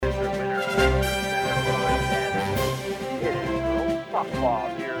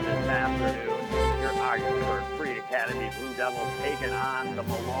the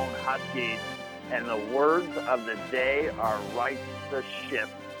Malone Huskies. And the words of the day are right the ship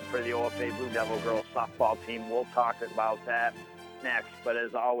for the OFA Blue Devil girls softball team. We'll talk about that next. But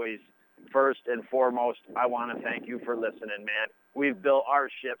as always, first and foremost, I want to thank you for listening, man. We've built our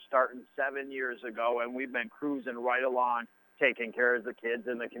ship starting 7 years ago, and we've been cruising right along, taking care of the kids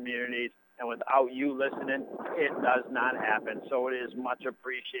in the communities. And without you listening, it does not happen. So it is much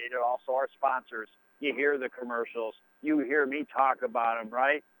appreciated. Also, our sponsors, you hear the commercials. You hear me talk about them,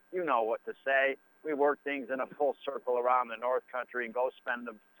 right? You know what to say. We work things in a full circle around the North Country and go spend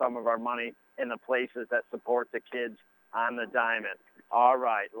some of our money in the places that support the kids on the diamond. All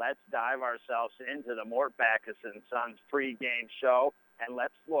right, let's dive ourselves into the Mort Backus & Sons pregame show, and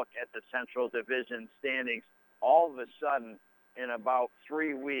let's look at the Central Division standings. All of a sudden, in about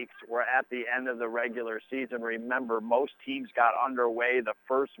 3 weeks, we're at the end of the regular season. Remember, most teams got underway the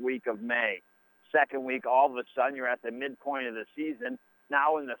first week of May. Second week, all of a sudden, you're at the midpoint of the season.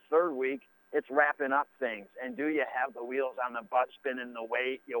 Now in the third week, it's wrapping up things. And do you have the wheels on the bus spinning the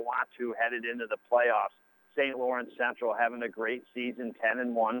way you want to headed into the playoffs? St. Lawrence Central having a great season,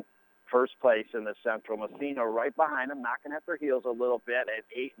 10-1, first place in the Central. Messina right behind them, knocking at their heels a little bit at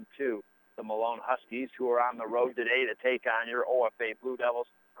 8-2. The Malone Huskies, who are on the road today to take on your OFA Blue Devils,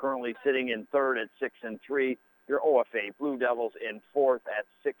 currently sitting in third at 6-3. Your OFA Blue Devils in fourth at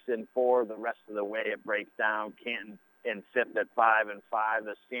 6-4. The rest of the way it breaks down. Canton in fifth at 5-5.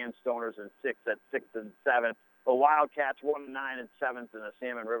 The Sandstoners in sixth at 6-7. The Wildcats 1-9 and seventh, and the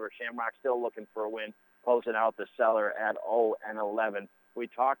Salmon River Shamrocks still looking for a win, closing out the cellar at 0-11. We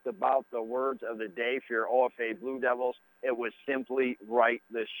talked about the words of the day for your OFA Blue Devils. It was simply right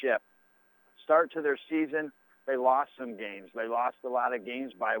the ship. Start to their season, they lost some games. They lost a lot of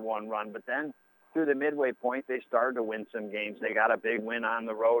games by one run, but then through the midway point, they started to win some games. They got a big win on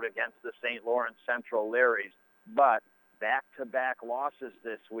the road against the St. Lawrence Central Larrys, but back-to-back losses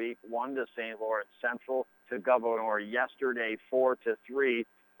this week, one to St. Lawrence Central, to Governor yesterday, 4-3.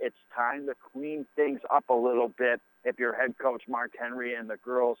 It's time to clean things up a little bit if you're head coach Mark Henry and the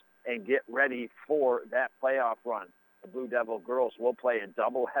girls, and get ready for that playoff run. The Blue Devil girls will play a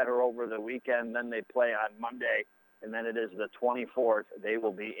doubleheader over the weekend. Then they play on Monday, and then it is the 24th. They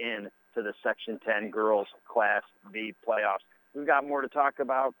will be in to the Section 10 girls Class B playoffs. We've got more to talk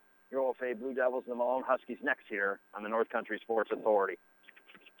about your OFA Blue Devils and the Malone Huskies next here on the North Country Sports Authority.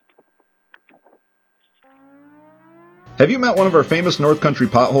 Have you met one of our famous North Country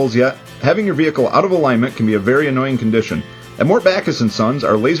potholes yet? Having your vehicle out of alignment can be a very annoying condition. At Mort Backus & Sons,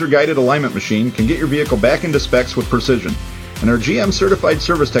 our laser-guided alignment machine can get your vehicle back into specs with precision. And our GM-certified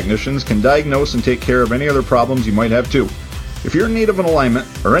service technicians can diagnose and take care of any other problems you might have too. If you're in need of an alignment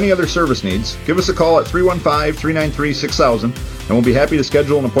or any other service needs, give us a call at 315-393-6000 and we'll be happy to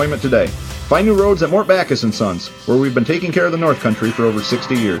schedule an appointment today. Find new roads at Mort Backus & Sons, where we've been taking care of the North Country for over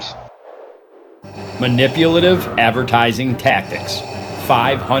 60 years. Manipulative advertising tactics.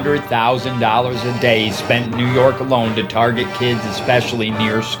 $500,000 a day spent in New York alone to target kids, especially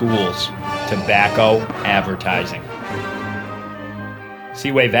near schools. Tobacco advertising.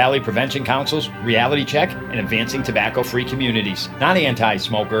 Seaway Valley Prevention Council's Reality Check and Advancing Tobacco-Free Communities. Not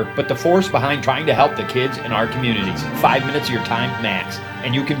anti-smoker, but the force behind trying to help the kids in our communities. 5 minutes of your time max,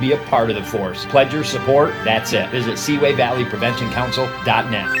 and you can be a part of the force. Pledge your support, that's it. Visit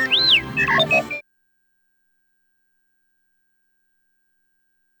SeawayValleyPreventionCouncil.net.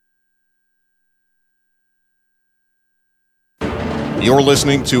 You're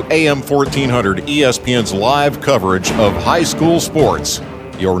listening to AM 1400 ESPN's live coverage of high school sports.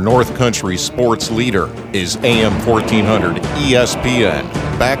 Your North Country sports leader is AM 1400 ESPN.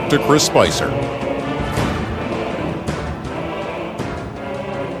 Back to Chris Spicer.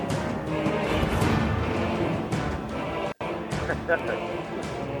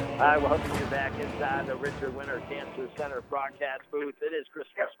 I welcome you back inside the Richard Winter Cancer Center broadcast booth. It is Chris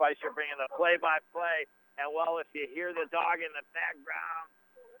Spicer bringing the play-by-play. And, well, if you hear the dog in the background,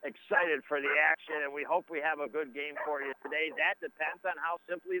 excited for the action, and we hope we have a good game for you today. That depends on how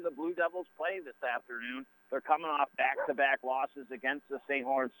simply the Blue Devils play this afternoon. They're coming off back-to-back losses against the St.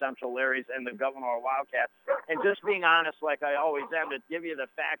 Lawrence Central Larrys and the Governor Wildcats. And just being honest, like I always am, to give you the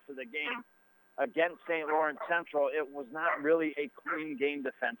facts of the game, against St. Lawrence Central, it was not really a clean game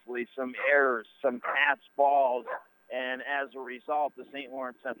defensively. Some errors, some pass balls, and as a result, the St.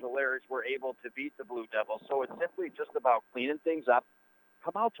 Lawrence Central Larrys were able to beat the Blue Devils. So it's simply just about cleaning things up.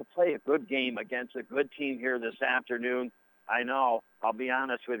 Come out to play a good game against a good team here this afternoon. I know, I'll be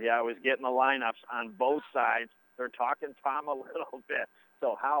honest with you, I was getting the lineups on both sides. They're talking Tom a little bit.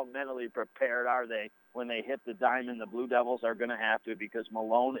 So how mentally prepared are they when they hit the diamond? The Blue Devils are going to have to, because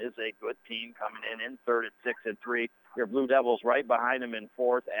Malone is a good team coming in third at 6-3. Your Blue Devils right behind them in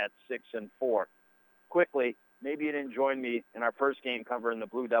fourth at 6-4. Quickly, maybe you didn't join me in our first game covering the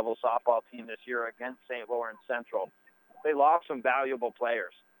Blue Devils softball team this year against St. Lawrence Central. They lost some valuable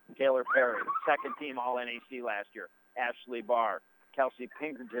players. Taylor Perry, second team All-NAC last year. Ashley Barr. Kelsey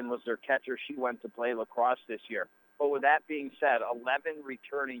Pinkerton was their catcher. She went to play lacrosse this year. But with that being said, 11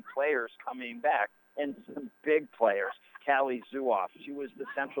 returning players coming back and some big players. Callie Zuoff, she was the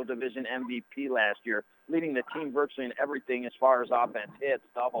Central Division MVP last year, leading the team virtually in everything as far as offense, hits,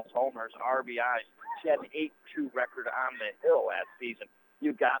 doubles, homers, RBIs. She had an 8-2 record on the hill last season.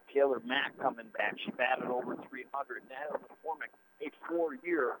 You got Taylor Mack coming back. She batted over 300. Natalie McCormick, a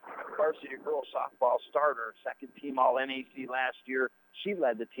 4-year varsity girls softball starter, second team All-NAC last year. She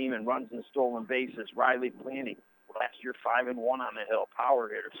led the team in runs and stolen bases. Riley Planning, last year 5-1 on the hill. Power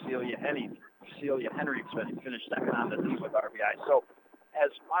hitter Celia Henry finished second on the team with RBI. So as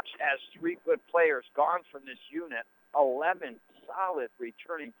much as 3 good players gone from this unit, 11 solid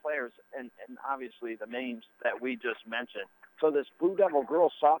returning players, and obviously the names that we just mentioned. So this Blue Devil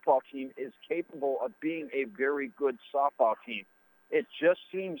girls softball team is capable of being a very good softball team. It just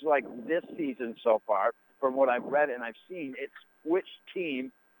seems like this season so far, from what I've read and I've seen, it's which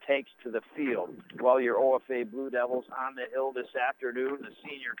team takes to the field. Well, your OFA Blue Devils on the hill this afternoon. The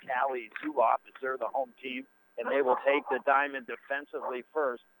senior Callie Zuloff is there, the home team, and they will take the diamond defensively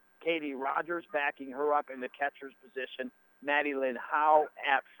first. Katie Rogers backing her up in the catcher's position. Maddie Lynn Howe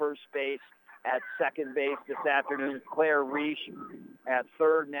at first base. At second base this afternoon, Claire Reich. At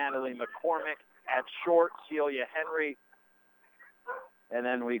third, Natalie McCormick. At short, Celia Henry. And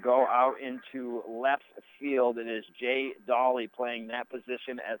then we go out into left field. It is Jay Dawley playing that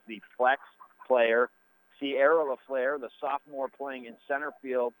position as the flex player. Sierra LaFleur, the sophomore, playing in center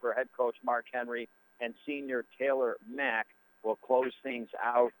field for head coach Mark Henry. And senior Taylor Mack will close things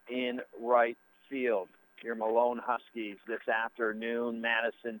out in right field. Your Malone Huskies this afternoon.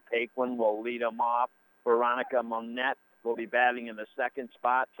 Madison Paquin will lead them off. Veronica Monette will be batting in the second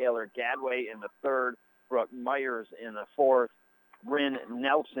spot. Taylor Gadway in the third. Brooke Myers in the fourth. Bryn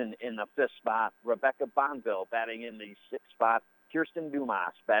Nelson in the fifth spot. Rebecca Bonville batting in the sixth spot. Kirsten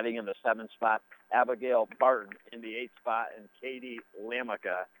Dumas batting in the seventh spot. Abigail Barton in the eighth spot. And Katie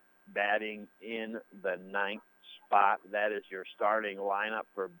Lamica batting in the ninth spot. That is your starting lineup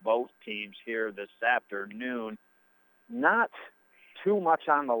for both teams here this afternoon. Not too much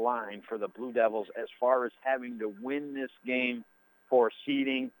on the line for the Blue Devils as far as having to win this game for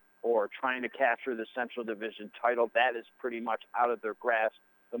seeding or trying to capture the Central Division title. That is pretty much out of their grasp.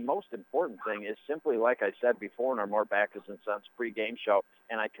 The most important thing is simply, like I said before in our More Backus and Sons pregame show,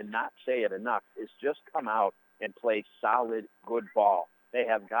 and I cannot say it enough, is just come out and play solid, good ball. They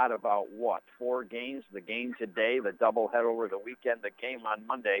have got about, 4 games, the game today, the doubleheader over the weekend, the game on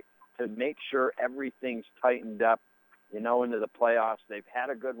Monday, to make sure everything's tightened up, into the playoffs. They've had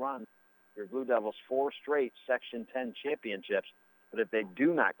a good run. Your Blue Devils 4 straight Section 10 championships, but if they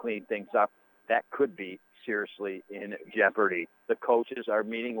do not clean things up, that could be seriously in jeopardy. The coaches are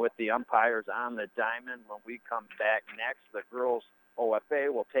meeting with the umpires on the diamond. When we come back next, the girls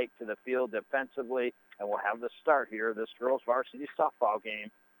OFA will take to the field defensively, and we'll have the start here of this girls varsity softball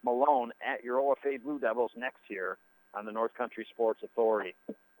game. Malone at your OFA Blue Devils next here on the North Country Sports Authority.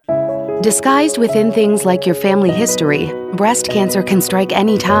 Disguised within things like your family history, breast cancer can strike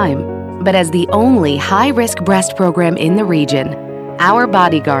any time. But as the only high-risk breast program in the region, our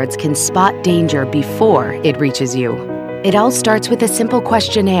bodyguards can spot danger before it reaches you. It all starts with a simple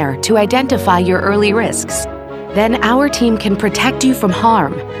questionnaire to identify your early risks. Then our team can protect you from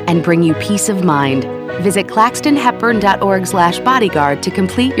harm and bring you peace of mind. Visit claxtonhepburn.org/bodyguard to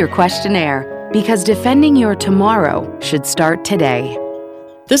complete your questionnaire, because defending your tomorrow should start today.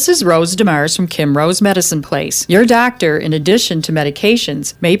 This is Rose DeMars from Kim Rose Medicine Place. Your doctor, in addition to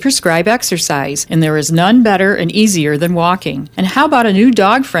medications, may prescribe exercise, and there is none better and easier than walking. And how about a new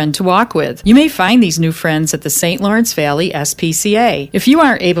dog friend to walk with? You may find these new friends at the St. Lawrence Valley SPCA. If you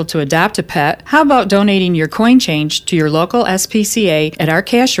aren't able to adopt a pet, how about donating your coin change to your local SPCA at our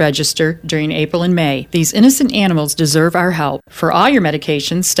cash register during April and May? These innocent animals deserve our help. For all your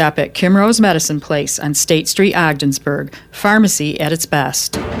medications, stop at Kim Rose Medicine Place on State Street, Ogdensburg. Pharmacy at its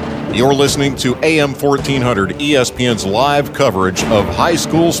best. You're listening to AM 1400 ESPN's live coverage of high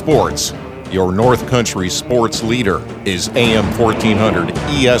school sports. Your North Country sports leader is AM 1400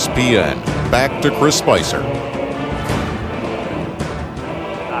 ESPN. Back to Chris Spicer. I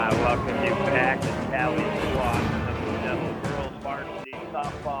welcome you back as Callie Zuloff and the Blue Devil girls varsity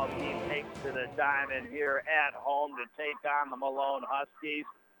softball team takes to the Diamond here at home to take on the Malone Huskies.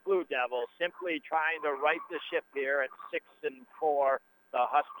 Blue Devils simply trying to right the ship here at 6-4. The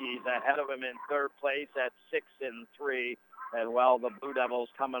Huskies ahead of them in third place at 6-3. And, well, the Blue Devils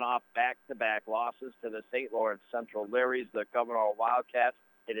coming off back-to-back losses to the St. Lawrence Central Larrys, the Governor Wildcats.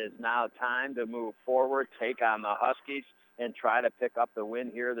 It is now time to move forward, take on the Huskies, and try to pick up the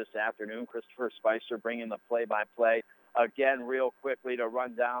win here this afternoon. Christopher Spicer bringing the play-by-play. Again, real quickly to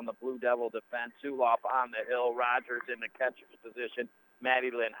run down the Blue Devil defense. Zuloff on the hill. Rogers in the catcher's position.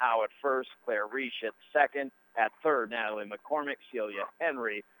 Maddie Lynn Howe at first. Claire Reich at second. At third, Natalie McCormick. Celia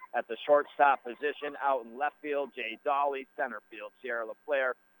Henry at the shortstop position. Out in left field, Jay Dawley. Center field, Sierra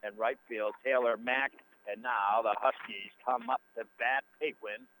LaFleur. And right field, Taylor Mack. And now the Huskies come up to bat.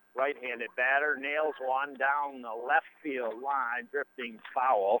 Paquin, right-handed batter, nails one down the left field line. Drifting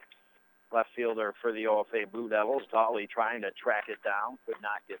foul. Left fielder for the OFA Blue Devils. Dawley trying to track it down. Could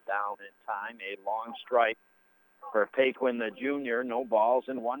not get down in time. A long strike for Paquin, the junior. No balls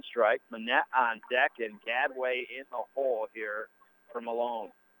and one strike. Manette on deck and Gadway in the hole here for Malone.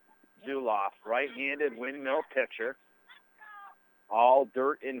 Zuloff, right-handed windmill pitcher. All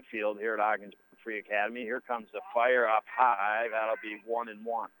dirt infield here at Ogdensburg Free Academy. Here comes the fire up high. That'll be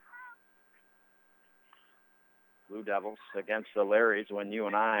 1-1. Blue Devils against the Larrys when you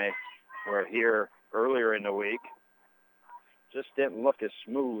and I were here earlier in the week. Just didn't look as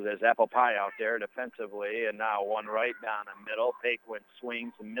smooth as apple pie out there defensively. And now one right down the middle. Paquin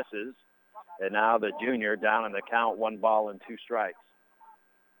swings and misses. And now the junior down in the count, 1 ball and 2 strikes.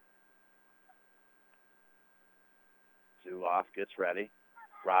 Zuloff gets ready.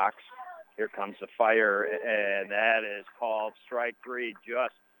 Rocks. Here comes the fire, and that is called strike 3.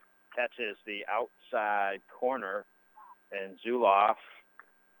 Just catches the outside corner. And Zuloff,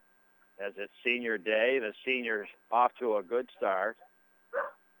 as it's senior day, the senior's off to a good start.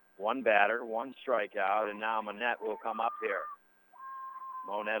 1 batter, 1 strikeout, and now Manette will come up here.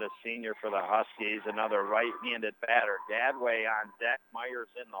 Monette, a senior for the Huskies, another right-handed batter. Gadway on deck, Myers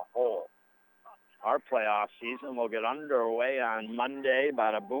in the hole. Our playoff season will get underway on Monday.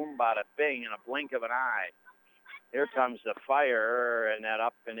 Bada boom, bada bing, in a blink of an eye. Here comes the fire, and that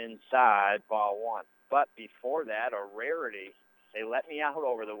up and inside, ball 1. But before that, a rarity. They let me out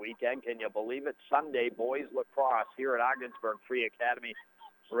over the weekend. Can you believe it? Sunday, boys lacrosse here at Ogdensburg Free Academy.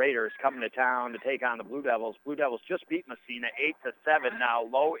 Raiders coming to town to take on the Blue Devils. Blue Devils just beat Messina 8-7, now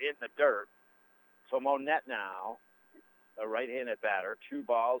low in the dirt. So Monette now, the right-handed batter, 2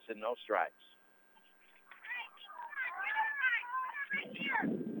 balls and no strikes.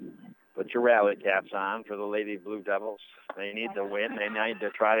 Put your rally caps on for the Lady Blue Devils. They need to win. They need to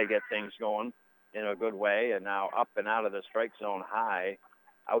try to get things going in a good way. And now up and out of the strike zone high,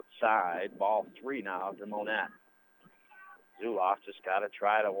 outside, ball 3 now to Monette. Zuloff just got to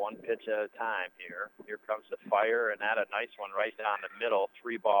try to 1 pitch at a time here. Here comes the fire, and that a nice one right down the middle,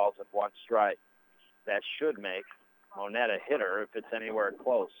 3 balls and 1 strike. That should make Monette a hitter if it's anywhere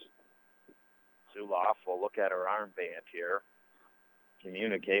close. Zuloff will look at her armband here.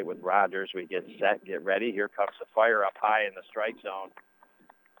 Communicate with Rogers. We get set, get ready. Here comes the fire up high in the strike zone.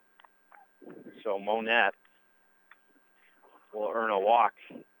 So Monette will earn a walk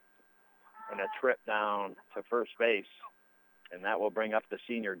and a trip down to first base. And that will bring up the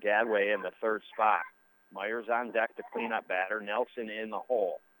senior Gadway in the 3rd spot. Myers on deck to clean up batter. Nelson in the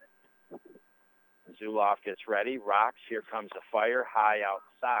hole. Zuloff gets ready. Rocks. Here comes the fire high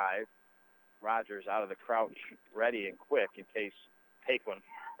outside. Rogers out of the crouch, ready and quick in case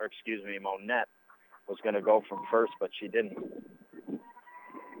Monette was going to go from first, but she didn't.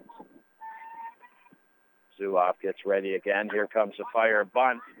 Zuloff gets ready again. Here comes the fire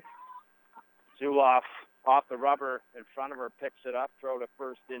bunt. Zuloff off the rubber in front of her, picks it up, throw to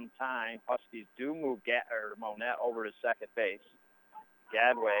first in time. Huskies do move Monette over to second base.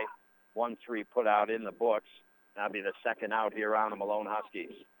 Gadway, 1-3 put out in the books. That'll be the second out here on the Malone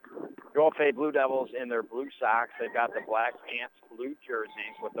Huskies. The OFA Blue Devils in their blue socks. They've got the black pants, blue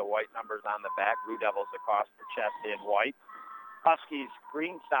jerseys with the white numbers on the back. Blue Devils across the chest in white. Huskies,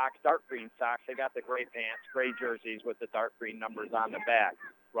 green socks, dark green socks. They got the gray pants, gray jerseys with the dark green numbers on the back.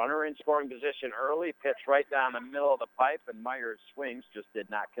 Runner in scoring position early, pitch right down the middle of the pipe, and Myers swings, just did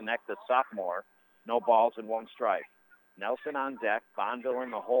not connect the sophomore. No balls and 1 strike. Nelson on deck, Bonneville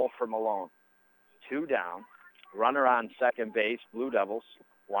in the hole for Malone. 2 down. Runner on second base. Blue Devils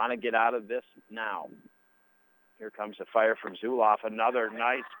want to get out of this now. Here comes the fire from Zuloff. Another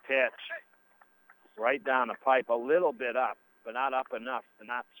nice pitch right down the pipe, a little bit up, but not up enough to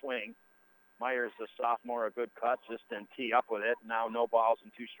not swing. Myers, the sophomore, a good cut, just didn't tee up with it. Now no balls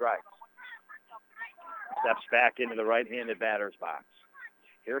and 2 strikes. Steps back into the right-handed batter's box.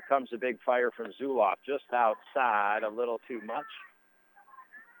 Here comes a big fire from Zuloff, just outside, a little too much.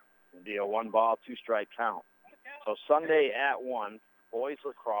 It'll be a 1-ball, 2-strike count. So Sunday at 1, boys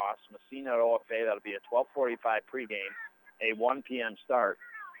lacrosse, Messina at OFA. That'll be a 12:45 pregame, a 1 p.m. start.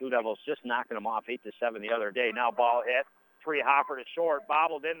 Blue Devils just knocking them off 8-7 the other day. Now ball hit. Free hopper to short,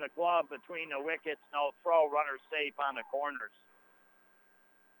 bobbled in the glove between the wickets. No throw, runner safe on the corners.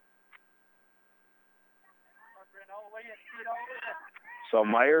 So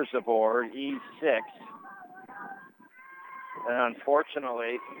Myers aboard, E6. And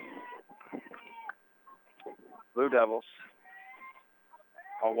unfortunately, Blue Devils,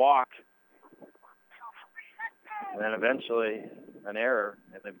 a walk, and then eventually an error.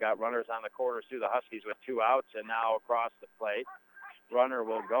 And they've got runners on the corners through the Huskies with 2 outs, and now across the plate. Runner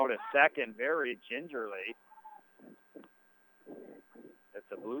will go to second very gingerly. If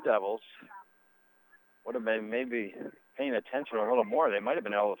the Blue Devils would have been maybe paying attention a little more, they might have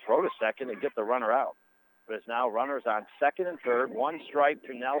been able to throw to second and get the runner out. But it's now runners on second and third, 1 strike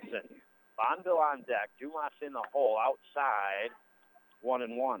to Nelson. Bonville on deck, Dumas in the hole outside,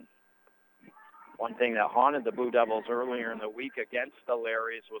 1-1. One thing that haunted the Blue Devils earlier in the week against the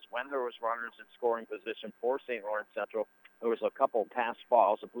Larrys was when there was runners in scoring position for St. Lawrence Central, there was a couple pass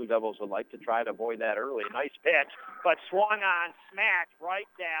balls. The Blue Devils would like to try to avoid that early. Nice pitch, but swung on, smacked, right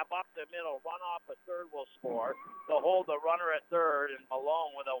dab up the middle. Run off at third will score. They'll hold the runner at third, and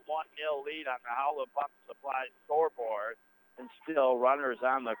Malone with a 1-0 lead on the Howland Pump Supply scoreboard. And still runners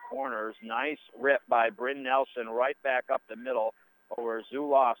on the corners. Nice rip by Bryn Nelson right back up the middle over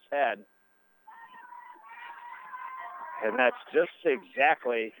Zuloff's head. And that's just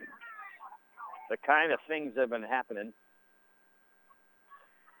exactly the kind of things that have been happening.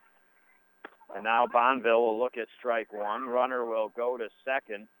 And now Bonville will look at strike 1. Runner will go to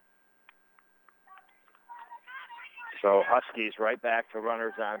second. So Huskies right back to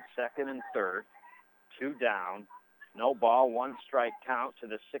runners on second and third. 2 down. No ball, 1 strike count to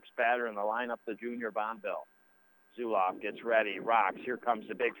the 6th batter in the lineup, the junior Bonville. Zuloff gets ready, rocks. Here comes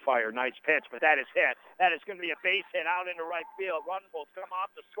the big fire. Nice pitch, but that is hit. That is going to be a base hit out into right field. Run will come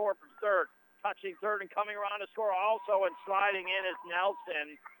off the score from third. Touching third and coming around to score also and sliding in is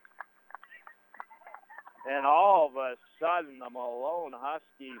Nelson. And all of a sudden, the Malone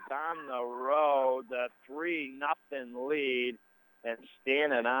Huskies on the road, the 3-0 lead, and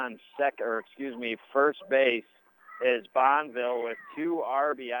standing on first base is Bonville with 2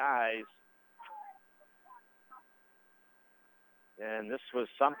 RBIs. And this was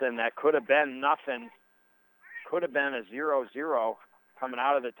something that could have been nothing, could have been a 0-0 coming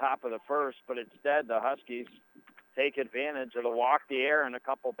out of the top of the first, but instead the Huskies take advantage of the walk, the air, and a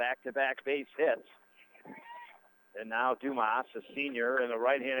couple back-to-back base hits. And now Dumas, a senior, in the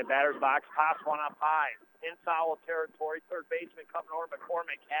right-handed batter's box, pops one up high. In foul territory, third baseman coming over,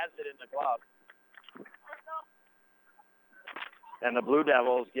 McCormick has it in the glove. And the Blue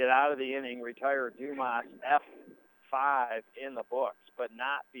Devils get out of the inning, retire Dumas, F5 in the books, but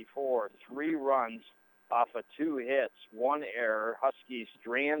not before 3 runs off of 2 hits, 1 error. Huskies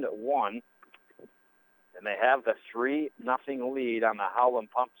strand 1, and they have the 3-0 lead on the Howland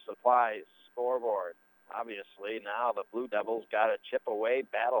Pump Supply scoreboard. Obviously, now the Blue Devils got to chip away,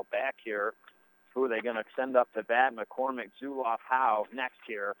 battle back here. Who are they going to send up to bat? McCormick, Zuloff, Howe next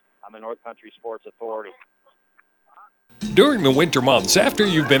here on the North Country Sports Authority. During the winter months, after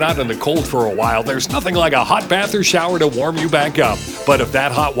you've been out in the cold for a while, there's nothing like a hot bath or shower to warm you back up. But if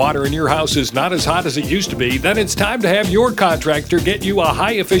that hot water in your house is not as hot as it used to be, then it's time to have your contractor get you a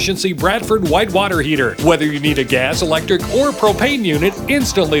high-efficiency Bradford white water heater. Whether you need a gas, electric, or propane unit,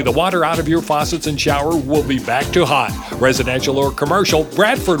 instantly the water out of your faucets and shower will be back to hot. Residential or commercial,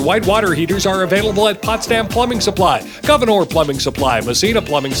 Bradford white water heaters are available at Potsdam Plumbing Supply, Governor Plumbing Supply, Messina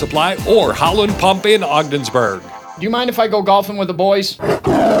Plumbing Supply, or Howland Pump in Ogdensburg. Do you mind if I go golfing with the boys?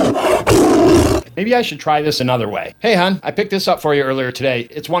 Maybe I should try this another way. Hey, hon, I picked this up for you earlier today.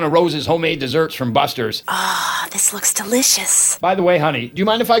 It's one of Rose's homemade desserts from Buster's. Ah, this looks delicious. By the way, honey, do you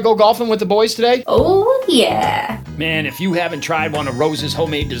mind if I go golfing with the boys today? Oh, yeah. Man, if you haven't tried one of Rose's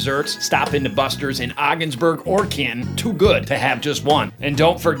homemade desserts, stop into Buster's in Ogdensburg or Canton. Too good to have just one. And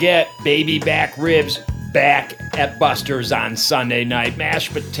don't forget, baby back ribs. Back at Buster's on Sunday night.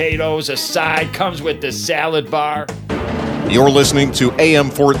 Mashed potatoes, a side, comes with the salad bar. You're listening to AM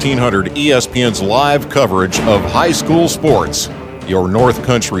 1400 ESPN's live coverage of high school sports. Your North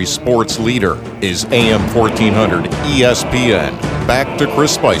Country sports leader is AM 1400 ESPN. Back to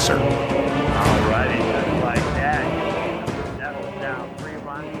Chris Spicer. All righty, just like that. Devils down 3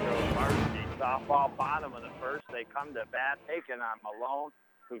 runs to varsity softball. Bottom of the first, they come to bat, taking on Malone,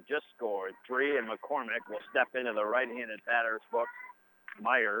 who just scored 3, and McCormick will step into the right-handed batter's book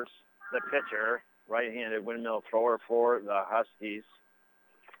Myers, the pitcher, right-handed windmill thrower for the Huskies.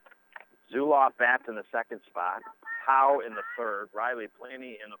 Zuloff bats in the second spot. Howe in the third. Riley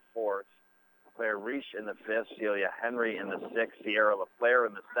Planey in the fourth. Claire Reich in the fifth. Celia Henry in the sixth. Sierra LaFleur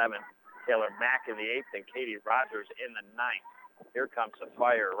in the seventh. Taylor Mack in the eighth. And Katie Rogers in the ninth. Here comes the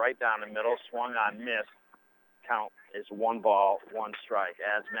fire right down the middle. Swung on, missed. Count is 1 ball, 1 strike.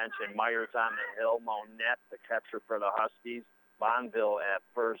 As mentioned, Myers on the hill. Monette, the catcher for the Huskies. Bonville at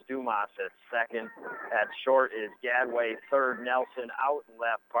first. Dumas at second. At short is Gadway. Third, Nelson out and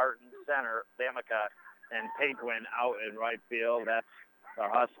left. Barton center. Thamica and Paquin out in right field. That's the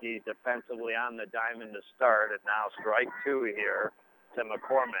Huskies defensively on the diamond to start. And now strike 2 here to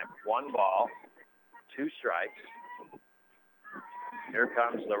McCormick. 1 ball, 2 strikes. Here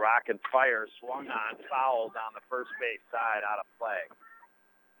comes the Rocket Fire. Swung on, foul down the first base side, out of play.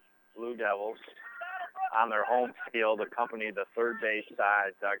 Blue Devils on their home field accompany the third base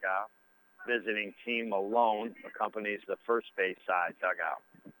side dugout. Visiting team Malone accompanies the first base side dugout.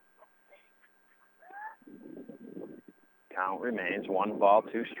 Count remains 1 ball,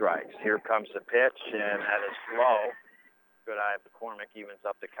 2 strikes. Here comes the pitch, and that is low. Good eye of McCormick evens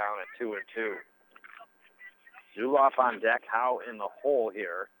up the count at 2-2. Zuloff on deck. Howe in the hole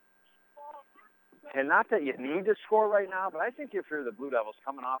here. And not that you need to score right now, but I think if you're the Blue Devils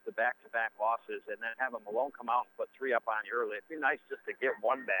coming off the back-to-back losses and then having Malone come out and put 3 up on you early, it'd be nice just to get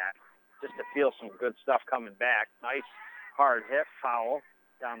 1 back, just to feel some good stuff coming back. Nice hard hit, foul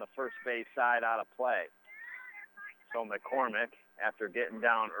down the first base side, out of play. So McCormick, after getting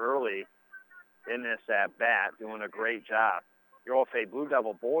down early in this at-bat, doing a great job. Your OFA Blue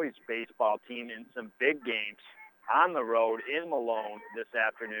Devil boys baseball team in some big games on the road in Malone this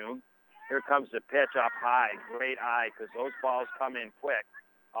afternoon. Here comes the pitch up high. Great eye, because those balls come in quick.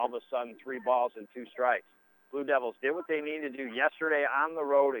 All of a sudden, 3 balls and 2 strikes. Blue Devils did what they needed to do yesterday on the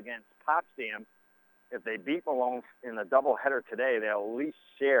road against Potsdam. If they beat Malone in the doubleheader today, they'll at least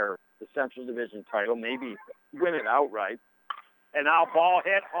share the Central Division title, maybe win it outright. And now ball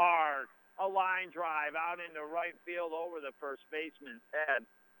hit hard. A line drive out into right field over the first baseman's head.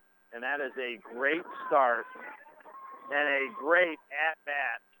 And that is a great start and a great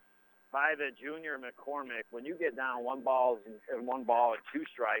at-bat by the junior McCormick. When you get down 1 ball and 2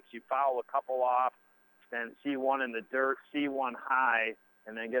 strikes, you foul a couple off, then see 1 in the dirt, see 1 high,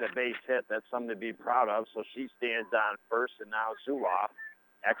 and then get a base hit. That's something to be proud of. So she stands on first, and now Zuloff,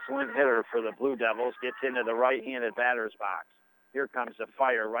 excellent hitter for the Blue Devils, gets into the right-handed batter's box. Here comes the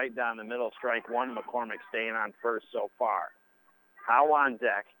fire right down the middle, strike 1. McCormick staying on first so far. Howe on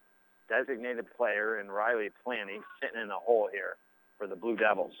deck, designated player, and Riley Planey sitting in the hole here for the Blue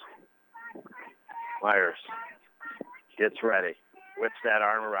Devils. Myers gets ready, whips that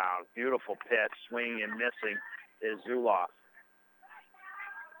arm around. Beautiful pitch, swinging and missing is Zuloff.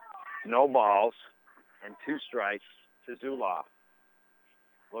 No balls and 2 strikes to Zuloff.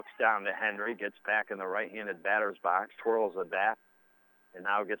 Looks down to Henry, gets back in the right-handed batter's box, twirls the bat, and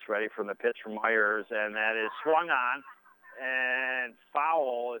now gets ready for the pitch from Myers, and that is swung on and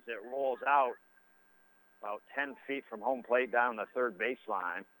foul as it rolls out about 10 feet from home plate down the third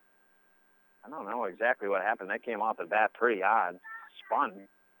baseline. I don't know exactly what happened. That came off the bat pretty odd. Spun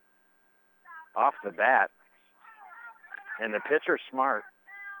off the bat. And the pitcher smart,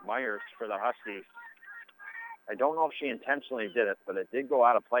 Myers for the Huskies. I don't know if she intentionally did it, but it did go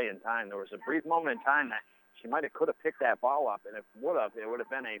out of play in time. There was a brief moment in time that she could have picked that ball up, and if it would have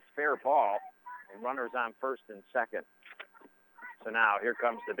been a fair ball, and runners on first and second. So now here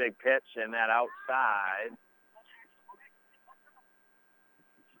comes the big pitch, and that outside.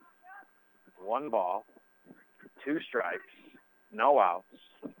 1 ball, 2 strikes, no outs.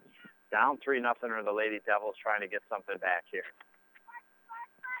 Down 3-0 are the Lady Devils trying to get something back here.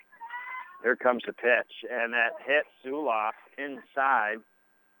 Here comes the pitch, and that hit Zuloff inside.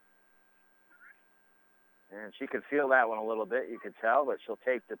 And she could feel that one a little bit, you could tell, but she'll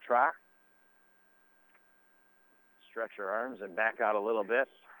take the trot. Stretch her arms and back out a little bit.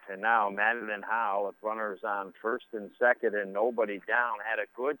 And now Madeline Howe with runners on first and second and nobody down. Had a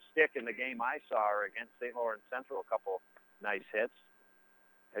good stick in the game I saw her against St. Lawrence Central, a couple nice hits.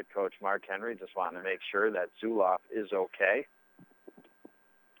 Head coach Mark Henry just wanted to make sure that Zuloff is okay.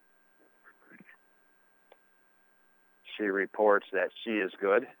 She reports that she is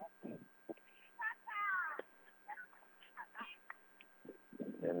good.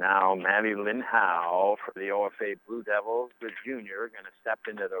 And now Maddie Lynn Howe for the OFA Blue Devils, the junior, going to step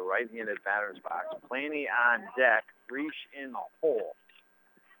into the right-handed batter's box. Planey on deck, Reach in the hole.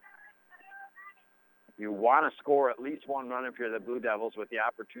 You want to score at least one run if you're the Blue Devils, with the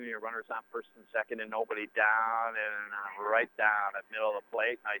opportunity of runners on first and second and nobody down, and right down at middle of the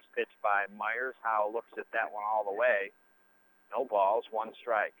plate. Nice pitch by Myers. Howell looks at that one all the way. No balls, one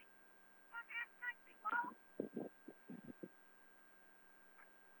strike.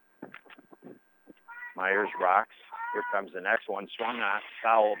 Myers rocks. Here comes the next one. Swung on,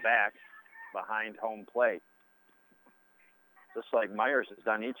 foul back behind home plate. Just like Myers has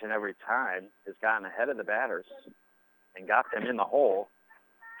done each and every time, has gotten ahead of the batters and got them in the hole.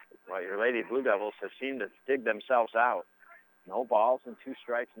 Well, your Lady Blue Devils have seemed to dig themselves out. No balls and 2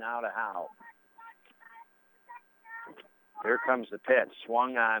 strikes now to Howell. Here comes the pitch.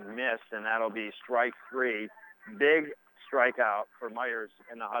 Swung on, missed, and that'll be strike 3. Big strikeout for Myers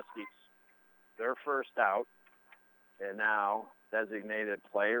and the Huskies. Their first out. And now designated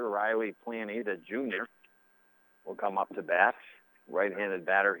player Riley Planty, the junior, will come up to bat. Right-handed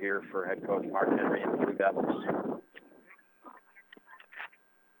batter here for head coach Mark Henry and the Blue Devils.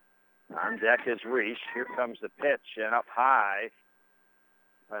 On deck is Reese. Here comes the pitch, and up high.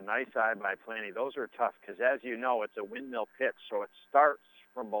 A nice eye by Planty. Those are tough because, as you know, it's a windmill pitch, so it starts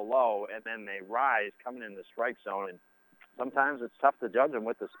from below, and then they rise coming in the strike zone. And sometimes it's tough to judge them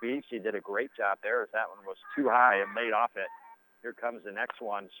with the speed. She did a great job there as that one was too high and laid off it. Here comes the next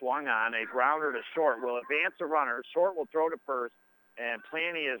one. Swung on, a grounder to short. Will advance a runner. Short will throw to first, and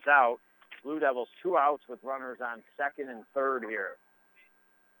Planty is out. Blue Devils 2 outs with runners on second and third here.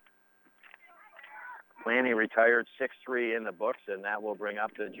 Planty retired 6-3 in the books, and that will bring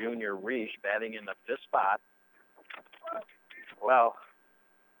up the junior Reese batting in the 5th spot. Well,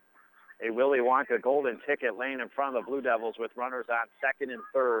 a Willy Wonka golden ticket laying in front of the Blue Devils with runners on second and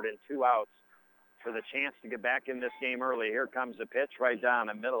third and 2 outs for the chance to get back in this game early. Here comes the pitch right down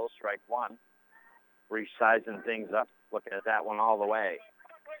the middle, strike 1. Resizing things up, looking at that one all the way.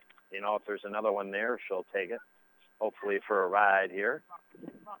 You know, if there's another one there, she'll take it, hopefully for a ride here.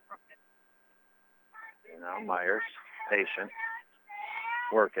 You know, Myers, patient,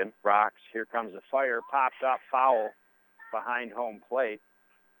 working, rocks. Here comes the fire, popped up, foul behind home plate.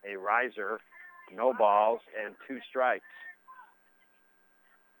 A riser, no balls, and 2 strikes.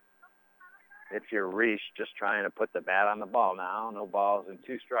 If you're Reese, just trying to put the bat on the ball now. No balls and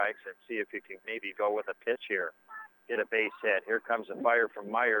 2 strikes, and see if you can maybe go with a pitch here. Get a base hit. Here comes the fire from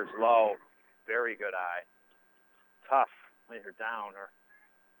Myers, low. Very good eye. Tough. Lay her down. Or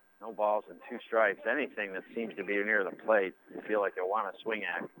no balls and 2 strikes. Anything that seems to be near the plate, you feel like you want to swing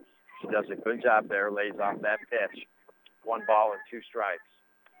at. She does a good job there. Lays off that pitch. 1 ball and 2 strikes.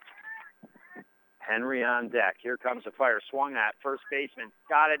 Henry on deck. Here comes the fire. Swung at first baseman.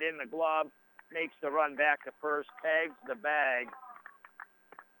 Got it in the glove. Makes the run back to first. Pegs the bag.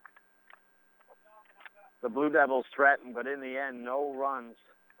 The Blue Devils threatened, but in the end, no runs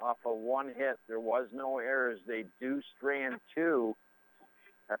off of 1 hit. There was no errors. They do strand 2.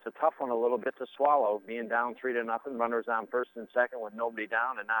 That's a tough one a little bit to swallow, being down 3-0, runners on first and second with nobody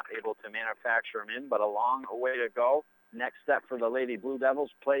down and not able to manufacture them in, but a long way to go. Next step for the Lady Blue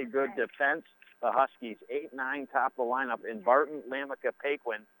Devils, play good defense. The Huskies 8-9 top the lineup in Barton, Lamica,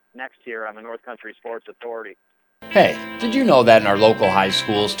 Paquin next year on the North Country Sports Authority. Hey, did you know that in our local high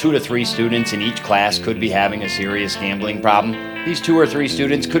schools, 2 to 3 students in each class could be having a serious gambling problem? These 2 or 3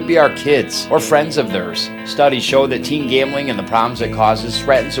 students could be our kids or friends of theirs. Studies show that teen gambling and the problems it causes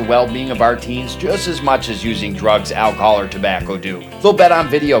threatens the well-being of our teens just as much as using drugs, alcohol, or tobacco do. They'll bet on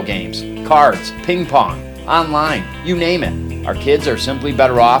video games, cards, ping pong, online, you name it. Our kids are simply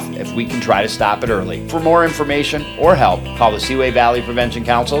better off if we can try to stop it early. For more information or help, call the Seaway Valley Prevention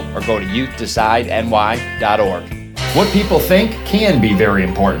Council or go to youthdecideNY.org. What people think can be very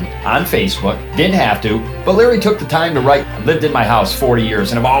important. On Facebook, didn't have to, but Larry took the time to write, "I've lived in my house 40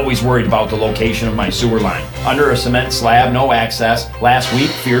 years and I've always worried about the location of my sewer line. Under a cement slab, no access. Last week,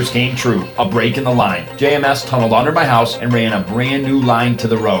 fears came true. A break in the line. JMS tunneled under my house and ran a brand new line to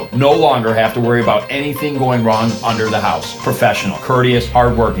the road. No longer have to worry about anything going wrong under the house. Professional, courteous,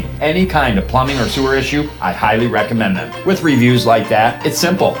 hardworking. Any kind of plumbing or sewer issue, I highly recommend them. With reviews like that, it's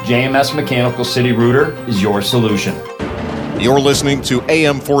simple. JMS Mechanical City Router is your solution." You're listening to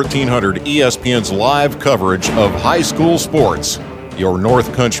AM 1400 ESPN's live coverage of high school sports. Your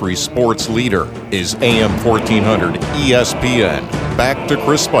North Country sports leader is AM 1400 ESPN. Back to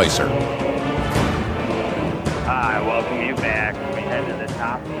Chris Spicer. Hi, welcome you back. We head to the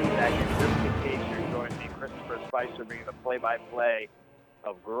top of the second. This occasion, joining me, Christopher Spicer, bringing the play-by-play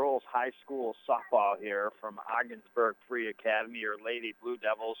of girls high school softball here from Ogdensburg Free Academy. Your Lady Blue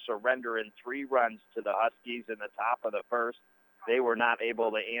Devils surrendering 3 runs to the Huskies in the top of the first. They were not able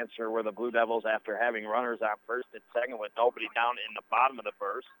to answer where the Blue Devils, after having runners on first and second with nobody down in the bottom of the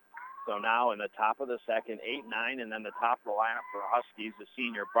first. So now in the top of the second, 8-9, and then the top of the lineup for Huskies, the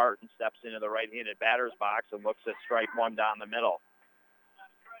senior Barton steps into the right-handed batter's box and looks at strike one down the middle.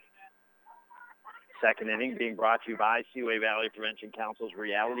 Second inning being brought to you by Seaway Valley Prevention Council's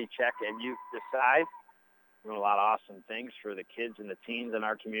Reality Check and Youth Decide. Doing a lot of awesome things for the kids and the teens in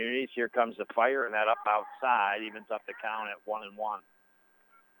our communities. Here comes the fire, and that up outside evens up the count at 1-1.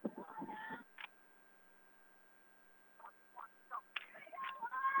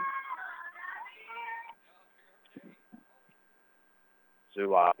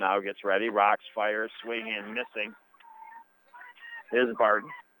 Zuloff now gets ready. Rocks, fires, swinging and missing. Here's Barton.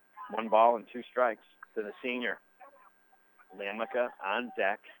 1 ball and 2 strikes to the senior. Lamica on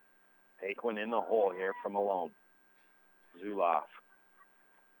deck. Paquin in the hole here from Malone. Zuloff.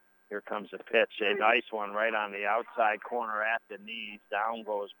 Here comes the pitch. A nice one right on the outside corner at the knees. Down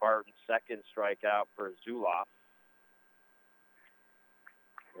goes Barton. Second strikeout for Zuloff.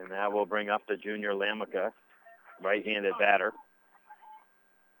 And that will bring up the junior Lamica, right-handed batter.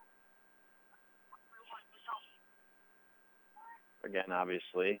 Again,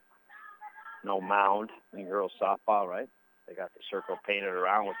 obviously, no mound in girls softball, right? They got the circle painted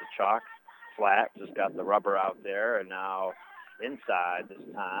around with the chalk. Flat, just got the rubber out there, and now inside this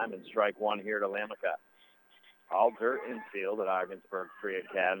time, and strike one here to Lamica. All dirt infield at Ogdensburg Free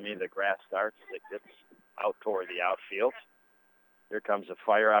Academy. The grass starts as it gets out toward the outfield. Here comes a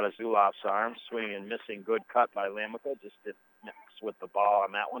fire out of Zuloff's arm. Swing and missing. Good cut by Lamica. Just didn't mix with the ball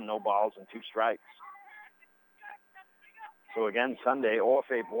on that one. No balls and 2 strikes. So again, Sunday,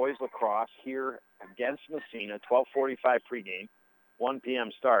 OFA boys lacrosse here against Messina. 12:45 pregame. 1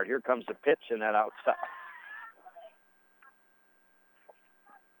 p.m. start. Here comes the pitch and that outside.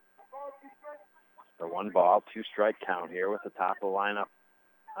 The 1 ball, 2 strike count here with the top of the lineup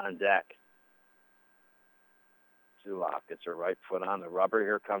on deck. Zuloff gets her right foot on the rubber.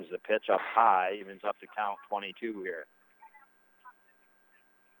 Here comes the pitch up high, evens up to count 22 here.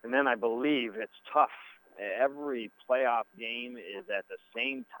 And then I believe it's tough. Every playoff game is at the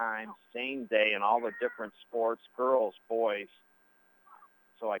same time, same day, in all the different sports, girls, boys.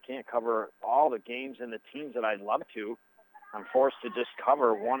 So I can't cover all the games and the teams that I'd love to. I'm forced to just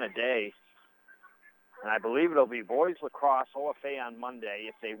cover one a day. And I believe it'll be boys lacrosse, OFA on Monday.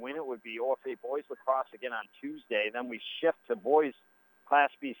 If they win, it would be OFA boys lacrosse again on Tuesday. Then we shift to boys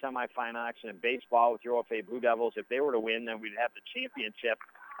Class B semifinal action in baseball with your OFA Blue Devils. If they were to win, then we'd have the championship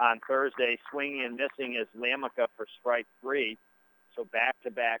on Thursday. Swinging and missing is Lamica for strike 3. So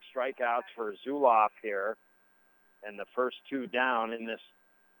back-to-back strikeouts for Zuloff here. And the first 2 down in this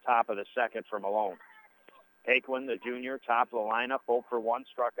top of the second for Malone. Paquin, the junior, top of the lineup, 0 for 1,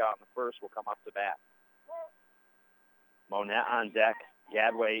 struck out in the first, will come up to bat. Monette on deck,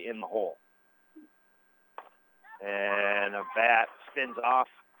 Gadway in the hole. And a bat spins off,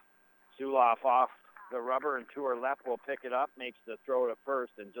 Zuloff off the rubber, and to her left will pick it up, makes the throw to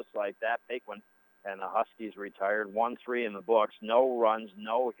first, and just like that, Paquin and the Huskies retired. 1-3 in the books, no runs,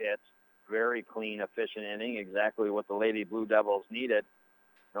 no hits, very clean, efficient inning, exactly what the Lady Blue Devils needed.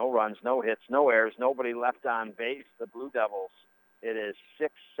 No runs, no hits, no errors, nobody left on base. The Blue Devils, it is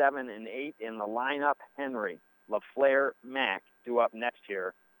 6, 7, and 8 in the lineup. Henry, LaFleur, Mack due up next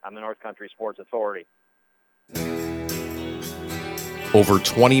here on the North Country Sports Authority. Over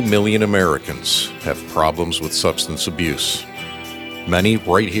 20 million Americans have problems with substance abuse. Many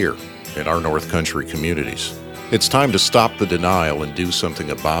right here in our North Country communities. It's time to stop the denial and do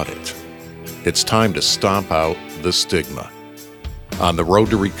something about it. It's time to stomp out the stigma. On the road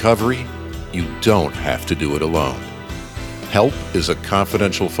to recovery, you don't have to do it alone. Help is a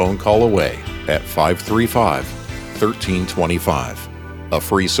confidential phone call away at 535-1325. A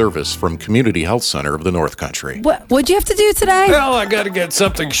free service from Community Health Center of the North Country. What'd you have to do today? Well, I got to get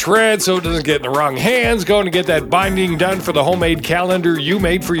something shred so it doesn't get in the wrong hands. Going to get that binding done for the homemade calendar you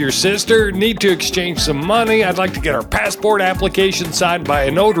made for your sister. Need to exchange some money. I'd like to get our passport application signed by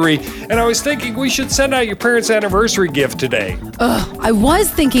a notary. And I was thinking we should send out your parents' anniversary gift today. I was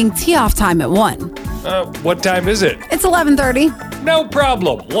thinking tee-off time at 1. What time is it? It's 11:30. No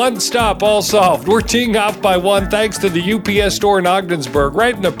problem. One stop, all solved. We're teeing off by 1 thanks to the UPS store in Ogdensburg,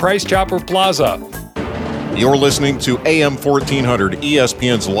 right in the Price Chopper Plaza. You're listening to AM 1400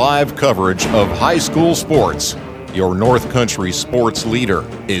 ESPN's live coverage of high school sports. Your North Country sports leader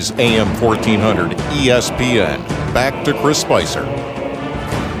is AM 1400 ESPN. Back to Chris Spicer.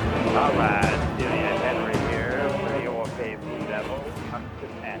 All right, Julian Henry here for the OFA Blue Devils.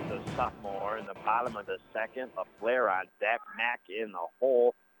 Hudson at the sophomore in the bottom of the second. LaFleur on deck, Mack in the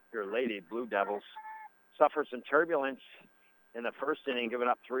hole. Your Lady Blue Devils suffered some turbulence in the first inning, giving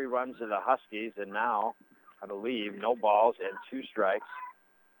up 3 runs to the Huskies, and now, I believe, no balls and 2 strikes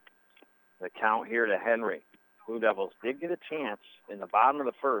The count here to Henry. Blue Devils did get a chance in the bottom of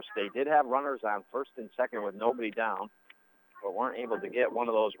the first. They did have runners on first and second with nobody down, but weren't able to get one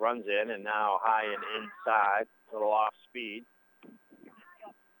of those runs in, and now high and inside, a little off speed.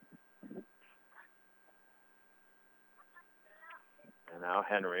 And now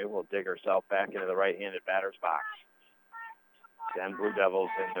Henry will dig herself back into the right-handed batter's box. Then Blue Devils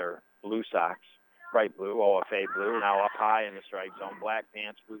in their blue socks, bright blue, OFA blue, now up high in the strike zone. Black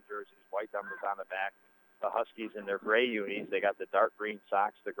pants, blue jerseys, white numbers on the back. The Huskies in their gray unis. They got the dark green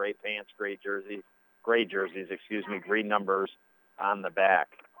socks, the gray pants, gray jerseys, green numbers on the back.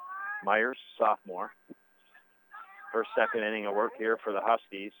 Myers, sophomore. First, second inning of work here for the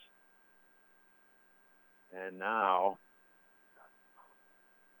Huskies. And now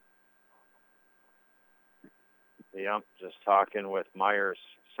the ump just talking with Myers.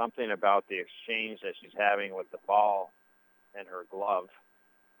 Something about the exchange that she's having with the ball and her glove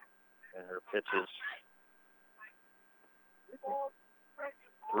and her pitches.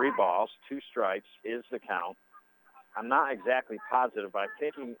 3 balls, 2 strikes is the count. I'm not exactly positive, but I'm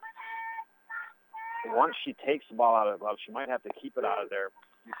thinking once she takes the ball out of the glove, she might have to keep it out of there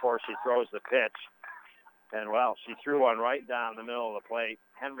before she throws the pitch. And, well, she threw one right down the middle of the plate.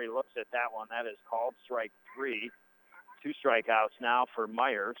 Henry looks at that one. That is called strike 3. 2 strikeouts now for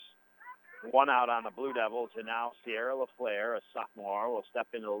Myers. 1 out on the Blue Devils, and now Sierra LaFleur, a sophomore, will step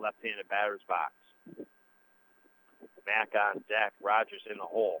into the left-handed batter's box. Mack on deck. Rogers in the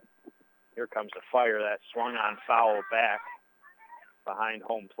hole. Here comes a fire that swung on foul back behind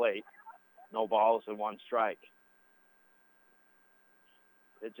home plate. No balls and 1 strike.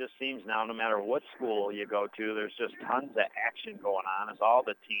 It just seems now, no matter what school you go to, there's just tons of action going on as all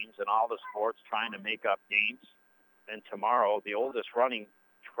the teams and all the sports trying to make up games. And tomorrow, the oldest running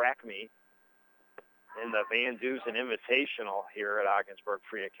track meet in the Van Dusen Invitational here at Ogdensburg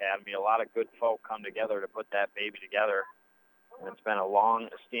Free Academy. A lot of good folk come together to put that baby together. And it's been a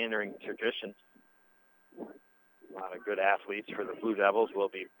long-standing tradition. A lot of good athletes for the Blue Devils will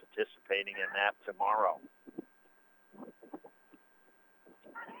be participating in that tomorrow.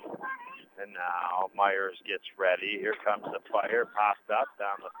 And now Myers gets ready. Here comes the fire, popped up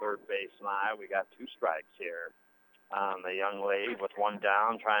down the third base line. We got 2 strikes here. The young lady with 1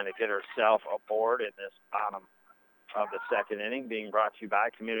 down, trying to get herself aboard in this bottom of the second inning, being brought to you by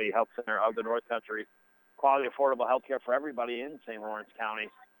Community Health Center of the North Country. Quality, affordable health care for everybody in St. Lawrence County.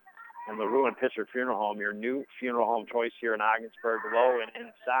 And LaRue and Pitcher Funeral Home, your new funeral home choice here in Ogdensburg, low and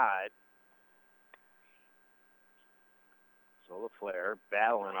inside. So LaFleur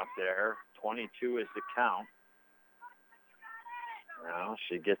battling up there. 22 is the count. Now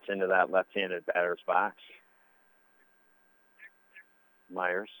she gets into that left-handed batter's box.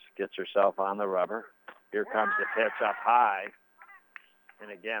 Myers gets herself on the rubber. Here comes the pitch up high.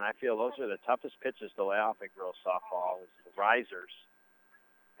 And again, I feel those are the toughest pitches to lay off in girls softball is the risers.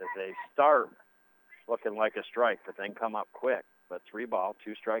 As they start looking like a strike, but then come up quick. But 3 ball,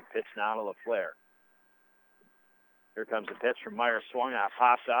 2 strike pitch now to LaFleur. Here comes the pitch from Myers, swung out,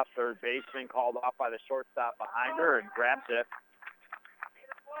 pops up. Third baseman called off by the shortstop behind her and grabs it.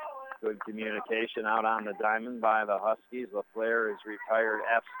 Good communication out on the diamond by the Huskies. LaFleur is retired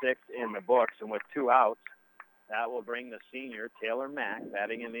F6 in the books, and with 2 outs, that will bring the senior, Taylor Mack,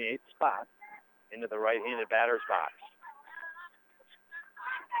 batting in the 8th spot, into the right-handed batter's box.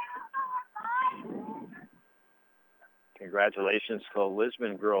 Congratulations to the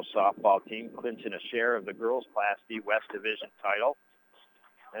Lisbon girls softball team, clinching a share of the girls Class D West Division title.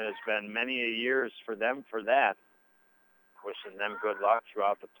 And it's been many years for them for that. Wishing them good luck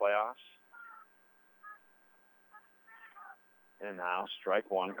throughout the playoffs. And now strike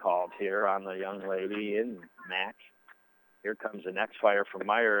 1 called here on the young lady in Mack. Here comes the next fire from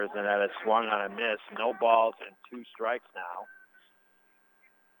Myers, and that is swung on a miss. No balls and 2 strikes now.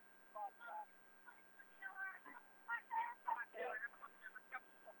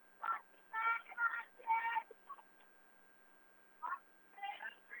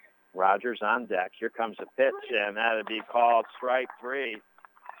 Rogers on deck. Here comes a pitch, and that'll be called strike 3.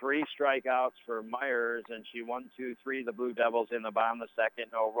 3 strikeouts for Myers, and she 1-2-3 the Blue Devils in the bottom of the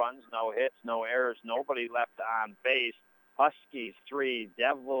second. No runs, no hits, no errors, nobody left on base. Huskies 3,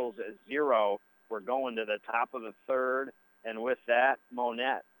 Devils 0. We're going to the top of the third, and with that,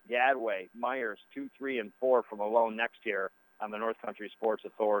 Monette, Gadway, Myers 2, 3, and 4 from Malone next year on the North Country Sports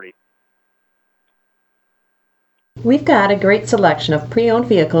Authority. We've got a great selection of pre-owned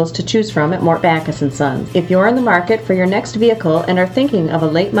vehicles to choose from at Mort Backus & Sons. If you're in the market for your next vehicle and are thinking of a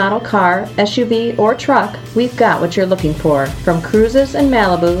late model car, SUV, or truck, we've got what you're looking for. From Cruises and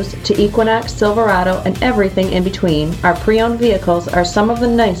Malibus to Equinox, Silverado, and everything in between, our pre-owned vehicles are some of the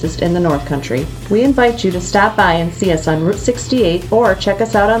nicest in the North Country. We invite you to stop by and see us on Route 68 or check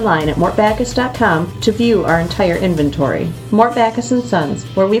us out online at mortbackus.com to view our entire inventory. Mort Backus & Sons,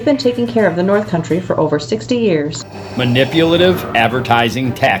 where we've been taking care of the North Country for over 60 years. Manipulative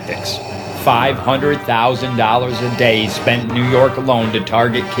advertising tactics. $500,000 a day spent in New York alone to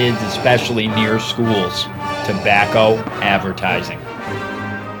target kids, especially near schools. Tobacco advertising.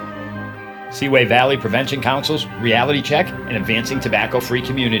 Seaway Valley Prevention Council's Reality Check and Advancing Tobacco-Free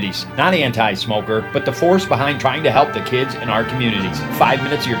Communities. Not anti-smoker, but the force behind trying to help the kids in our communities. 5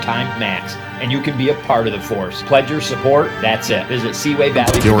 minutes of your time max, and you can be a part of the force. Pledge your support, that's it. Visit Seaway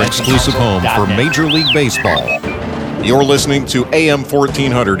Valley Your exclusive home for Major League Baseball. You're listening to AM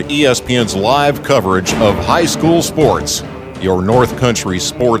 1400 ESPN's live coverage of high school sports. Your North Country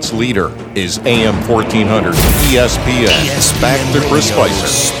sports leader is AM 1400 ESPN. Back to Chris Spicer.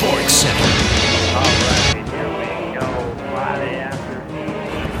 Sports Center. All right, here we go. Friday afternoon,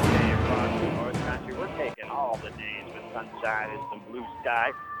 day across the North Country. We're taking all the days with sunshine and some blue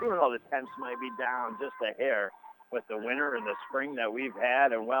sky, even though the temps might be down just a hair with the winter and the spring that we've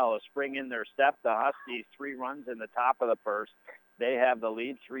had. And, well, a spring in their step. The Huskies, 3 runs in the top of the first. They have the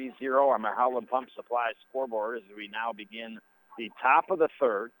lead 3-0 on the Howland Pump Supply scoreboard as we now begin the top of the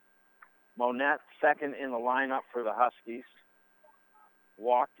third. Monette, second in the lineup for the Huskies,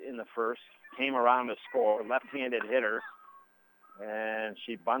 walked in the first, came around to score, left-handed hitter, and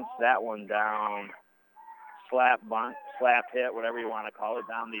she bunts that one down. Slap bunt, slap hit, whatever you want to call it,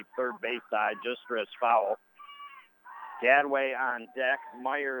 down the third base side, just for his foul. Gadway on deck,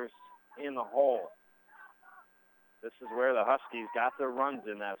 Myers in the hole. This is where the Huskies got their runs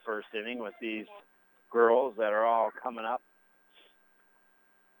in that first inning with these girls that are all coming up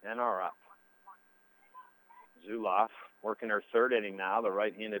and are up. Zuloff working her third inning now, the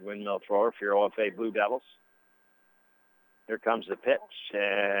right-handed windmill thrower for your OFA Blue Devils. Here comes the pitch,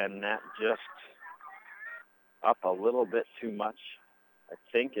 and that just up a little bit too much, I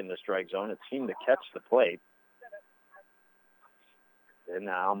think, in the strike zone. It seemed to catch the plate. And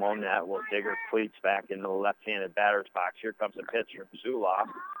now Monette will dig her cleats back into the left-handed batter's box. Here comes the pitch from Zuloff,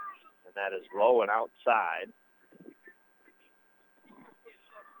 and that is low and outside.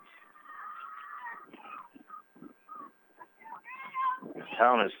 The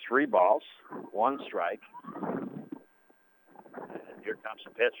count is 3 balls, 1 strike. And here comes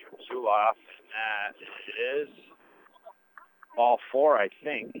the pitch from Zuloff. That is ball 4, I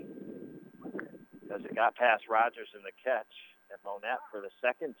think, because it got past Rogers in the catch. And Monette, for the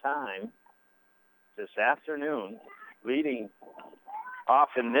second time this afternoon, leading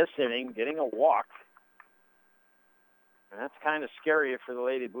off in this inning, getting a walk. And that's kind of scary for the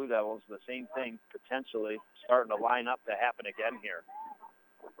Lady Blue Devils. The same thing potentially starting to line up to happen again here.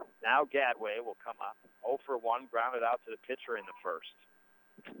 Now Gadway will come up. 0 for 1, grounded out to the pitcher in the first.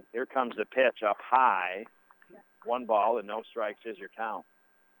 Here comes the pitch up high. 1 ball and no strikes is your count.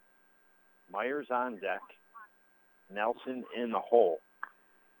 Myers on deck. Nelson in the hole.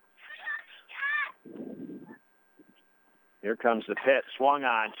 Here comes the pitch. Swung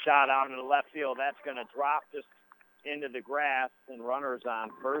on. Shot out into the left field. That's going to drop just into the grass. And runners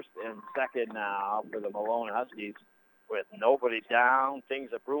on first and second now for the Malone Huskies. With nobody down,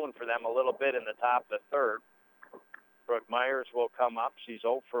 things are brewing for them a little bit in the top of the third. Brooke Myers will come up. She's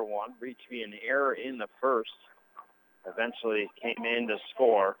 0 for 1. Reached me an error in the first. Eventually came in to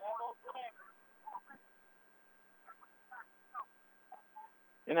score.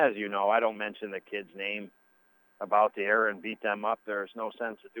 And as you know, I don't mention the kid's name about the error and beat them up. There's no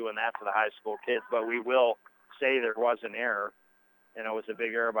sense of doing that to the high school kids, but we will say there was an error, and it was a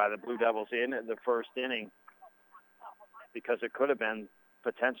big error by the Blue Devils in the first inning because it could have been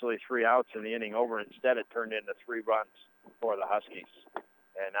potentially 3 outs in the inning over. Instead, it turned into 3 runs for the Huskies.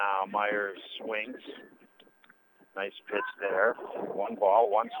 And now Myers swings. Nice pitch there. 1 ball,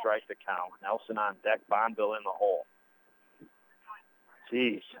 1 strike to count. Nelson on deck, Bonneville in the hole.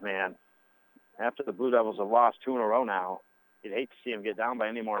 Jeez, man. After the Blue Devils have lost 2 in a row now, you'd hate to see them get down by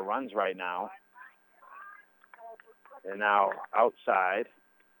any more runs right now. And now outside.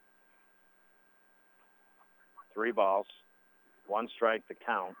 3 balls, 1 strike to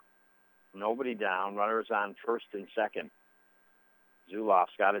count. Nobody down. Runners on first and second.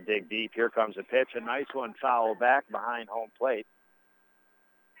 Zuloff's got to dig deep. Here comes a pitch. A nice one foul back behind home plate.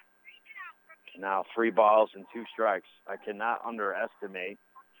 Now 3 balls and 2 strikes. I cannot underestimate,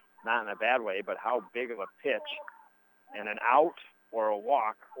 not in a bad way, but how big of a pitch And an out or a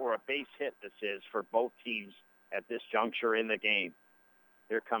walk or a base hit this is for both teams at this juncture in the game.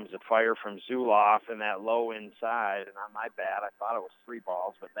 Here comes a fire from Zuloff and that low inside. And on my bad, I thought it was 3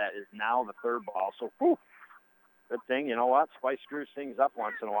 balls, but that is now the 3rd ball. So, whew, good thing, you know what? Spice screws things up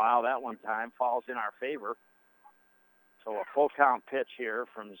once in a while. That one time falls in our favor. So a full count pitch here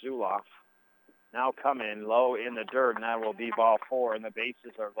from Zuloff. Now coming low in the dirt, and that will be ball 4, and the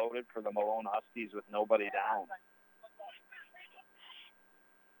bases are loaded for the Malone Huskies with nobody down.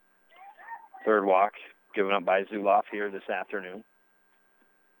 3rd walk given up by Zuloff here this afternoon.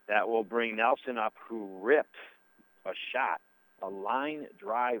 That will bring Nelson up, who ripped a shot, a line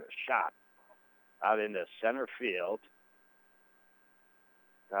drive shot out into center field.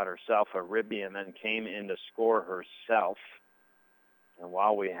 Got herself a ribby and then came in to score herself. And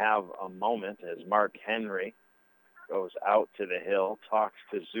while we have a moment, as Mark Henry goes out to the hill, talks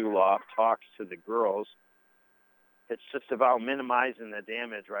to Zuloff, talks to the girls, it's just about minimizing the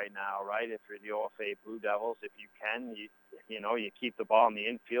damage right now, right? If you're the OFA Blue Devils, if you can, you keep the ball in the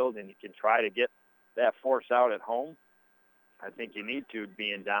infield and you can try to get that force out at home. I think you need to,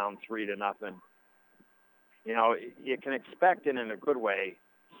 being down 3-0. You can expect it in a good way,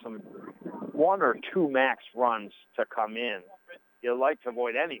 some 1 or 2 max runs to come in. You'd like to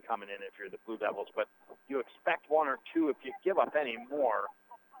avoid any coming in if you're the Blue Devils, but you expect 1 or 2. If you give up any more,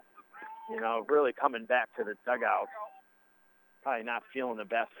 really coming back to the dugout, probably not feeling the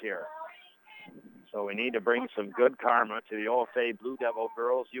best here. So we need to bring some good karma to the OFA Blue Devil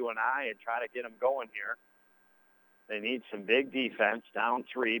girls, you and I, and try to get them going here. They need some big defense, down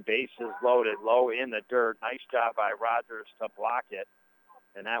 3, bases loaded, low in the dirt. Nice job by Rogers to block it,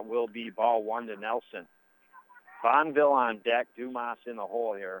 and that will be ball 1 to Nelson. Bonneville on deck, Dumas in the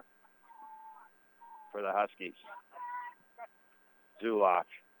hole here for the Huskies. Zuloff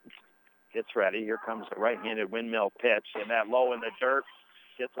gets ready. Here comes the right-handed windmill pitch, and that low in the dirt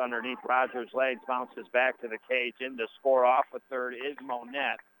gets underneath Rogers' legs, bounces back to the cage. In to score off a 3rd is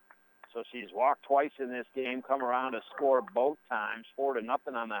Monette. So she's walked twice in this game, come around to score both times.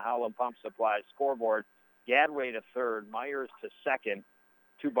 4-0 on the Howland Pump Supply scoreboard. Gadway to 3rd, Myers to 2nd.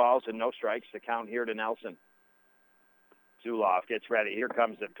 2 balls and no strikes to count here to Nelson. Zuloff gets ready. Here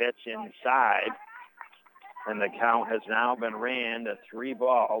comes the pitch inside. And the count has now been ran to 3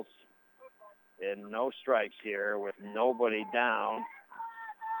 balls and no strikes here with nobody down.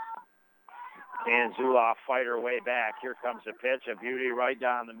 And Zuloff fight her way back. Here comes the pitch, a beauty right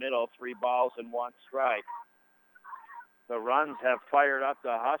down the middle, 3 balls and 1 strike. The runs have fired up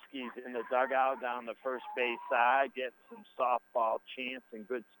the Huskies in the dugout down the first base side, getting some softball chants and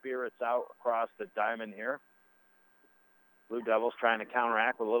good spirits out across the diamond here. Blue Devils trying to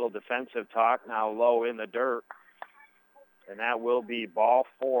counteract with a little defensive talk, now low in the dirt. And that will be ball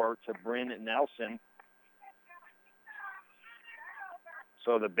 4 to Bryn Nelson.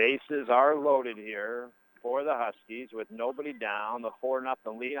 So the bases are loaded here for the Huskies with nobody down. The 4-0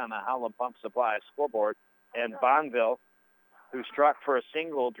 lead on the Howland Pump Supply scoreboard. And Bonneville, who struck for a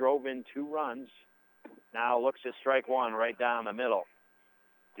single, drove in 2 runs. Now looks at strike 1 right down the middle.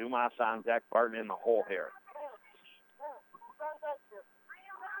 Dumas on deck, Barton in the hole here.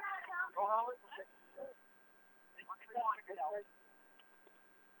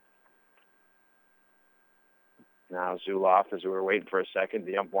 Now Zuloff, as we were waiting for a second,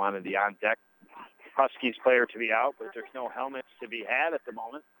 the ump wanted the on-deck Huskies player to be out, but there's no helmets to be had at the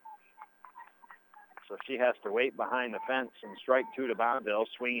moment. So she has to wait behind the fence, and strike 2 to Bonneville,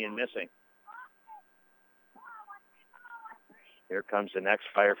 swinging and missing. Here comes the next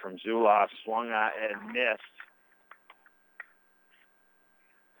fire from Zuloff, swung out and missed.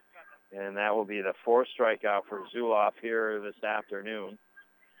 And that will be the 4th strikeout for Zuloff here this afternoon.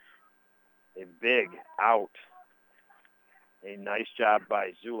 A big out. A nice job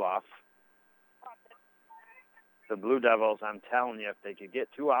by Zuloff. The Blue Devils, I'm telling you, if they could get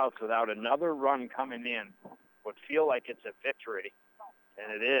 2 outs without another run coming in, would feel like it's a victory.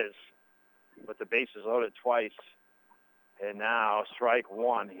 And it is. With the bases loaded twice. And now strike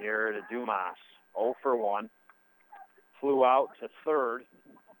 1 here to Dumas. 0 for 1. Flew out to 3rd.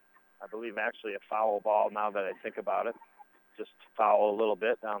 I believe actually a foul ball now that I think about it. Just foul a little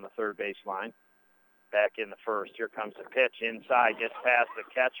bit down the 3rd baseline. Back in the 1st. Here comes the pitch inside. Gets past the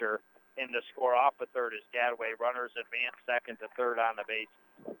catcher. In to score off the 3rd is Gadway. Runners advance 2nd to 3rd on the base.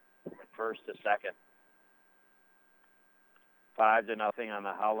 1st to 2nd. 5-0 on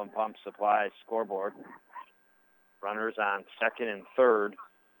the Howland Pump Supply scoreboard. Runners on 2nd and 3rd.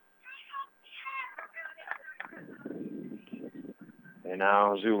 And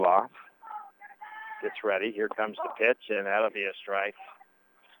now Zuloff gets ready. Here comes the pitch, and that'll be a strike.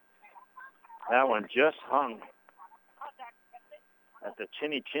 That one just hung at the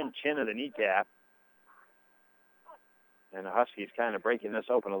chin of the kneecap. And the Huskies kind of breaking this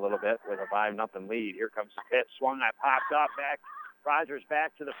open a little bit with a 5-0 lead. Here comes the pitch. Swung, that popped up, back. Rogers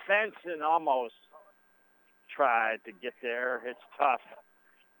back to the fence and almost tried to get there. It's tough.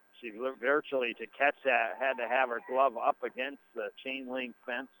 She virtually, to catch that, had to have her glove up against the chain link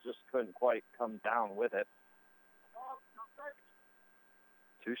fence. Just couldn't quite come down with it.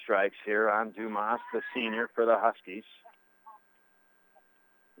 2 strikes here on Dumas, the senior, for the Huskies.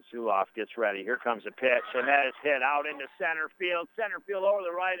 Zuloff gets ready. Here comes a pitch, and that is hit out into center field. Center field over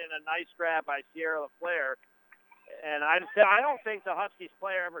the right, and a nice grab by Sierra LaFleur. And I don't think the Huskies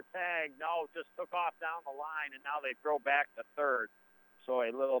player ever tagged. No, just took off down the line, and now they throw back to third. So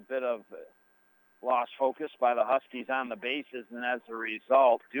a little bit of lost focus by the Huskies on the bases, and as a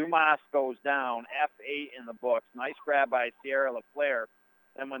result, Dumas goes down, F8 in the books. Nice grab by Sierra LaFleur.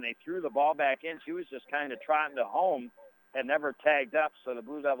 And when they threw the ball back in, she was just kind of trotting to home and never tagged up, so the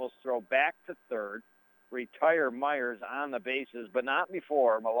Blue Devils throw back to third, retire Myers on the bases, but not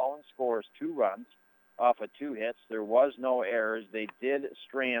before Malone scores 2 runs off of 2 hits. There was no errors. They did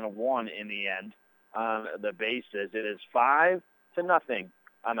strand 1 in the end on the bases. It is 5-0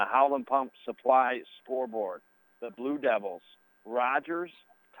 on the Howland Pump Supply scoreboard. The Blue Devils, Rogers,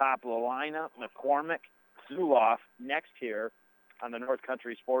 top of the lineup, McCormick, Zuloff next here on the North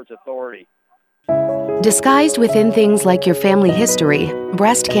Country Sports Authority. Disguised within things like your family history,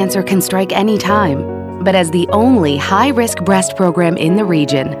 breast cancer can strike any time. But as the only high-risk breast program in the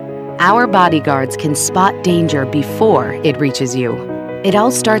region, our bodyguards can spot danger before it reaches you. It all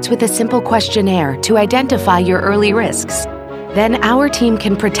starts with a simple questionnaire to identify your early risks. Then our team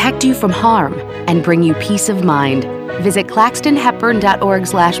can protect you from harm and bring you peace of mind. Visit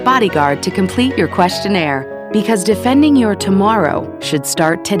claxtonhepburn.org/bodyguard to complete your questionnaire, because defending your tomorrow should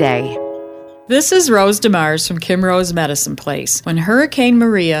start today. This is Rose DeMars from Kim Rose Medicine Place. When Hurricane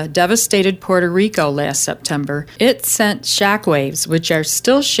Maria devastated Puerto Rico last September, it sent shockwaves which are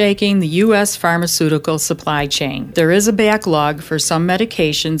still shaking the U.S. pharmaceutical supply chain. There is a backlog for some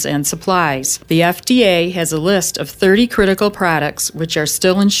medications and supplies. The FDA has a list of 30 critical products which are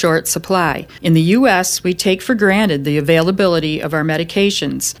still in short supply. In the U.S., we take for granted the availability of our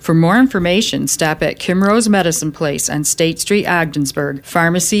medications. For more information, stop at Kim Rose Medicine Place on State Street, Ogdensburg.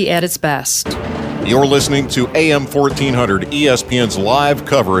 Pharmacy at its best. You're listening to AM 1400 ESPN's live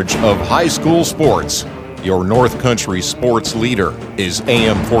coverage of high school sports. Your North Country sports leader is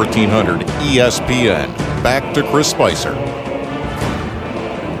AM 1400 ESPN. Back to Chris Spicer.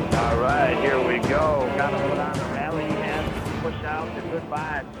 All right, here we go. Got to put on the rally and push out the good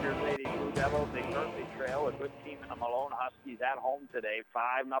vibes. Here's Lady Blue Devils. They currently trail a good team in the Malone Huskies at home today.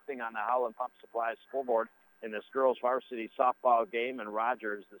 5-0 on the Howland Pump Supply scoreboard in this girls varsity softball game, and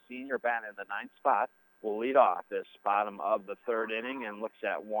Rogers, the senior, bat in the 9th spot, will lead off this bottom of the 3rd inning and looks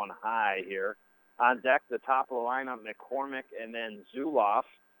at 1 high here. On deck, the top of the lineup, McCormick and then Zuloff.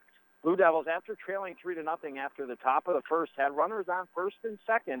 Blue Devils, after trailing 3-0 after the top of the 1st, had runners on 1st and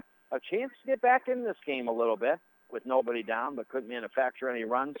 2nd, a chance to get back in this game a little bit with nobody down, but couldn't manufacture any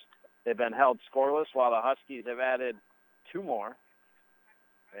runs. They've been held scoreless while the Huskies have added 2 more.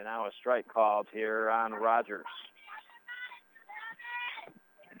 And now a strike called here on Rogers.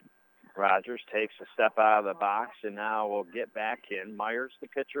 Rogers takes a step out of the box, and now we'll get back in. Myers, the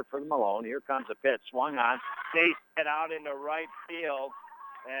pitcher for Malone. Here comes a pitch. Swung on. Base hit out into right field.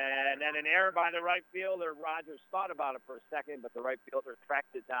 And then an error by the right fielder. Rogers thought about it for a second, but the right fielder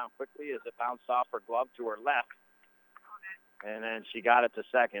tracked it down quickly as it bounced off her glove to her left. And then she got it to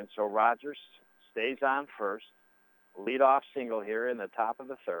second. So Rogers stays on first. Leadoff single here in the top of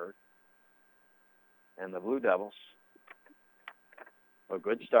the 3rd. And the Blue Devils, a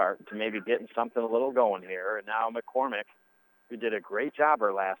good start to maybe getting something a little going here. And now McCormick, who did a great job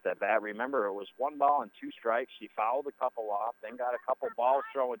her last at bat. Remember, it was 1 ball and 2 strikes. She fouled a couple off, then got a couple balls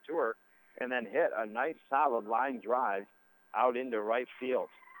thrown to her, and then hit a nice solid line drive out into right field.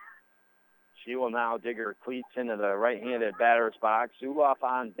 She will now dig her cleats into the right-handed batter's box. Zuloff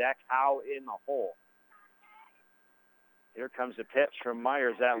on deck, Howe in the hole. Here comes a pitch from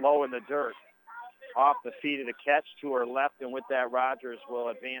Myers, that low in the dirt. Off the feet of the catch to her left, and with that, Rogers will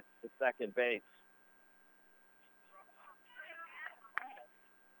advance to second base.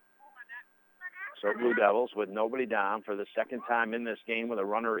 So Blue Devils with nobody down for the 2nd time in this game with a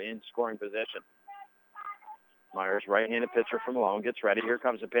runner in scoring position. Myers, right-handed pitcher from Malone, gets ready. Here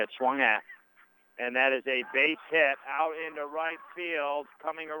comes a pitch, swung at. And that is a base hit out into right field.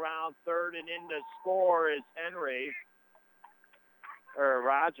 Coming around 3rd and in to score is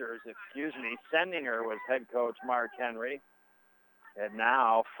Rogers, sending her was head coach Mark Henry. And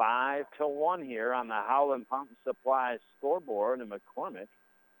now 5-1 here on the Howland Pump and Supply scoreboard. And McCormick,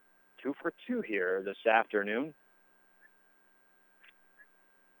 2 for 2 here this afternoon.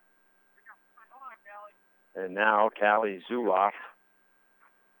 And now Callie Zuloff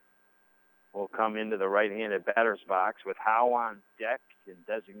will come into the right-handed batter's box with Howe on deck and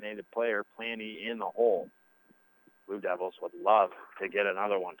designated player Planty in the hole. Blue Devils would love to get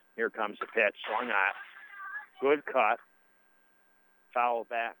another one. Here comes the pitch. Swung at. Good cut. Foul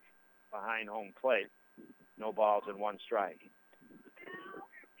back behind home plate. No balls and 1 strike.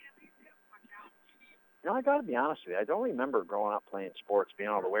 You know, I got to be honest with you. I don't remember growing up playing sports being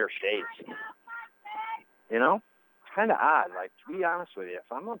able to wear shades. You know? It's kind of odd. Like, to be honest with you, if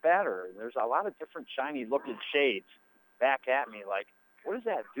I'm a batter, there's a lot of different shiny-looking shades back at me. Like, what does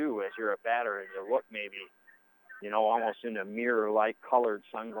that do as you're a batter and you look maybe, you know, almost in a mirror-like colored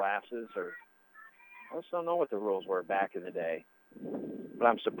sunglasses? Or I just don't know what the rules were back in the day. But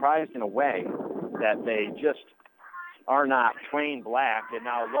I'm surprised in a way that they just are not plain black. And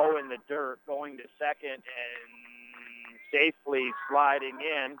now low in the dirt, going to second and safely sliding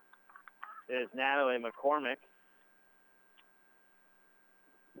in is Natalie McCormick.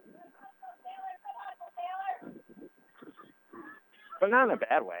 But not in a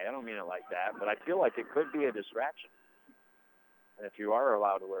bad way. I don't mean it like that. But I feel like it could be a distraction. And if you are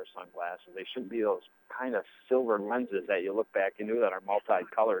allowed to wear sunglasses, they shouldn't be those kind of silver lenses that you look back into that are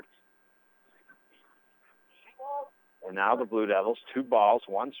multicolored. And now the Blue Devils, 2 balls,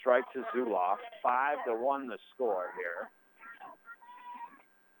 1 strike to Zuloff. 5-1 the score here.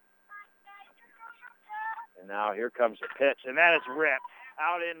 And now here comes the pitch, and that is ripped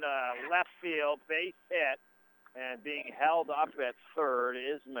out into left field, base hit, and being held up at third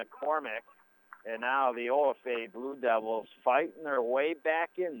is McCormick. And now the OFA Blue Devils fighting their way back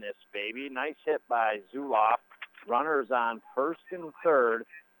in this, baby. Nice hit by Zuloff. Runners on first and third.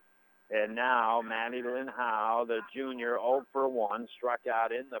 And now Maddie Lynn Howe, the junior, 0 for 1, struck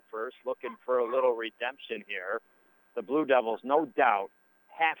out in the first, looking for a little redemption here. The Blue Devils, no doubt,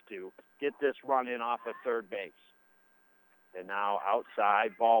 have to get this run in off of third base. And now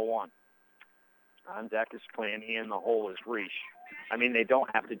outside, ball 1. On deck is Planty, and the hole is Reich. I mean, they don't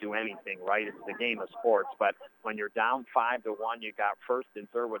have to do anything, right? It's the game of sports. But when you're down 5-1, you got first and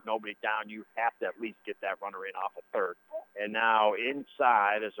third with nobody down, you have to at least get that runner in off of third. And now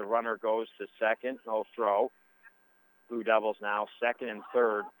inside as the runner goes to second, no throw. Blue Devils now second and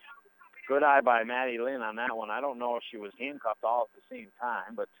third. Good eye by Maddie Lynn on that one. I don't know if she was handcuffed all at the same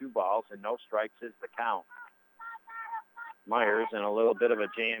time, but 2 balls and no strikes is the count. Myers in a little bit of a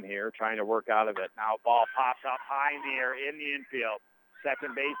jam here, trying to work out of it. Now ball pops up high in the air in the infield.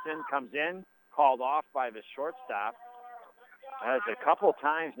 Second baseman comes in, called off by the shortstop. As a couple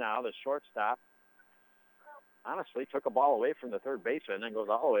times now, the shortstop honestly took a ball away from the third baseman and then goes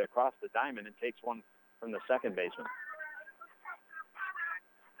all the way across the diamond and takes one from the second baseman.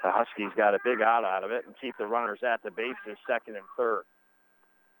 The Huskies got a big out of it and keep the runners at the bases, second and third.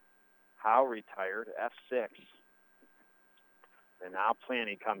 Howe retired, F6. And now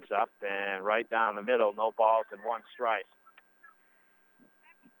Planty comes up and right down the middle, no balls and 1 strike.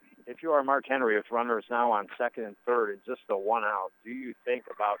 If you are Mark Henry with runners now on second and third and just a 1 out, do you think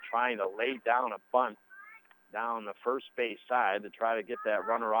about trying to lay down a bunt down the first base side to try to get that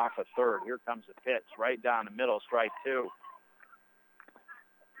runner off of third? Here comes the pitch right down the middle, strike 2.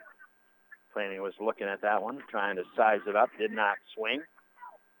 Planty was looking at that one, trying to size it up, did not swing.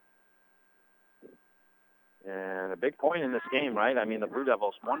 And a big point in this game, right? I mean, the Blue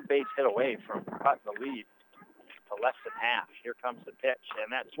Devils 1 base hit away from cutting the lead to less than half. Here comes the pitch,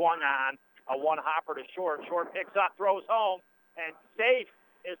 and that swung on. A 1-hopper to short. Short picks up, throws home, and safe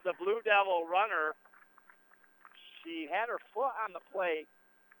is the Blue Devil runner. She had her foot on the plate,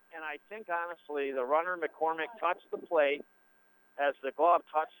 and I think, honestly, the runner, McCormick, touched the plate as the glove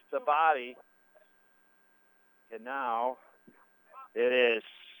touched the body. And now it is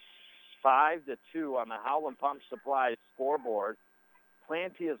 5-2 on the Howland Pump Supply scoreboard.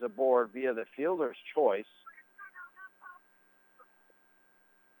 Planty is aboard via the fielder's choice.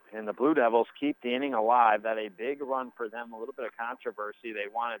 And the Blue Devils keep the inning alive. That a big run for them, a little bit of controversy.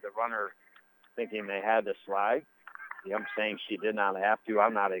 They wanted the runner thinking they had to slide. I'm saying she did not have to.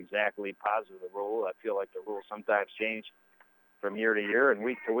 I'm not exactly positive of the rule. I feel like the rules sometimes change from year to year and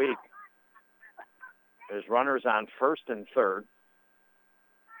week to week. There's runners on first and third.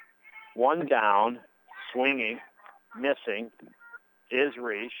 1 down, swinging, missing, is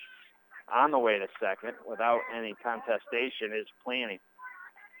Reich. On the way to second, without any contestation, is Planty.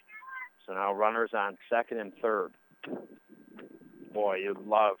 So now runners on second and third. Boy, you'd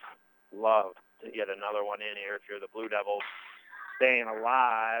love to get another one in here if you're the Blue Devils. staying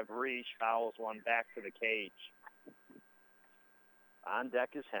alive. Reach fouls one back to the cage. On deck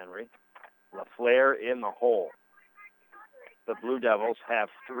is Henry. LaFleur in the hole. The Blue Devils have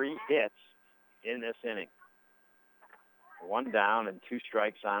 3 hits in this inning. 1 down and 2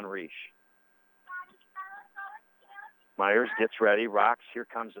 strikes on Reach. Myers gets ready, rocks. Here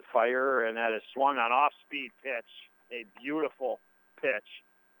comes the fire, and that is swung on off-speed pitch. A beautiful pitch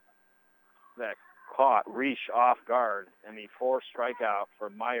that caught Reach off guard, and the 4th strikeout for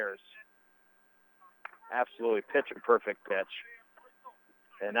Myers. Absolutely pitch-perfect pitch.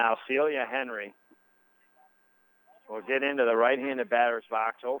 And now Celia Henry will get into the right-handed batter's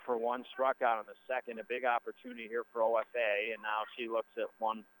box. 0 for 1, struck out in the second. A big opportunity here for OFA, and now she looks at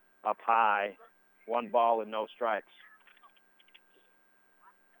one up high. 1 ball and no strikes.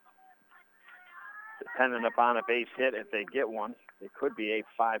 Dependent upon a base hit, if they get one, it could be a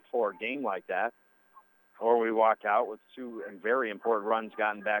 5-4 game like that. Or we walk out with 2 very important runs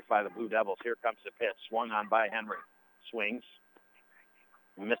gotten back by the Blue Devils. Here comes the pitch, swung on by Henry. Swings,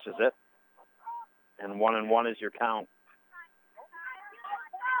 misses it, and 1-1 is your count.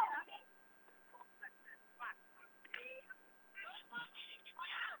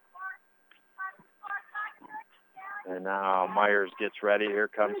 And now Myers gets ready. Here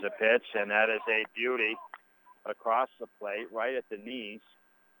comes the pitch, and that is a beauty across the plate, right at the knees.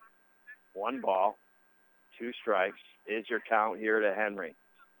 1 ball, 2 strikes is your count here to Henry.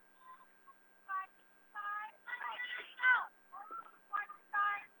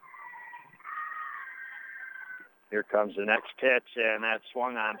 Here comes the next pitch, and that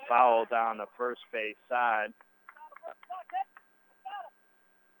swung on foul down the first base side.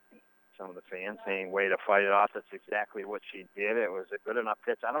 Some of the fans saying, way to fight it off. That's exactly what she did. It was a good enough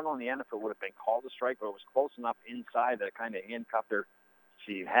pitch. I don't know in the end if it would have been called a strike, but it was close enough inside that it kind of handcuffed her.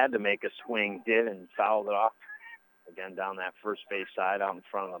 She had to make a swing, did, and fouled it off. Again, down that first base side out in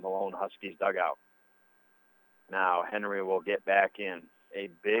front of the Malone Huskies dugout. Now Henry will get back in. A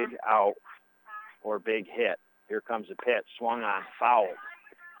big out or big hit. Here comes the pitch. Swung on, fouled.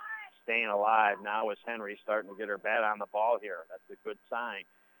 Staying alive now is Henry, starting to get her bat on the ball here. That's a good sign.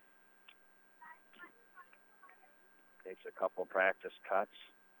 Takes a couple practice cuts.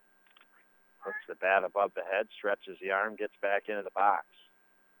 Hooks the bat above the head, stretches the arm, gets back into the box.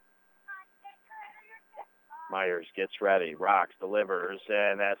 Myers gets ready, rocks, delivers,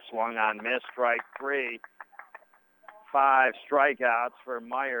 and that swung on, miss, strike 3. 5 strikeouts for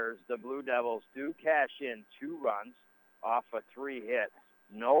Myers. The Blue Devils do cash in 2 runs off of 3 hits.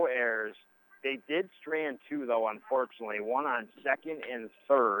 No errors. They did strand 2, though, unfortunately. 1 on second and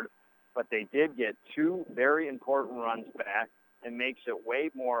third. But they did get 2 very important runs back and makes it way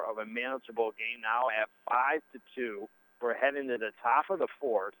more of a manageable game now at 5-2. We're heading to the top of the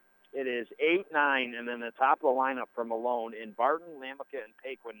 4th. It is 8-9, and then the top of the lineup for Malone in Barton, Lamica, and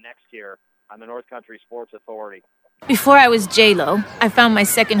Paquin next year on the North Country Sports Authority. Before I was J-Lo, I found my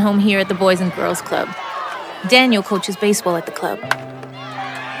second home here at the Boys and Girls Club. Daniel coaches baseball at the club.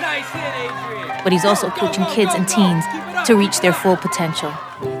 Nice hit, Adrian. But he's also coaching kids and teens to reach their full potential.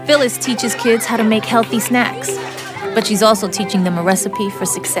 Phyllis teaches kids how to make healthy snacks, but she's also teaching them a recipe for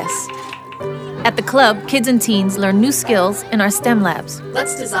success. At the club, kids and teens learn new skills in our STEM labs.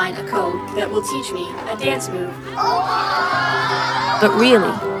 Let's design a code that will teach me a dance move. But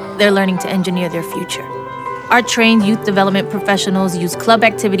really, they're learning to engineer their future. Our trained youth development professionals use club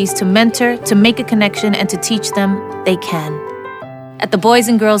activities to mentor, to make a connection, and to teach them they can. At the Boys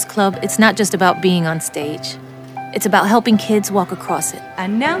and Girls Club, it's not just about being on stage. It's about helping kids walk across it.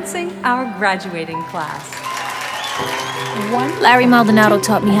 Announcing our graduating class. Larry Maldonado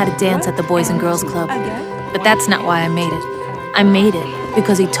taught me how to dance at the Boys and Girls Club. But that's not why I made it. I made it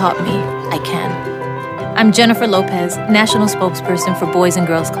because he taught me I can. I'm Jennifer Lopez, National Spokesperson for Boys and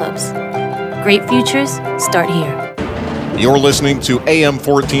Girls Clubs. Great futures start here. You're listening to AM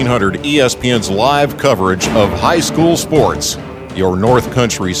 1400 ESPN's live coverage of high school sports. Your North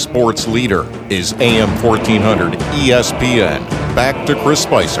Country sports leader is AM 1400 ESPN. Back to Chris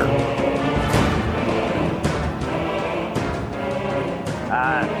Spicer.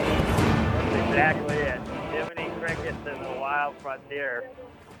 That's exactly it. Jiminy Crickets in the Wild Frontier.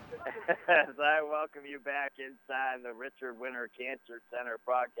 As I welcome you back inside the Richard Winter Cancer Center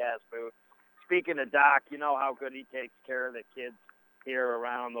broadcast booth. Speaking of Doc, you know how good he takes care of the kids here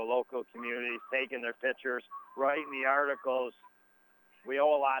around the local communities, taking their pictures, writing the articles. We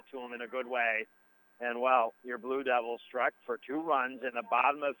owe a lot to him in a good way. And, well, your Blue Devils struck for 2 runs in the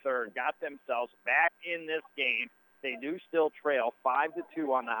bottom of the third, got themselves back in this game. They do still trail 5-2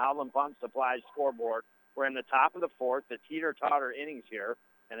 on the Howland Pump Supply scoreboard. We're in the top of the 4th, the teeter-totter innings here.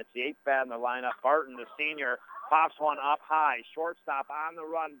 and it's the 8th bat in the lineup. Barton, the senior, pops one up high. Shortstop on the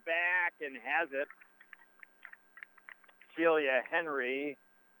run back and has it. Celia Henry,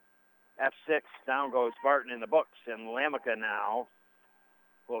 F6, down goes Barton in the books, and Lamica now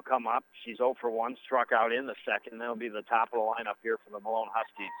will come up. She's 0 for 1, struck out in the second. That'll be the top of the lineup here for the Malone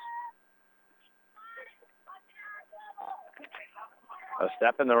Huskies. A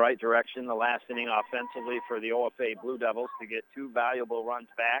step in the right direction the last inning offensively for the OFA Blue Devils to get 2 valuable runs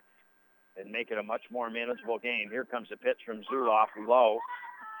back and make it a much more manageable game. Here comes a pitch from Zuloff, low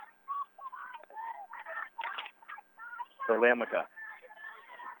for Lamica.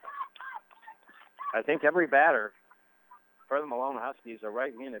 I think every batter for the Malone Huskies, a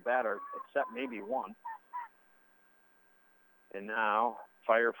right-handed batter, except maybe one. And now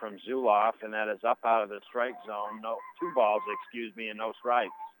fire from Zuloff, and that is up out of the strike zone. No, 2 balls, and no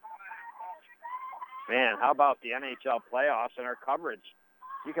strikes. Man, how about the NHL playoffs and our coverage?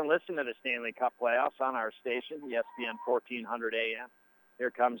 You can listen to the Stanley Cup playoffs on our station, ESPN 1400 AM.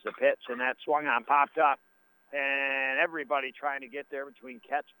 Here comes the pitch, and that swung on, popped up. And everybody trying to get there between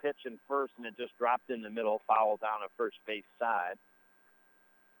catch, pitch, and first, and it just dropped in the middle, foul down at first base side.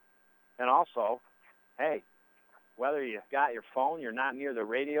 And also, hey, whether you've got your phone, you're not near the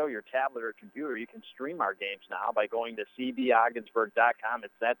radio, your tablet, or computer, you can stream our games now by going to cbogginsburg.com.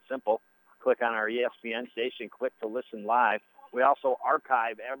 It's that simple. Click on our ESPN station, click to listen live. We also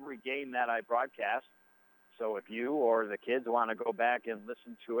archive every game that I broadcast. So if you or the kids want to go back and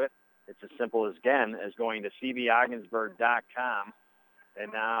listen to it, it's as simple as, again, as going to cbogginsburg.com.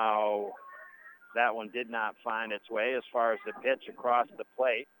 And now that one did not find its way as far as the pitch across the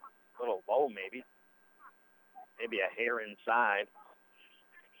plate. A little low maybe. Maybe a hair inside.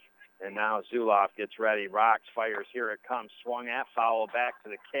 And now Zuloff gets ready. Rocks, fires. Here it comes. Swung at, foul back to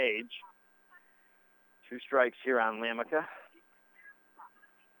the cage. 2 strikes here on Lamica.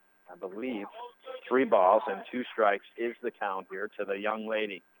 I believe 3 balls and 2 strikes is the count here to the young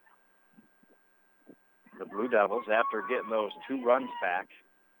lady. The Blue Devils, after getting those 2 runs back,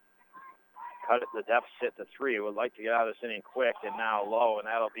 cut the deficit to 3. Would like to get out of this inning quick, and now low, and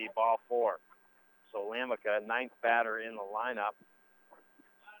that'll be ball 4. So Lamica, 9th batter in the lineup,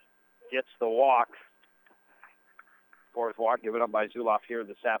 gets the walk. 4th walk given up by Zuloff here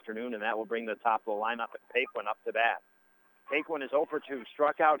this afternoon, and that will bring the top of the lineup at Paquin up to bat. Paquin is 0 for 2,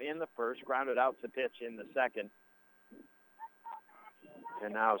 struck out in the first, grounded out to pitch in the second.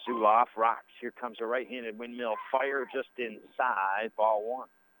 And now Zuloff rocks. Here comes a right-handed windmill fire just inside, ball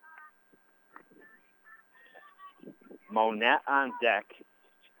 1. Monette on deck.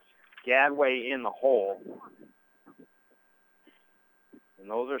 Gadway in the hole. And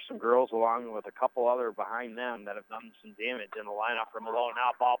those are some girls along with a couple other behind them that have done some damage in the lineup for Malone.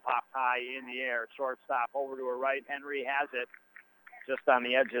 Now ball popped high in the air. Shortstop over to her right. Henry has it just on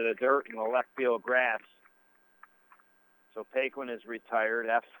the edge of the dirt in the left field grass. So Paquin is retired,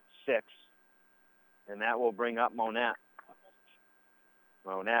 F6, and that will bring up Monette.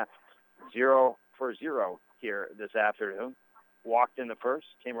 Monette, 0 for 0 here this afternoon. Walked in the first,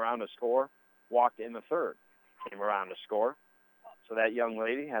 came around to score. Walked in the third, came around to score. So that young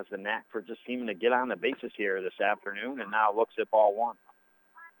lady has the knack for just seeming to get on the bases here this afternoon, and now looks at ball 1.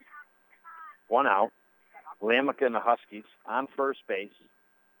 1 out. Lamica and the Huskies on first base.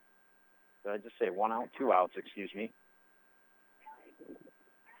 Did I just say 1 out? 2 outs, excuse me.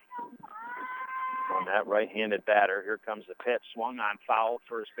 On that right-handed batter, here comes the pitch. Swung on, foul,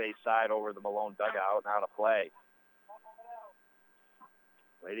 first base side over the Malone dugout, out of play.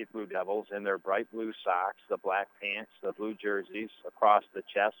 Lady Blue Devils in their bright blue socks, the black pants, the blue jerseys across the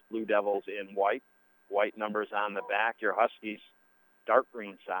chest. Blue Devils in white, white numbers on the back. Your Huskies, dark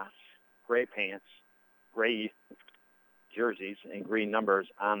green socks, gray pants, gray jerseys, and green numbers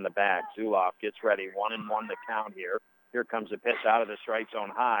on the back. Zuloff gets ready, 1-1 to count here. Here comes a pitch out of the strike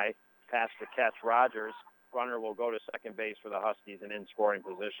zone high. Past the catch, Rogers. Runner will go to second base for the Huskies and in scoring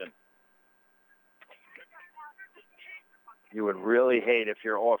position. You would really hate if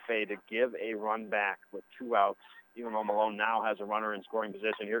you're OFA to give a run back with 2 outs, even though Malone now has a runner in scoring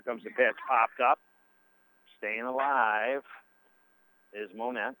position. Here comes the pitch. Popped up. Staying alive is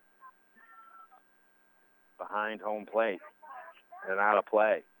Monette. Behind home plate and out of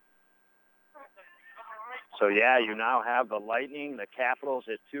play. So, yeah, you now have the Lightning, the Capitals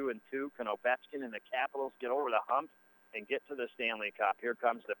at 2-2. Can Ovechkin and the Capitals get over the hump and get to the Stanley Cup? Here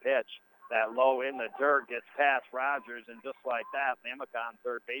comes the pitch. That low in the dirt gets past Rogers, and just like that, Lamica on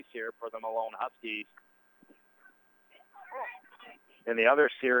third base here for the Malone Huskies. In the other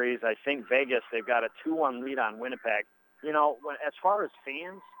series, I think Vegas, they've got a 2-1 lead on Winnipeg. You know, as far as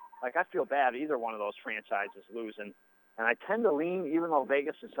fans, like I feel bad either one of those franchises losing. And I tend to lean, even though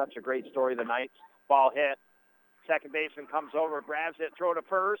Vegas is such a great story tonight. Ball hit. Second baseman comes over, grabs it, throw to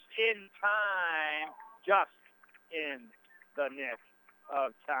first in time. Just in the nick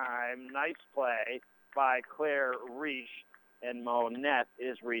of time. Nice play by Claire Reich. And Monette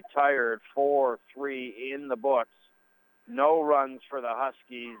is retired 4-3 in the books. No runs for the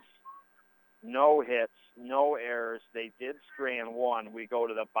Huskies. No hits, no errors. They did strand one. We go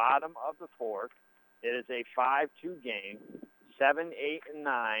to the bottom of the fourth. It is a 5-2 game. 7, 8, and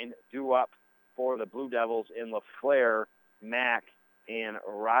 9 due up for the Blue Devils in LaFleur, Mack, and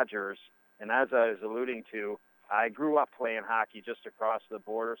Rogers. And as I was alluding to, I grew up playing hockey just across the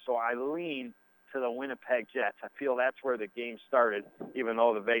border, so I lean to the Winnipeg Jets. I feel that's where the game started, even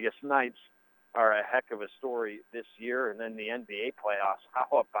though the Vegas Knights are a heck of a story this year. And then the NBA playoffs, how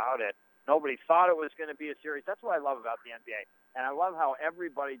about it? Nobody thought it was going to be a series. That's what I love about the NBA. And I love how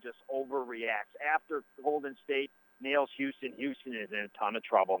everybody just overreacts. After Golden State nails Houston, Houston is in a ton of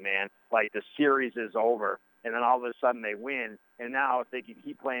trouble, man. Like, the series is over. And then all of a sudden they win. And now if they can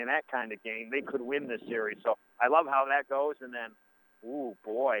keep playing that kind of game, they could win the series. So I love how that goes. And then, ooh,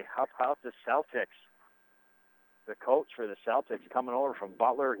 boy, how about the Celtics? The coach for the Celtics coming over from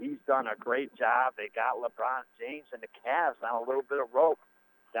Butler, he's done a great job. They got LeBron James and the Cavs on a little bit of rope,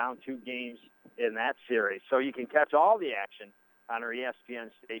 down 2 games in that series. So you can catch all the action on our ESPN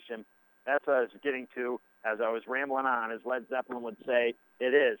station. That's what I was getting to as I was rambling on. As Led Zeppelin would say,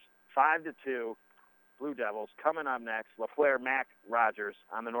 it is 5-2 Blue Devils. Coming up next, LaFleur, Mack, Rogers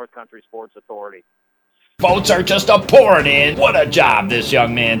on the North Country Sports Authority. Boats are just a-pouring in. What a job this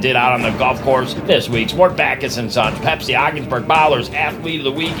young man did out on the golf course this week. Mort Backus & Sons Pepsi Ogdensburg Ballers Athlete of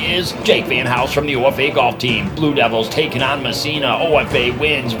the Week is Jake Van House from the OFA golf team. Blue Devils taking on Messina. OFA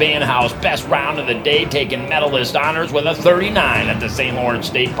wins. Van House, best round of the day, taking medalist honors with a 39 at the St. Lawrence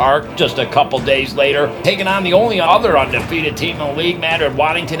State Park. Just a couple days later, taking on the only other undefeated team in the league, Madrid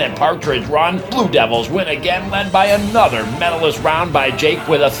Waddington at Partridge Run. Blue Devils win again, led by another medalist round by Jake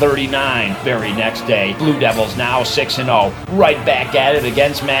with a 39. Very next day, Blue Devils now 6-0. Right back at it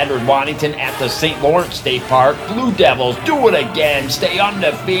against Madrid Waddington at the St. Lawrence State Park. Blue Devils do it again, stay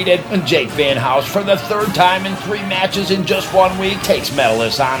undefeated, and Jake Van House, for the third time in 3 matches in just 1 week, takes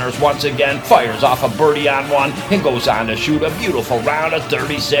medalist honors once again, fires off a birdie on one, and goes on to shoot a beautiful round of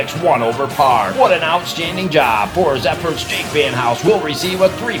 36, 1 over par. What an outstanding job. For his efforts, Jake Van House will receive a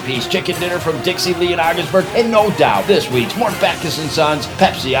 3-piece chicken dinner from Dixie Lee in Ogdensburg, and no doubt this week's Mort Backus & Sons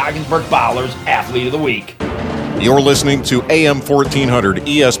Pepsi Ogdensburg Ballers Athlete of the Week. You're listening to AM 1400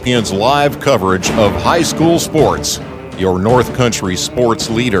 ESPN's live coverage of high school sports. Your North Country sports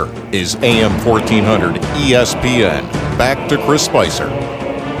leader is AM 1400 ESPN. Back to Chris Spicer.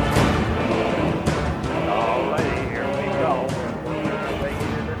 Alrighty, here we go. Right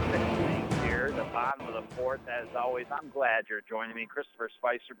into the 6th inning here, the bottom of the 4th. As always, I'm glad you're joining me. Christopher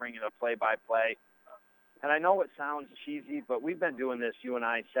Spicer bringing the play-by-play. And I know it sounds cheesy, but we've been doing this, you and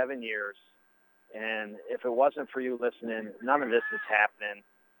I, 7 years. And if it wasn't for you listening, none of this is happening.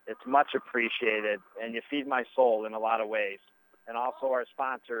 It's much appreciated, and you feed my soul in a lot of ways. And also our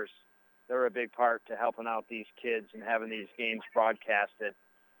sponsors, they're a big part to helping out these kids and having these games broadcasted.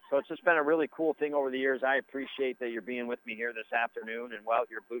 So it's just been a really cool thing over the years. I appreciate that you're being with me here this afternoon. And, well,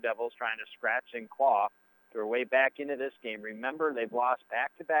 your Blue Devils trying to scratch and claw their way back into this game. Remember, they've lost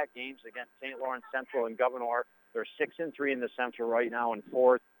back-to-back games against St. Lawrence Central and Governor. They're 6-3 in the Central right now in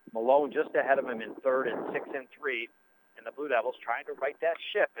 4th. Malone just ahead of him in 3rd and 6-3. And the Blue Devils trying to right that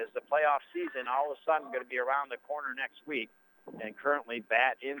ship as the playoff season all of a sudden going to be around the corner next week. And currently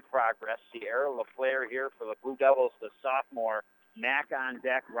bat in progress. Sierra LaFleur here for the Blue Devils, the sophomore. Mack on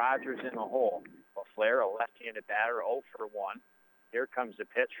deck, Rogers in the hole. LaFleur, a left-handed batter, 0 for 1. Here comes the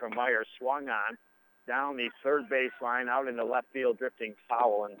pitch from Myers, swung on down the third baseline, out into left field, drifting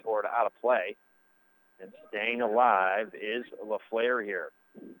foul and toward out of play. And staying alive is LaFleur here.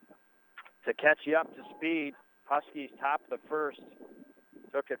 To catch you up to speed, Huskies top of the first,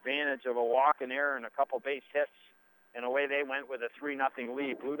 took advantage of a walk and error and a couple base hits, and away they went with a 3-0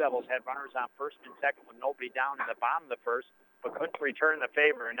 lead. Blue Devils had runners on first and second with nobody down in the bottom of the first, but couldn't return the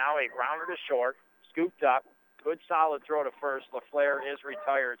favor. And now a grounder to short, scooped up, good solid throw to first. LaFleur is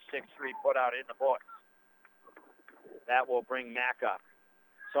retired, 6-3 put out in the books. That will bring Mack up.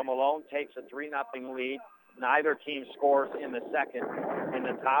 So Malone takes a 3-0 lead. Neither team scores in the second. In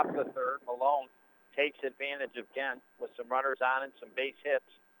the top of the third, Malone takes advantage again with some runners on and some base hits.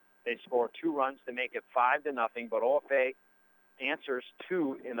 They score 2 runs to make it 5-0, but OFA answers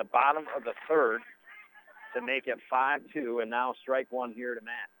 2 in the bottom of the third to make it 5-2, and now strike 1 here to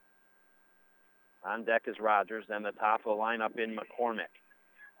Matt. On deck is Rogers, then the top of the lineup in McCormick.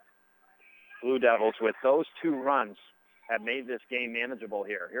 Blue Devils with those 2 runs have made this game manageable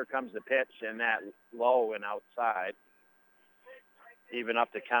here. Here comes the pitch, and that low and outside. Even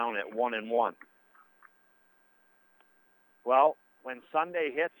up to count at 1-1. Well, when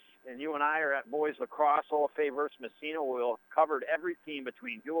Sunday hits and you and I are at boys lacrosse, OFA versus Messina, we'll covered every team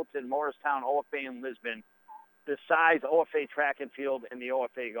between Hewelton, Morristown, OFA, and Lisbon, besides OFA track and field and the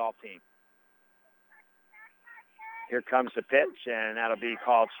OFA golf team. Here comes the pitch, and that'll be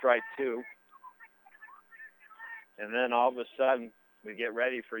called strike 2. And then all of a sudden, we get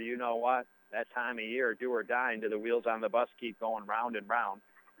ready for you-know-what, that time of year, do or die, until the wheels on the bus keep going round and round.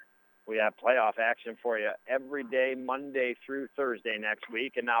 We have playoff action for you every day, Monday through Thursday next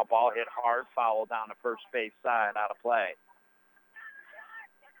week, and now ball hit hard, foul down the first base side, out of play.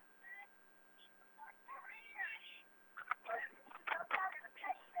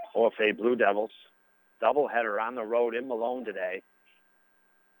 OFA Blue Devils, doubleheader on the road in Malone today.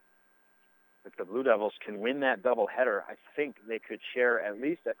 If the Blue Devils can win that doubleheader, I think they could share at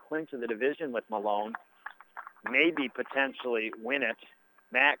least a clinch of the division with Malone, maybe potentially win it.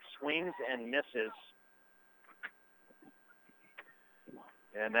 Max swings and misses.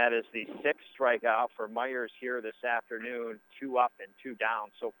 And that is the 6th strikeout for Myers here this afternoon. 2 up and 2 down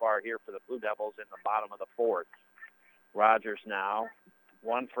so far here for the Blue Devils in the bottom of the 4th. Rogers now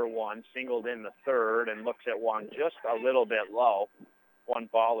 1 for 1, singled in the 3rd and looks at one just a little bit low. 1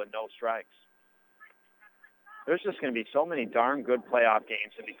 ball and no strikes. There's just going to be so many darn good playoff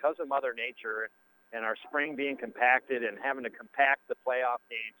games, and because of Mother Nature and our spring being compacted and having to compact the playoff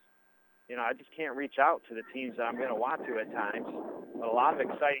games, I just can't reach out to the teams that I'm going to want to at times. But a lot of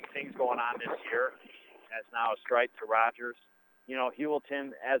exciting things going on this year. As now a strike to Rogers.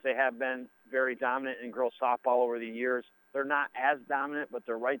 Hewelton, as they have been very dominant in girls softball over the years, they're not as dominant, but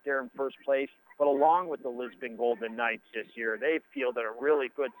they're right there in first place. But along with the Lisbon Golden Knights this year, they fielded a really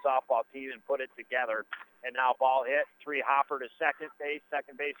good softball team and put it together. And now ball hit, 3 hopper to second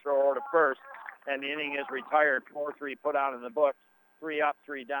base thrower to first. And the inning is retired. 4-3 put out in the books. 3 up,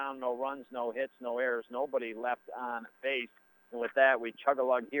 3 down, no runs, no hits, no errors, nobody left on base. And with that, we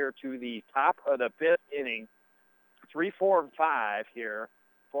chug-a-lug here to the top of the 5th inning. 3, 4, and 5 here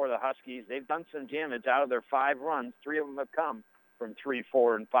for the Huskies. They've done some damage out of their 5 runs. 3 of them have come from 3,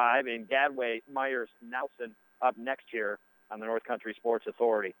 4, and 5. And Gadway, Myers, Nelson up next here on the North Country Sports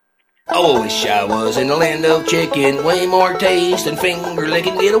Authority. Oh, wish I was in the land of chicken, way more taste than finger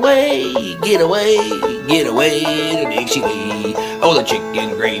licking. Get away, get away, get away to Dixie Lee. Oh, the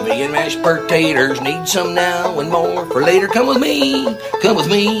chicken gravy and mashed potatoes need some now and more for later. Come with me, come with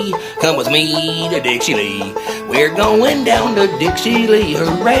me, come with me to Dixie Lee. We're going down to Dixie Lee,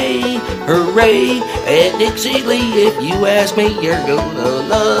 hooray, hooray, at Dixie Lee. If you ask me, you're gonna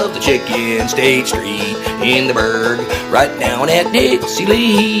love the chicken State Street in the Burg, right down at Dixie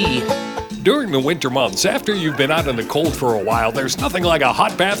Lee. During the winter months, after you've been out in the cold for a while, there's nothing like a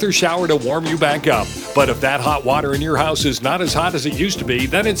hot bath or shower to warm you back up. But if that hot water in your house is not as hot as it used to be,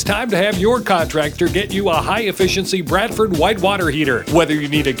 then it's time to have your contractor get you a high-efficiency Bradford white water heater. Whether you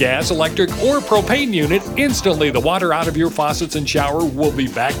need a gas, electric, or propane unit, instantly the water out of your faucets and shower will be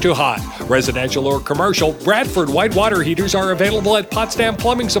back to hot. Residential or commercial, Bradford white water heaters are available at Potsdam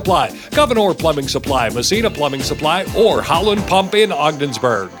Plumbing Supply, Gouverneur Plumbing Supply, Messina Plumbing Supply, or Howland Pump in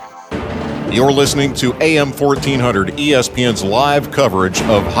Ogdensburg. You're listening to AM 1400 ESPN's live coverage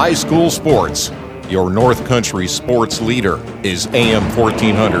of high school sports. Your North Country sports leader is AM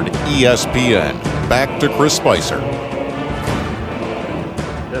 1400 ESPN. Back to Chris Spicer.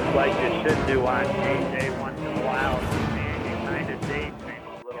 Just like you should do on KJ once in a while, man, you kind of daydream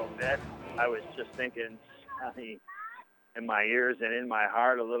a little bit. I was just thinking, in my ears and in my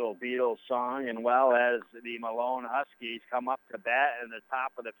heart, a little Beatles song. And well, as the Malone Huskies come up to bat in the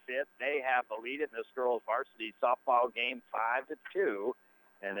top of the 5th, they have the lead in this girls varsity softball game 5-2.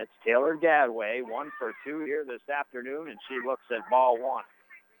 And it's Taylor Gadway, 1 for 2 here this afternoon, and she looks at ball 1.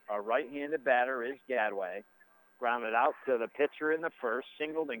 A right-handed batter is Gadway. Grounded out to the pitcher in the 1st,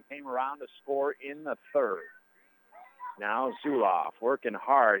 singled and came around to score in the 3rd. Now Zuloff working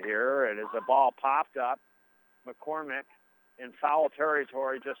hard here, and as the ball popped up, McCormick in foul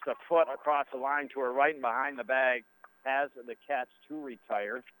territory, just a foot across the line to her right and behind the bag, has the catch to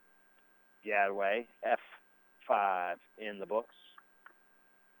retire. Gadway, F5 in the books.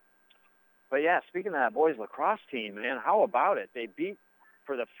 But yeah, speaking of that boys lacrosse team, man, how about it? They beat,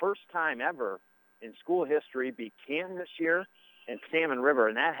 for the first time ever in school history, beat Canton this year and Salmon River,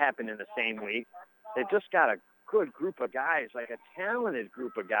 and that happened in the same week. They've just got a good group of guys, like a talented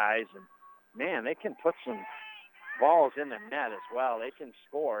group of guys, and man, they can put some balls in the net as well. They can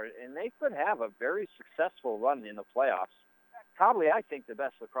score, and they could have a very successful run in the playoffs. probably, I think, the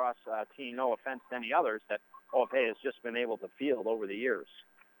best lacrosse team, no offense to any others, that OFA has just been able to field over the years.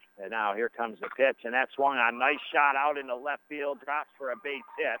 And now here comes the pitch, and that swung on. Nice shot out into left field, drops for a base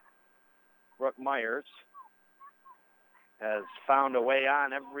hit. Brooke Myers has found a way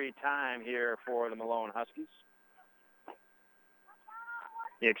on every time here for the Malone Huskies.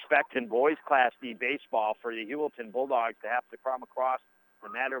 You expect in boys Class D baseball for the Hewelton Bulldogs to have to come across the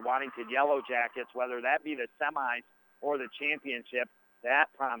Matter Waddington Yellow Jackets, whether that be the semis or the championship. That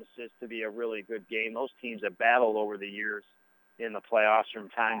promises to be a really good game. Those teams have battled over the years in the playoffs from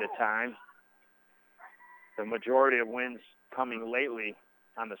time to time. The majority of wins coming lately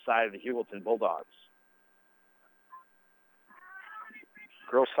on the side of the Hewelton Bulldogs.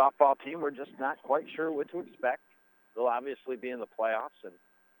 Girls softball team, we're just not quite sure what to expect. They'll obviously be in the playoffs, and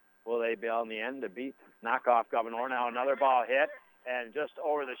will they be able in the end to knock off Governor? Now another ball hit, and just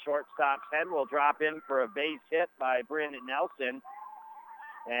over the shortstop's head will drop in for a base hit by Brandon Nelson.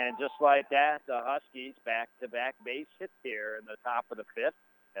 And just like that, the Huskies back-to-back base hits here in the top of the fifth,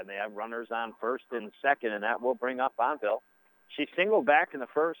 and they have runners on first and second, and that will bring up Bonneville. She singled back in the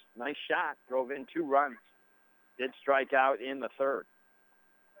first. Nice shot. Drove in 2 runs. Did strike out in the third.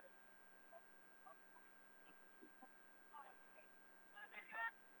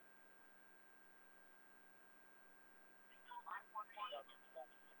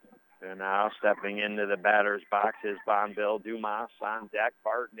 And now stepping into the batter's box is Bonneville. Dumas on deck.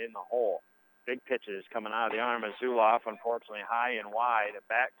 Barton in the hole. Big pitches coming out of the arm of Zuloff. Unfortunately, high and wide.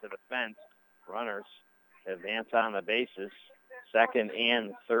 Back to the fence. Runners advance on the bases. Second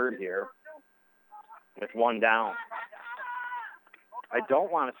and third here with 1 down. I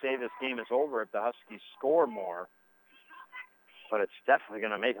don't want to say this game is over if the Huskies score more, but it's definitely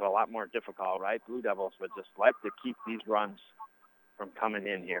going to make it a lot more difficult, right? Blue Devils would just like to keep these runs from coming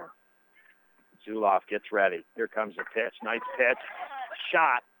in here. Zuloff gets ready. Here comes the pitch. Nice pitch.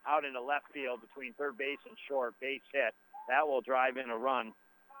 Shot out into left field between third base and short. Base hit. That will drive in a run.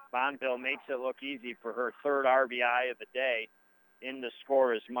 Bonneville makes it look easy for her third RBI of the day. In the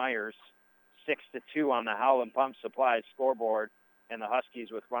score is Myers. 6-2 on the Howland Pump Supply scoreboard. And the Huskies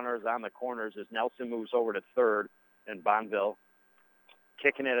with runners on the corners as Nelson moves over to third. And Bonneville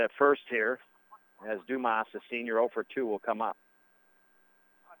kicking it at first here as Dumas, a senior 0 for 2, will come up.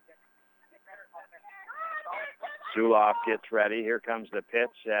 Zuloff gets ready. Here comes the pitch.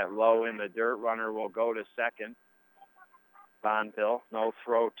 That low in the dirt. Runner will go to second. Bonneville, no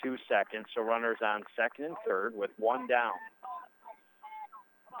throw, 2 seconds. So runners on second and third with 1 down.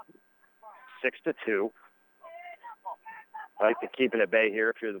 6-2. I like to keep it at bay here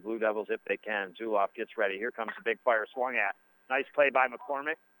if you're the Blue Devils, if they can. Zuloff gets ready. Here comes the big fire swung at. Nice play by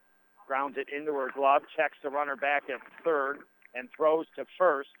McCormick. Grounds it into her glove. Checks the runner back at third and throws to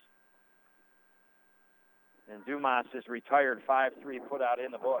first. And Dumas is retired. 5-3 put out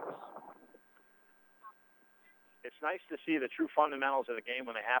in the books. It's nice to see the true fundamentals of the game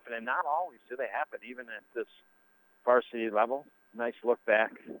when they happen, and not always do they happen, even at this varsity level. Nice look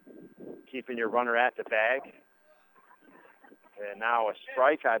back, keeping your runner at the bag. And now a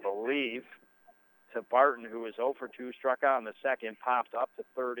strike, I believe, to Barton, who was 0 for 2, struck out in the second, popped up to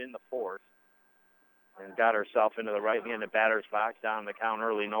third in the fourth, and got herself into the right-handed batter's box, down the count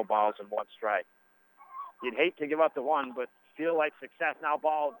early, no balls and 1 strike. You'd hate to give up the 1, but feel like success. Now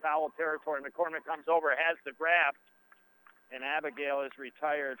ball in foul territory. McCormick comes over, has the grab, and Abigail is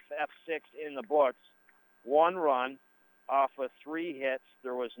retired. F6 in the books. 1 run off of 3 hits.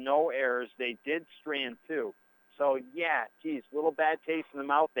 There was no errors. They did strand 2. So, yeah, geez, little bad taste in the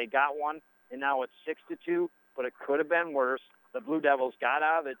mouth. They got 1, and now it's 6-2, but it could have been worse. The Blue Devils got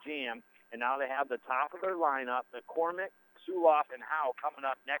out of the jam, and now they have the top of their lineup, McCormick, Zuloff, and Howe coming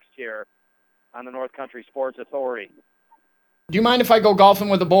up next year on the North Country Sports Authority. Do you mind if I go golfing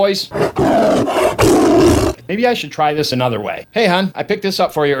with the boys? Maybe I should try this another way. Hey, hon, I picked this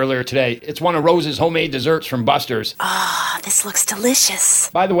up for you earlier today. It's one of Rose's homemade desserts from Buster's. Ah, this looks delicious.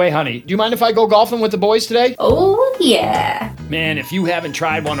 By the way, honey, do you mind if I go golfing with the boys today? Oh, yeah. Man, if you haven't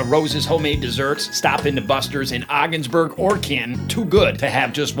tried one of Rose's homemade desserts, stop into Buster's in Ogdensburg or Canton. Too good to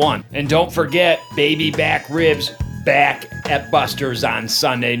have just one. And don't forget, baby back ribs back at Buster's on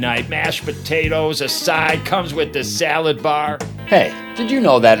Sunday night. Mashed potatoes, a side, comes with the salad bar. Hey, did you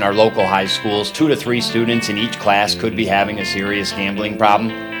know that in our local high schools, 2 to 3 students in each class could be having a serious gambling problem?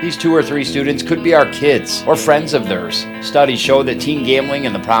 These 2 or 3 students could be our kids or friends of theirs. Studies show that teen gambling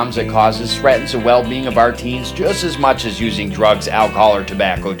and the problems it causes threatens the well-being of our teens just as much as using drugs, alcohol, or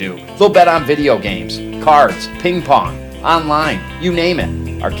tobacco do. They'll bet on video games, cards, ping pong, online, you name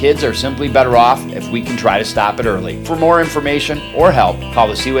it. Our kids are simply better off if we can try to stop it early. For more information or help, call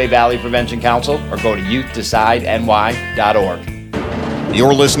the Seaway Valley Prevention Council or go to youthdecideNY.org.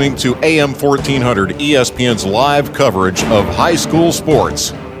 You're listening to AM 1400 ESPN's live coverage of high school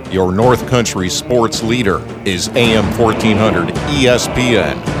sports. Your North Country sports leader is AM 1400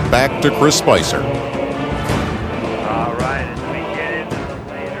 ESPN. Back to Chris Spicer. All right, as we get into the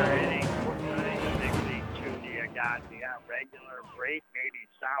later innings, what kind of 62 do you got? You got regular, grape, maybe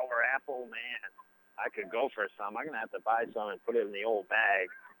sour apple? Man, I could go for some. I'm going to have to buy some and put it in the old bag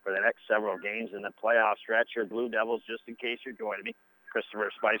for the next several games in the playoff stretch. Your Blue Devils, just in case you're joining me, Christopher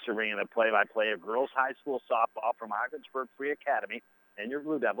Spicer bringing the play-by-play of girls high school softball from Ogdensburg Free Academy, and your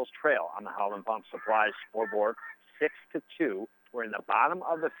Blue Devils trail on the Howland Pump Supply scoreboard 6-2. We're in the bottom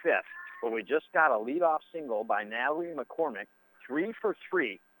of the fifth, but we just got a leadoff single by Natalie McCormick, 3 for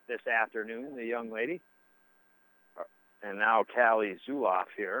 3 this afternoon, the young lady. And now Callie Zuloff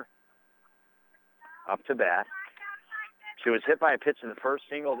here, up to bat. She was hit by a pitch in the first,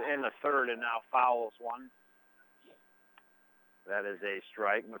 singled in the third, and now fouls one. That is a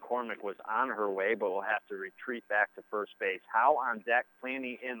strike. McCormick was on her way, but will have to retreat back to first base. Howe on deck,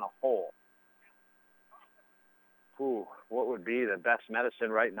 Planey in the hole. Ooh, what would be the best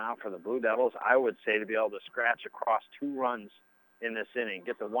medicine right now for the Blue Devils? I would say to be able to scratch across 2 runs in this inning.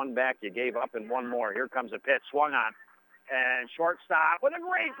 Get the one back you gave up and one more. Here comes a pitch, swung on. And shortstop with a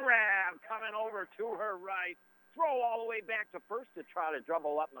great grab coming over to her right. Throw all the way back to first to try to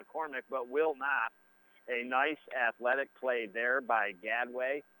double up McCormick, but will not. A nice athletic play there by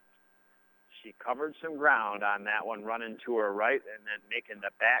Gadway. She covered some ground on that one, running to her right and then making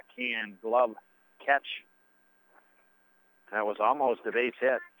the backhand glove catch. That was almost a base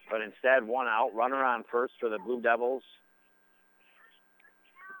hit, but instead 1 out. Runner on first for the Blue Devils.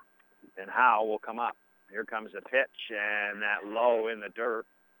 And Howe will come up. Here comes the pitch, and that low in the dirt.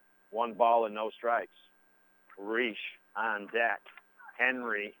 1 ball and no strikes. Reich on deck.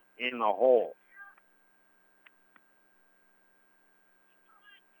 Henry in the hole.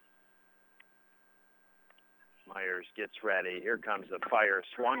 Myers gets ready. Here comes the fire.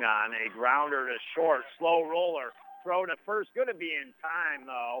 Swung on. A grounder to short. Slow roller. Throw to first. Going to be in time,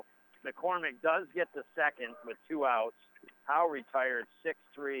 though. McCormick does get the second with 2 outs. Howe retired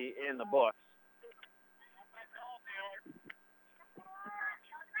 6-3 in the books.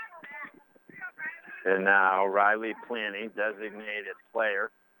 And now Riley Planey, designated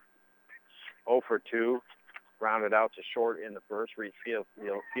player. 0 for 2. Grounded out to short in the first. Reached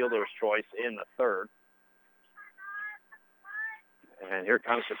fielder's choice in the third. And here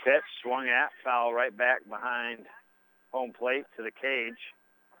comes the pitch, swung at, foul right back behind home plate to the cage.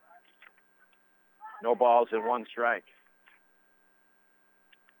 No balls and 1 strike.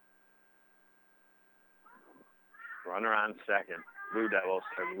 Runner on second. Blue Devils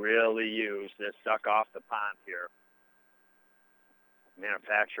have really used this duck off the pond here.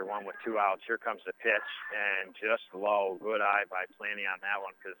 Manufacture one with 2 outs. Here comes the pitch, and just low. Good eye by Planey on that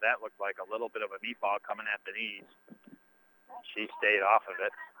one, because that looked like a little bit of a meatball coming at the knees. She stayed off of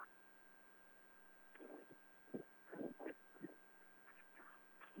it.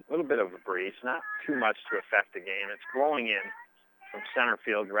 A little bit of a breeze, not too much to affect the game. It's blowing in from center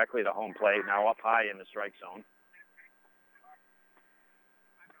field directly to home plate, now up high in the strike zone.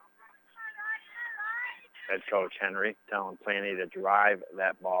 Head coach Henry telling Planey to drive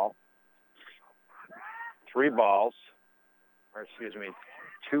that ball. 2 balls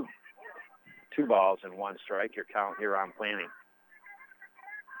and 1 strike. Your count here on Planey.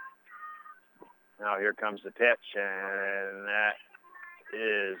 Now here comes the pitch, and that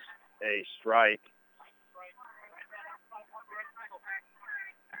is a strike.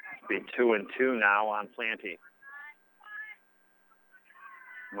 Be 2-2 now on Planty.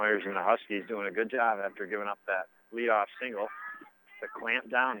 Myers and the Huskies doing a good job after giving up that leadoff single to clamp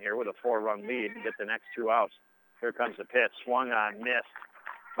down here with a 4-run lead and get the next 2 outs. Here comes the pitch. Swung on, missed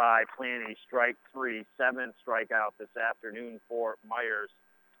by Planey. Strike 3, 7th strikeout this afternoon for Myers.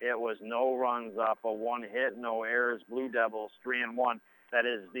 It was no runs up, a 1 hit, no errors. Blue Devils 3-1. That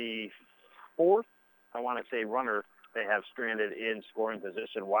is the 4th, runner they have stranded in scoring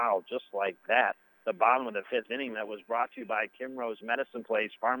position. Wow, just like that. The bottom of the 5th inning that was brought to you by Kim Rose Medicine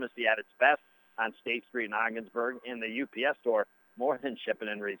Place Pharmacy at its best on State Street in Ogdensburg in the UPS store. More than shipping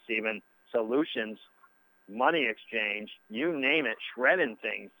and receiving. Solutions, money exchange, you name it, shredding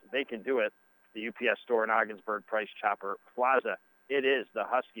things, they can do it. The UPS store in Ogdensburg, Price Chopper Plaza. It is the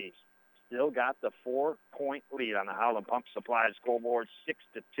Huskies. Still got the 4-point lead on the Howland Pump Supply scoreboard,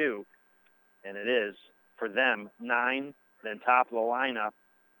 6-2. And it is, for them, 9, then top of the lineup,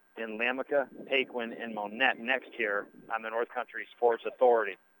 in Lamica, Paquin, and Monette next here on the North Country Sports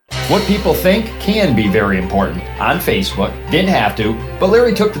Authority. What people think can be very important. On Facebook, didn't have to, but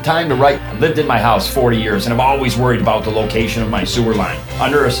Larry took the time to write, "I lived in my house 40 years and I've always worried about the location of my sewer line.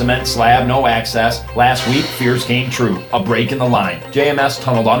 Under a cement slab, no access. Last week, fears came true. A break in the line. JMS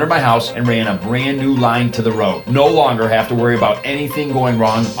tunneled under my house and ran a brand new line to the road. No longer have to worry about anything going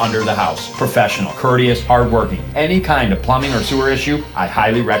wrong under the house. Professional, courteous, hardworking. Any kind of plumbing or sewer issue, I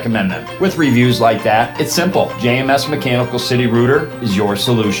highly recommend them." With reviews like that, it's simple. JMS Mechanical City Rooter is your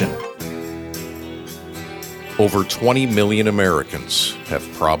solution. Over 20 million Americans have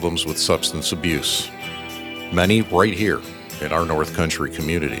problems with substance abuse. Many right here in our North Country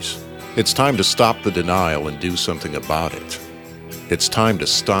communities. It's time to stop the denial and do something about it. It's time to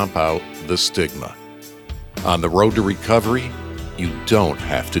stomp out the stigma. On the road to recovery, you don't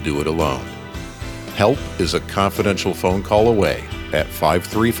have to do it alone. Help is a confidential phone call away at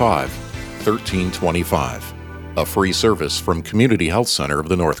 535-1325. A free service from Community Health Center of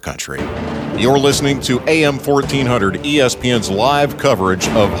the North Country. You're listening to AM 1400 ESPN's live coverage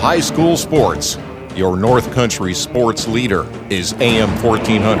of high school sports. Your North Country sports leader is AM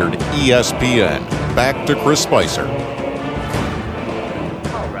 1400 ESPN. Back to Chris Spicer. All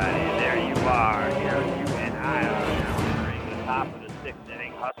righty, there you are. Here you and I are now entering the top of the sixth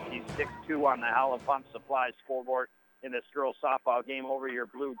inning. Huskies 6-2 on the Howland Pump Supply scoreboard in this girls softball game over your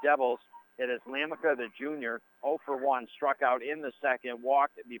Blue Devils. It is Lamica, the junior, 0 for 1, struck out in the second,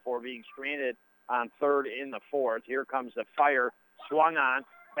 walked before being stranded on third in the fourth. Here comes the fire, swung on,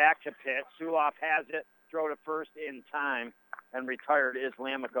 back to pitch. Suloff has it, throw to first in time, and retired is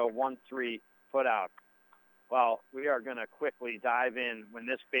Lamica 1-3 put out. Well, we are going to quickly dive in when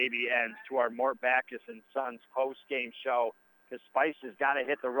this baby ends to our Mort Backus and Sons post-game show because Spice has got to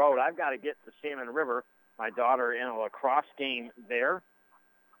hit the road. I've got to get to Salmon River, my daughter in a lacrosse game there.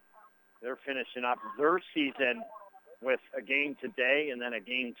 They're finishing up their season with a game today and then a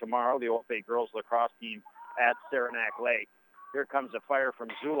game tomorrow, the OFA girls lacrosse team at Saranac Lake. Here comes a fire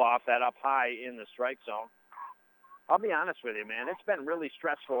from Zuloff, that up high in the strike zone. I'll be honest with you, man. It's been really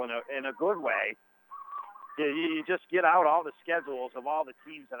stressful in a good way. You just get out all the schedules of all the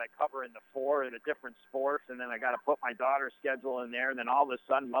teams that I cover in the four and the different sports, and then I got to put my daughter's schedule in there, and then all of a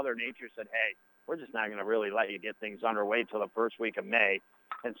sudden Mother Nature said, hey, we're just not going to really let you get things underway till the first week of May.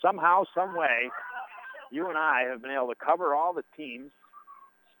 And somehow, some way, you and I have been able to cover all the teams,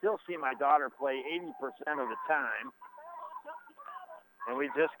 still see my daughter play 80% of the time, and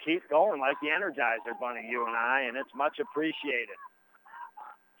we just keep going like the Energizer Bunny, you and I, and it's much appreciated.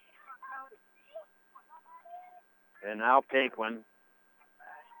 And now Paquin,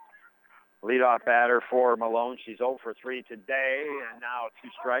 leadoff batter for Malone. She's 0 for 3 today, and now 2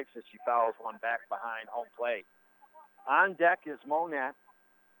 strikes as she fouls one back behind home plate. On deck is Monette.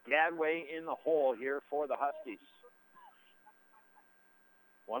 Gadway in the hole here for the Huskies.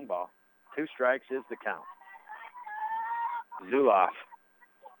 1 ball. 2 strikes is the count. Zuloff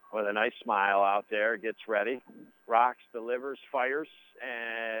with a nice smile out there, gets ready. Rocks, delivers, fires,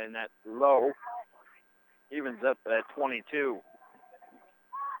 and that low evens up at 22.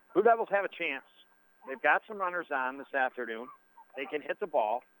 Blue Devils have a chance. They've got some runners on this afternoon. They can hit the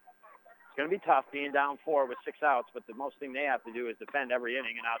ball. It's going to be tough being down 4 with 6 outs, but the most thing they have to do is defend every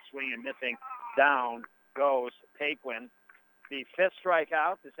inning, and out swinging and missing. Down goes Paquin. The 5th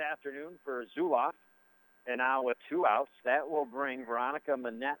strikeout this afternoon for Zuloff. And now with 2 outs, that will bring Veronica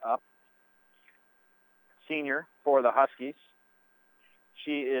Manette up, senior for the Huskies.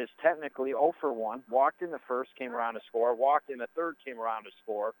 She is technically 0 for 1. Walked in the first, came around to score. Walked in the third, came around to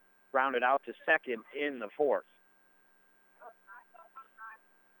score. Grounded out to second in the fourth.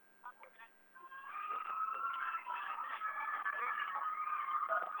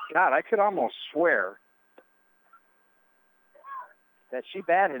 God, I could almost swear that she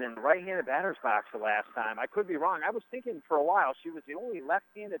batted in the right-handed batter's box the last time. I could be wrong. I was thinking for a while she was the only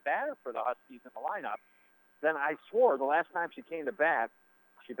left-handed batter for the Huskies in the lineup. Then I swore the last time she came to bat,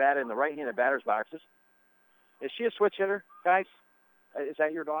 she batted in the right-handed batter's boxes. Is she a switch hitter, guys? Is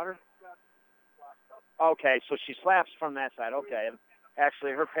that your daughter? Okay, so she slaps from that side. Okay. And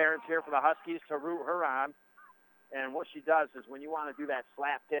actually, her parents here for the Huskies to root her on. And what she does is when you want to do that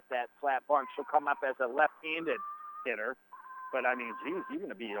slap hit, that slap bunch, she'll come up as a left-handed hitter. But, I mean, geez, even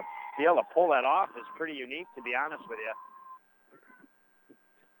to be able to pull that off is pretty unique, to be honest with you.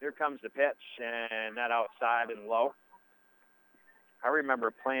 Here comes the pitch, and that outside and low. I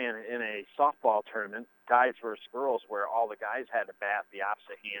remember playing in a softball tournament, guys versus girls, where all the guys had to bat the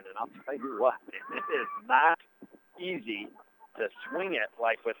opposite hand. And I'll tell you what, it is not easy to swing it,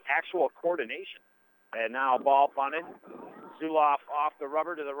 like, with actual coordination. And now ball bunted. Zuloff off the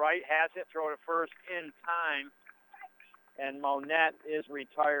rubber to the right, has it, throw to first in time. And Monette is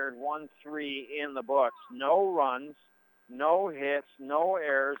retired 1-3 in the books. No runs, no hits, no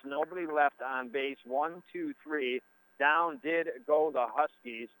errors, nobody left on base. 1, 2, 3. Down did go the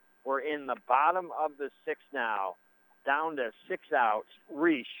Huskies. We're in the bottom of the sixth now. Down to 6 outs.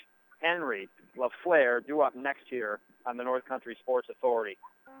 Reich, Henry, LaFleur due up next here on the North Country Sports Authority.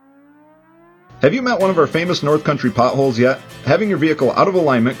 Have you met one of our famous North Country potholes yet? Having your vehicle out of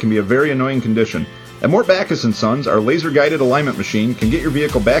alignment can be a very annoying condition. At Mort Backus & Sons, our laser-guided alignment machine can get your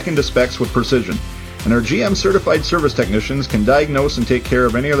vehicle back into specs with precision. And our GM-certified service technicians can diagnose and take care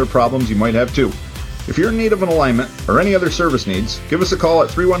of any other problems you might have too. If you're in need of an alignment or any other service needs, give us a call at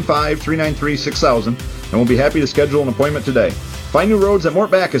 315-393-6000 and we'll be happy to schedule an appointment today. Find new roads at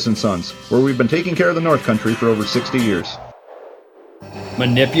Mort Backus & Sons, where we've been taking care of the North Country for over 60 years.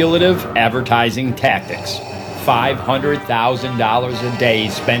 Manipulative advertising tactics. $500,000 a day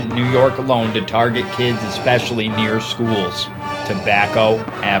spent in New York alone to target kids, especially near schools. Tobacco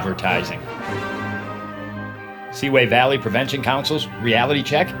advertising. Seaway Valley Prevention Council's Reality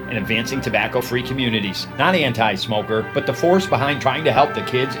Check and Advancing Tobacco-Free Communities. Not anti-smoker, but the force behind trying to help the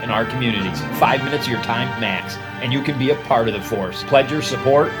kids in our communities. 5 minutes of your time max, and you can be a part of the force. Pledge your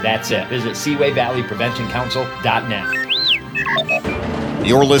support, that's it. Visit SeawayValleyPreventionCouncil.net.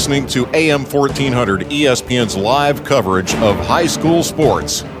 You're listening to AM 1400 ESPN's live coverage of high school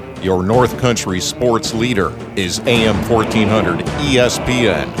sports. Your North Country sports leader is AM 1400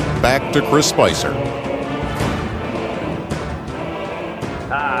 ESPN. Back to Chris Spicer.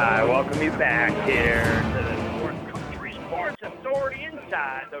 I welcome you back here to the North Country Sports Authority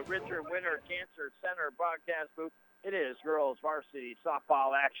inside the Richard Winter Cancer Center broadcast booth. It is girls varsity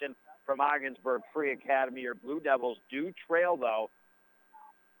softball action from Ogdensburg Free Academy. Your Blue Devils do trail, though.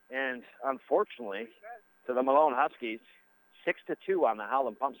 And unfortunately, to the Malone Huskies, 6-2 on the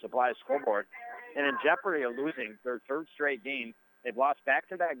Holland Pump Supply scoreboard. And in jeopardy of losing their third straight game. They've lost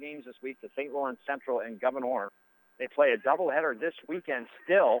back-to-back games this week to St. Lawrence Central and Governor. They play a doubleheader this weekend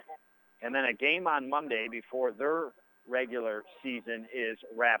still, and then a game on Monday before their regular season is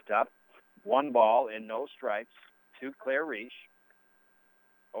wrapped up. 1 ball and no strikes to Claire Reich.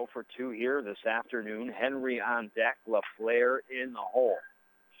 0 for 2 here this afternoon. Henry on deck, LaFleur in the hole.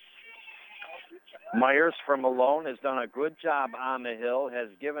 Myers from Malone has done a good job on the hill, has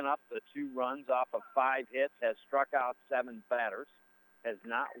given up the 2 runs off of 5 hits, has struck out 7 batters, has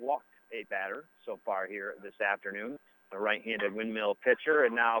not walked a batter so far here this afternoon. The right-handed windmill pitcher,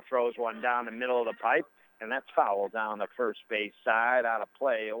 and now throws one down the middle of the pipe, and that's foul down the first base side, out of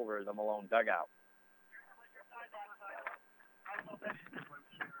play over the Malone dugout.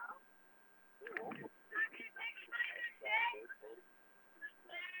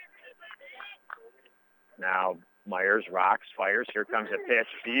 Now Myers rocks, fires. Here comes a pitch.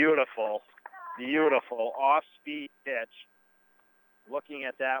 Beautiful, beautiful off-speed pitch. Looking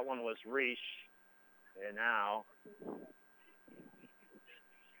at that one was Reich. And now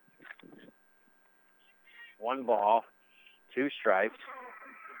 1 ball, 2 strikes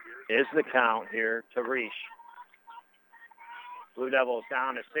is the count here to Reich. Blue Devils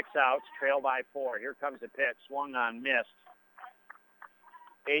down to 6 outs, trail by 4. Here comes a pitch, swung on, missed.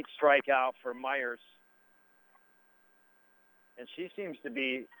 8 strikeout for Myers. And she seems to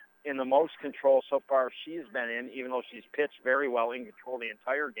be in the most control so far she's been in, even though she's pitched very well in control the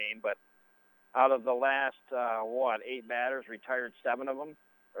entire game. But out of the last, 8 batters, retired 7 of them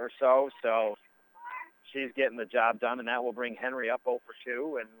or so. So she's getting the job done, and that will bring Henry up 0 for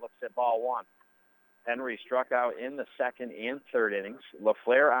 2 and looks at ball 1. Henry struck out in the second and third innings.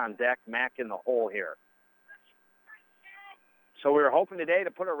 LaFleur on deck, Mack in the hole here. So we were hoping today to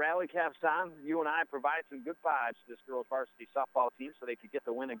put our rally caps on. You and I provide some good vibes to this girls varsity softball team so they could get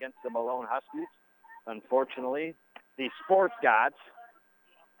the win against the Malone Huskies. Unfortunately, the sports gods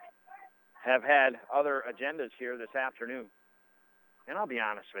have had other agendas here this afternoon. And I'll be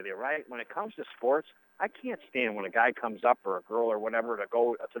honest with you, right? When it comes to sports, I can't stand when a guy comes up or a girl or whatever to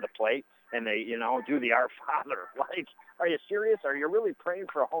go to the plate and they, do the Our Father. Like, are you serious? Are you really praying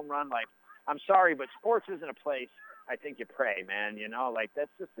for a home run? Like, I'm sorry, but sports isn't a place I think you pray, man.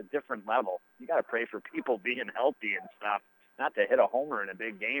 That's just a different level. You got to pray for people being healthy and stuff, not to hit a homer in a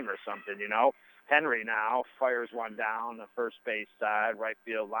big game or something, Henry now fires one down the first base side, right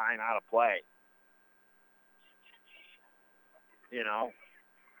field line, out of play.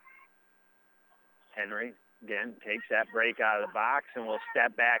 Henry, again, takes that break out of the box and will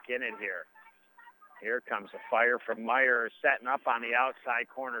step back in it here. Here comes a fire from Myers, setting up on the outside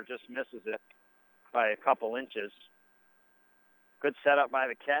corner, just misses it by a couple inches. Good setup by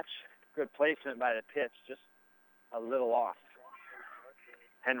the catch, good placement by the pitch, just a little off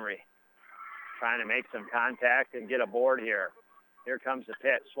Henry trying to make some contact and get aboard here. Here comes the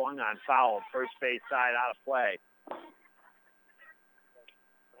pitch. Swung on, foul. First base side out of play.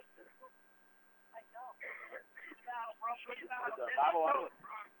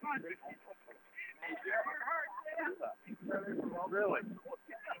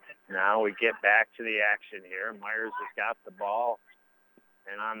 Now we get back to the action here. Myers has got the ball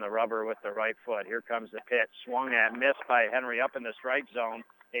and on the rubber with the right foot. Here comes the pitch. Swung at, missed by Henry up in the strike zone.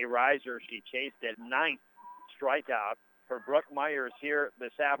 A riser. She chased it. 9th strikeout for Brooke Myers here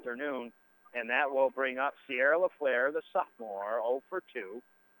this afternoon. And that will bring up Sierra LaFleur, the sophomore, 0 for 2.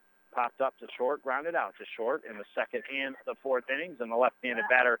 Popped up to short, grounded out to short in the second and the fourth innings. And the left-handed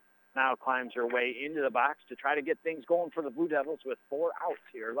batter now climbs her way into the box to try to get things going for the Blue Devils with 4 outs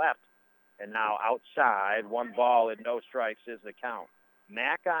here left. And now outside, 1 ball and no strikes is the count.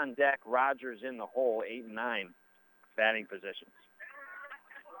 Mack on deck, Rogers in the hole, 8 and 9 batting positions.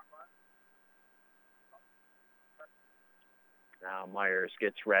 Now Myers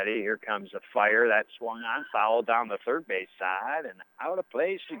gets ready. Here comes a fire. That swung on, foul down the third base side, and out of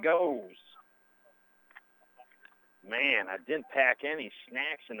play she goes. Man, I didn't pack any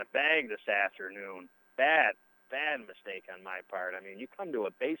snacks in the bag this afternoon. Bad mistake on my part. I mean, you come to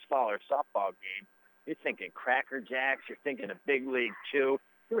a baseball or softball game, you're thinking Cracker Jacks, you're thinking a Big League Chew.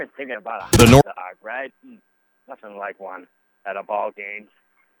 You're thinking about a hot dog, right? Nothing like one at a ball game.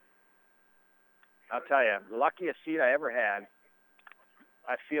 I'll tell you, the luckiest seat I ever had,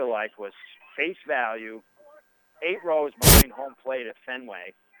 I feel like, was face value, 8 rows behind home plate at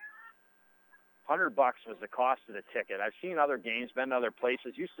Fenway. $100 was the cost of the ticket. I've seen other games, been to other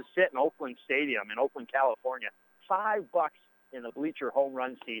places. Used to sit in Oakland Stadium in Oakland, California. $5 in the bleacher home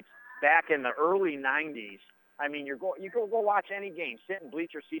run seats back in the early 90s. I mean, you go watch any game, sit in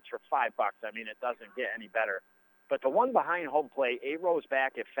bleacher seats for $5. I mean, it doesn't get any better. But the one behind home plate, 8 rows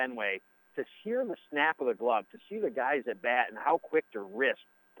back at Fenway, to hear the snap of the glove, to see the guys at bat and how quick their wrists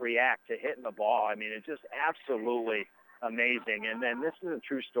react to hitting the ball. I mean, it's just absolutely amazing. And then this is a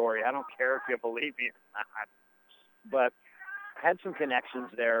true story. I don't care if you believe me or not. But I had some connections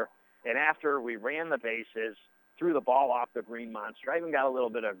there. And after we ran the bases, threw the ball off the green monster, I even got a little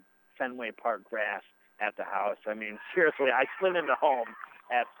bit of Fenway Park grass at the house. I mean, seriously, I slid into home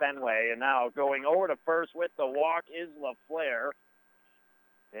at Fenway. And now going over to first with the walk is LaFleur.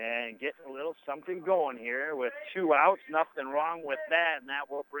 And getting a little something going here with 2 outs. Nothing wrong with that, and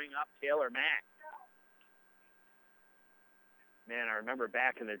that will bring up Taylor Mack. Man, I remember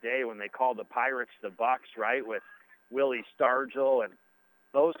back in the day when they called the Pirates the Bucks, right, with Willie Stargell and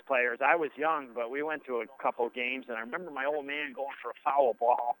those players. I was young, but we went to a couple games, and I remember my old man going for a foul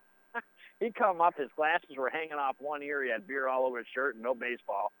ball. He'd come up, his glasses were hanging off one ear, he had beer all over his shirt and no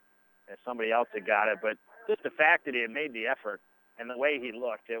baseball, and somebody else had got it. But just the fact that he had made the effort, and the way he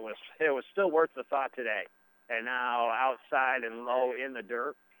looked, it was still worth the thought today. And now outside and low in the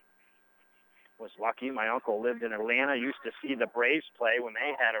dirt. Was lucky. My uncle lived in Atlanta, used to see the Braves play when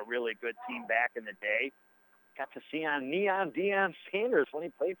they had a really good team back in the day. Got to see on Neon Deion Sanders when he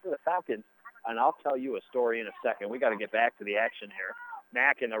played for the Falcons. And I'll tell you a story in a second. We got to get back to the action here.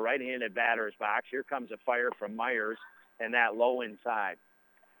 Mack in the right-handed batter's box. Here comes a fire from Myers and that low inside.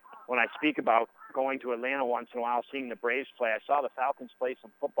 When I speak about going to Atlanta once in a while, seeing the Braves play, I saw the Falcons play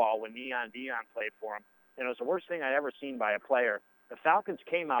some football when Neon Deion played for them. And it was the worst thing I'd ever seen by a player. The Falcons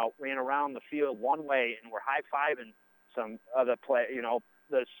came out, ran around the field one way, and were high-fiving some other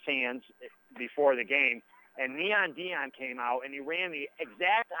the stands before the game. And Neon Deion came out, and he ran the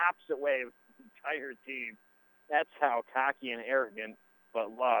exact opposite way of the entire team. That's how cocky and arrogant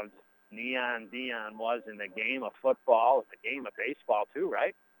but loved Neon Deion was in the game of football, the game of baseball too,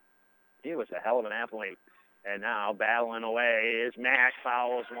 right? He was a hell of an athlete. And now battling away is Mack,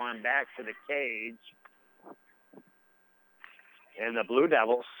 fouls one back to the cage. And the Blue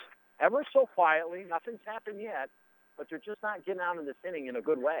Devils, ever so quietly, nothing's happened yet, but they're just not getting out of this inning in a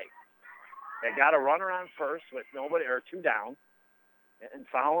good way. They got a runner on first with nobody, or 2 down, and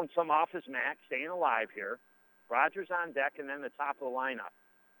fouling some off is Mack, staying alive here. Rogers on deck, and then the top of the lineup.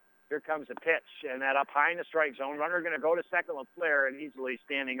 Here comes the pitch, and that up high in the strike zone. Runner going to go to second, LaFleur, and easily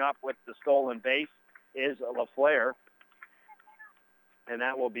standing up with the stolen base is LaFleur. And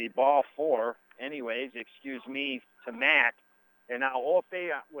that will be ball 4, anyways, to Mack. And now OFA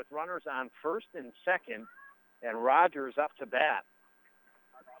with runners on first and second, and Rogers up to bat.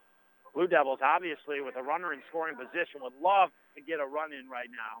 Blue Devils, obviously, with a runner in scoring position, would love to get a run in right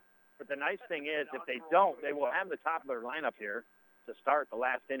now. But the nice thing is, if they don't, they will have the top of their lineup here to start the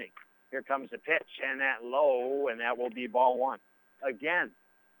last inning. Here comes the pitch, and that low, and that will be ball 1. Again,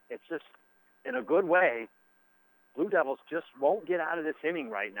 it's just, in a good way, Blue Devils just won't get out of this inning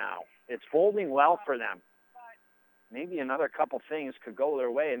right now. It's folding well for them. Maybe another couple things could go their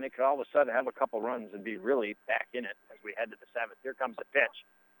way, and they could all of a sudden have a couple runs and be really back in it as we head to the seventh. Here comes the pitch,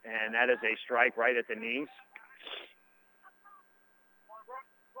 and that is a strike right at the knees.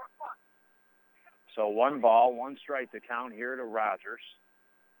 So 1 ball, 1 strike to count here to Rogers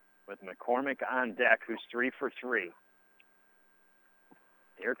with McCormick on deck, who's 3 for 3.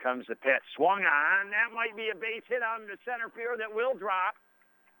 Here comes the pitch. Swung on. That might be a base hit on the center field that will drop.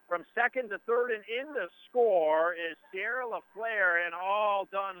 From second to third and in the score is Sierra LaFleur, and all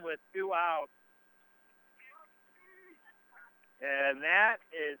done with 2 outs. And that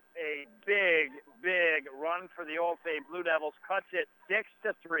is a big, big run for the OFA Blue Devils. Cuts it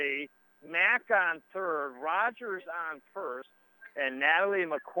 6-3. Mack on third, Rogers on first, and Natalie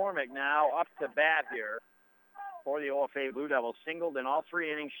McCormick now up to bat here for the OFA Blue Devils. Singled in all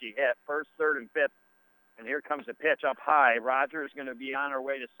 3 innings she hit, first, third, and fifth. And here comes the pitch up high. Rogers going to be on her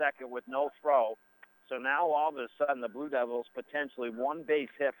way to second with no throw. So now all of a sudden the Blue Devils potentially 1 base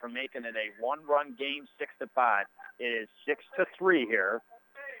hit from making it a 1-run game, 6-5. It is 6-3 here.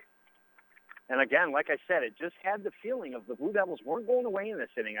 And again, like I said, it just had the feeling of the Blue Devils weren't going away in this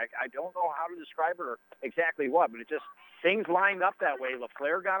inning. I don't know how to describe it or exactly what, but it just, things lined up that way.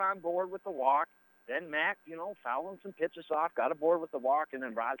 LaFleur got on board with the walk. Then Mack, fouling some pitches off, got aboard with the walk, and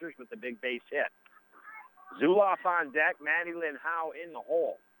then Rogers with the big base hit. Zuloff on deck, Maddie Lynn Howe in the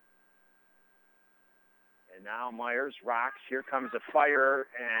hole. And now Myers rocks. Here comes the fire,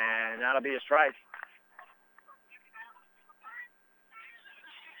 and that'll be a strike.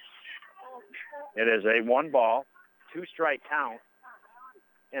 It is a 1 ball, 2 strike count.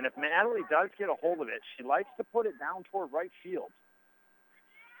 And if Natalie does get a hold of it, she likes to put it down toward right field.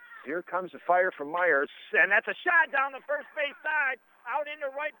 Here comes the fire from Myers, and that's a shot down the first base side, out into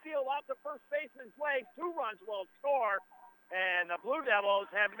right field, off the first baseman's leg. 2 runs will score, and the Blue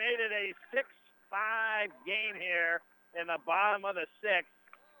Devils have made it a 6-5 game here in the bottom of the 6th.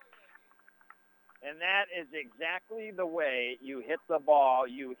 And that is exactly the way you hit the ball.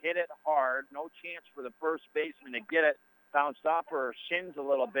 You hit it hard. No chance for the first baseman to get it. Bounced off her shins a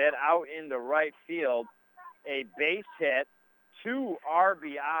little bit, out into right field. A base hit, 2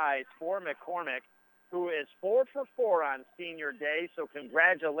 RBIs for McCormick, who is 4 for 4 on senior day. So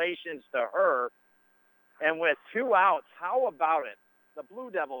congratulations to her. And with 2 outs, how about it? The Blue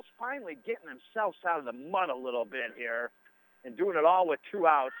Devils finally getting themselves out of the mud a little bit here and doing it all with 2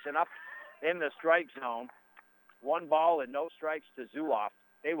 outs and up in the strike zone. 1 ball and no strikes to Zuloff.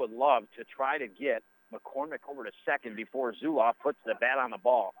 They would love to try to get McCormick over to second before Zuloff puts the bat on the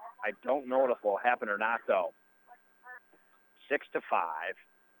ball. I don't know if it will happen or not, though. 6-5.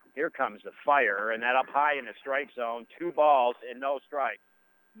 Here comes the fire, and that up high in the strike zone. 2 balls and no strikes.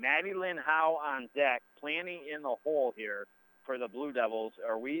 Maddie Lynn Howe on deck, planning in the hole here for the Blue Devils,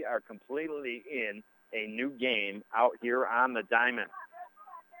 or we are completely in a new game out here on the diamond.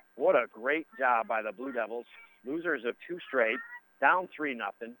 What a great job by the Blue Devils. Losers of 2 straight, down 3-0,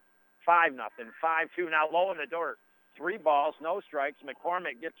 5-0, 5-2. Now low in the dirt. 3 balls, no strikes.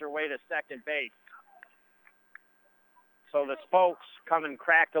 McCormick gets her way to second base. So the spokes come and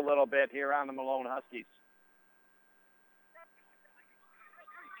cracked a little bit here on the Malone Huskies.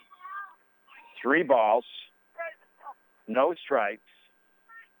 3 balls, no strikes,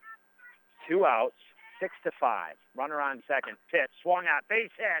 2 outs. 6-5. Runner on second. Pitch. Swung out. Base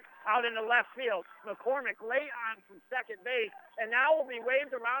hit. Out into left field. McCormick late on from second base. And now will be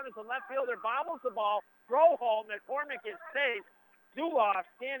waved around as the left fielder bobbles the ball. Throw home. McCormick is safe. Zuloff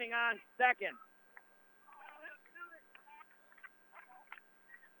standing on second.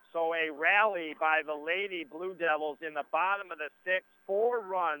 So a rally by the Lady Blue Devils in the bottom of the 6th. 4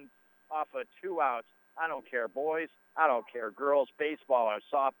 runs off of 2 outs. I don't care, boys. I don't care, girls, baseball or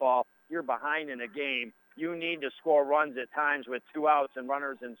softball. You're behind in a game. You need to score runs at times with 2 outs and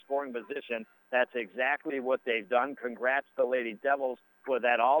runners in scoring position. That's exactly what they've done. Congrats to Lady Devils. With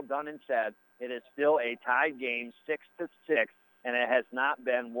that all done and said, it is still a tied game, 6-6, and it has not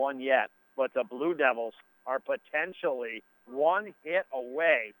been won yet. But the Blue Devils are potentially 1 hit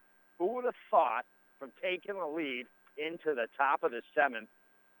away. Who would have thought from taking the lead into the top of the 7th?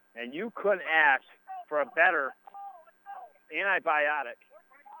 And you couldn't ask for a better antibiotic.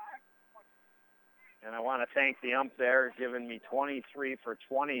 And I want to thank the ump there, giving me 23 for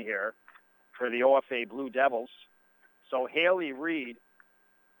 20 here for the OFA Blue Devils. So Haley Reed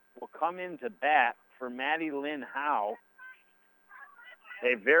will come into bat for Maddie Lynn Howe.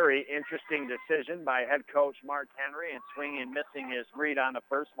 A very interesting decision by head coach Mark Henry, and swinging and missing his read on the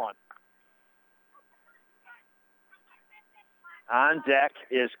first one. On deck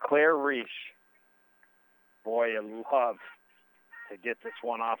is Claire Reich. Boy, you love to get this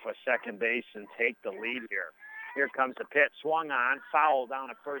one off of second base and take the lead here. Here comes the pitch, swung on, foul down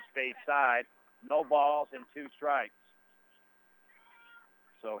at first base side. No balls and 2 strikes.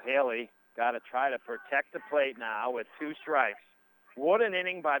 So Haley got to try to protect the plate now with 2 strikes. What an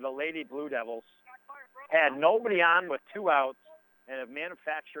inning by the Lady Blue Devils. Had nobody on with 2 outs and have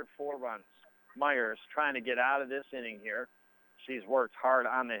manufactured 4 runs. Myers trying to get out of this inning here. She's worked hard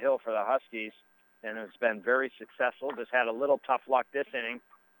on the hill for the Huskies and has been very successful. Just had a little tough luck this inning.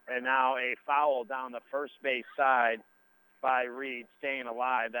 And now a foul down the first base side by Reed, staying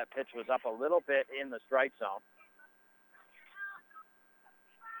alive. That pitch was up a little bit in the strike zone.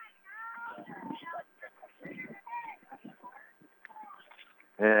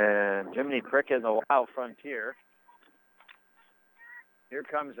 And Jiminy Cricket in the Wild Frontier. Here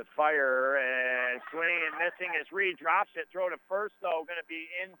comes the fire, and swinging and missing as Reed drops it. Throw to first, though, going to be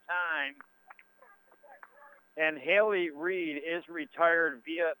in time. And Haley Reed is retired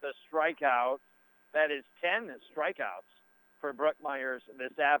via the strikeout. That is 10 strikeouts for Brooke Myers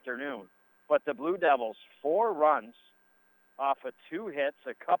this afternoon. But the Blue Devils, 4 runs off of 2 hits,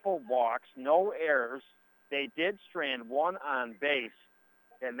 a couple walks, no errors. They did strand 1 on base.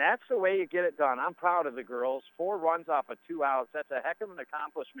 And that's the way you get it done. I'm proud of the girls. 4 runs off of 2 outs. That's a heck of an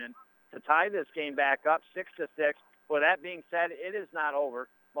accomplishment to tie this game back up 6-6. With that being said, it is not over.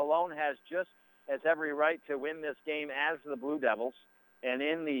 Malone has just as every right to win this game as the Blue Devils. And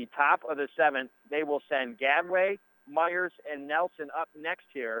in the top of the 7th, they will send Gadway, Myers, and Nelson up next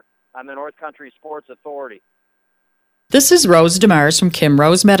here on the North Country Sports Authority. This is Rose DeMars from Kim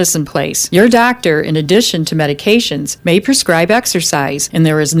Rose Medicine Place. Your doctor, in addition to medications, may prescribe exercise, and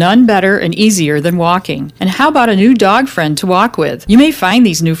there is none better and easier than walking. And how about a new dog friend to walk with? You may find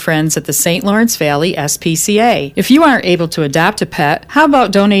these new friends at the St. Lawrence Valley SPCA. If you aren't able to adopt a pet, how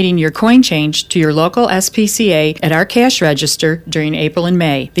about donating your coin change to your local SPCA at our cash register during April and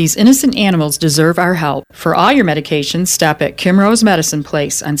May? These innocent animals deserve our help. For all your medications, stop at Kim Rose Medicine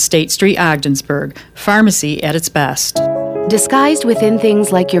Place on State Street, Ogdensburg. Pharmacy at its best. Disguised within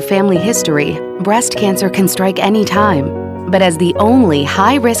things like your family history, breast cancer can strike any time. But as the only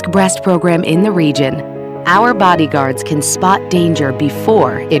high-risk breast program in the region, our bodyguards can spot danger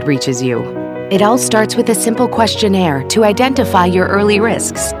before it reaches you. It all starts with a simple questionnaire to identify your early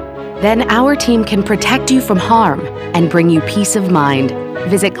risks. Then our team can protect you from harm and bring you peace of mind.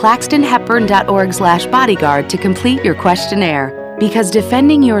 Visit claxtonhepburn.org/bodyguard to complete your questionnaire, because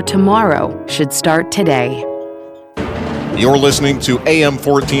defending your tomorrow should start today. You're listening to AM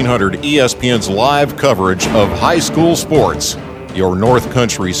 1400 ESPN's live coverage of high school sports. Your North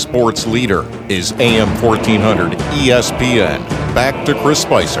Country sports leader is AM 1400 ESPN. Back to Chris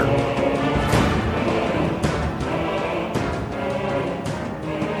Spicer.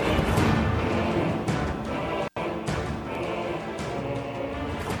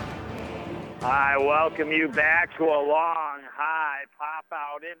 I welcome you back to a long, high pop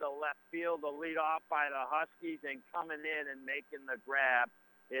out into left field to lead off by the Huskies, and coming in and making the grab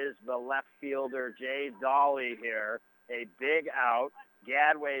is the left fielder, Jay Dawley here. A big out.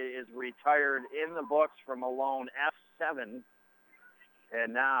 Gadway is retired in the books for Malone F7.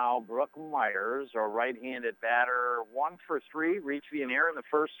 And now Brooke Myers, a right-handed batter, 1 for 3, reached the air in the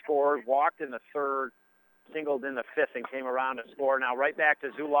first, scored, walked in the third, singled in the fifth, and came around to score. Now right back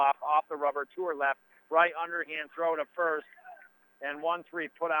to Zuloff, off the rubber, to her left, right underhand throw to first, and 1-3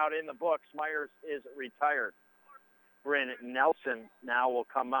 put out in the books. Myers is retired. Bryn Nelson now will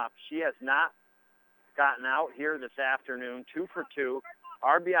come up. She has not gotten out here this afternoon, 2 for 2.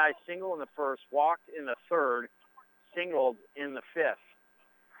 RBI single in the first, walked in the third, singled in the fifth.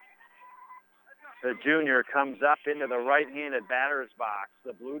 The junior comes up into the right-handed batter's box.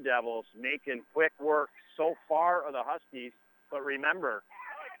 The Blue Devils making quick work so far of the Huskies. But remember,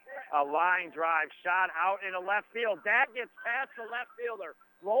 a line drive shot out into left field. That gets past the left fielder,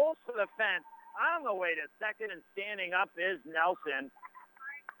 rolls to the fence. On the way to second, and standing up is Nelson.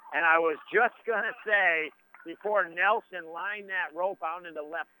 And I was just going to say, before Nelson lined that rope out into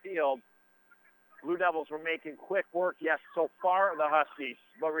left field, Blue Devils were making quick work, yes, so far the Huskies.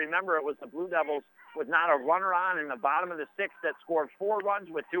 But remember, it was the Blue Devils with not a runner on in the bottom of the sixth that scored 4 runs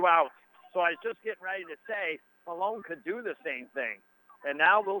with 2 outs. So I was just getting ready to say Malone could do the same thing. And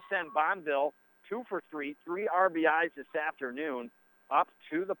now we'll send Bonneville 2 for 3, 3 RBIs this afternoon, up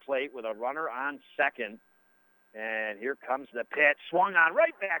to the plate with a runner on second. And here comes the pitch. Swung on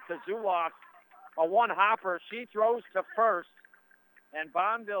right back to Zuloff. A one-hopper. She throws to first. And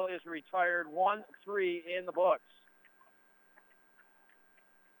Bonneville is retired, 1-3 in the books.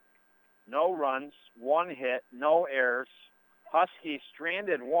 No runs, 1 hit, no errors. Huskies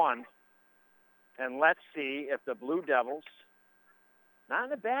stranded 1. And let's see if the Blue Devils, not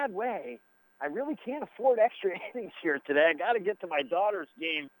in a bad way, I really can't afford extra innings here today. I got to get to my daughter's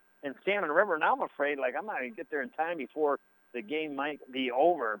game in Salmon River. Now I'm afraid, I'm not going to get there in time before the game might be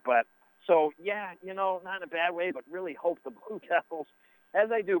over. But, so, yeah, not in a bad way, but really hope the Blue Devils,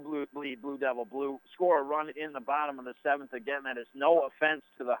 as I do bleed Blue Devil blue, score a run in the bottom of the seventh. Again, that is no offense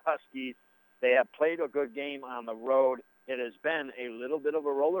to the Huskies. They have played a good game on the road. It has been a little bit of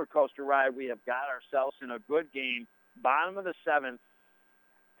a roller coaster ride. We have got ourselves in a good game, bottom of the seventh.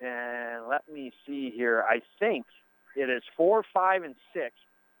 And let me see here. I think it is 4, 5, and 6.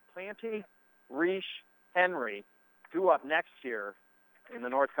 Planty, Reich, Henry, due up next year in the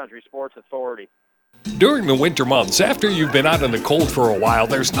North Country Sports Authority. During the winter months, after you've been out in the cold for a while,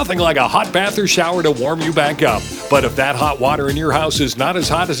 there's nothing like a hot bath or shower to warm you back up. But if that hot water in your house is not as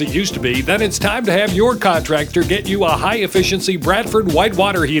hot as it used to be, then it's time to have your contractor get you a high-efficiency Bradford white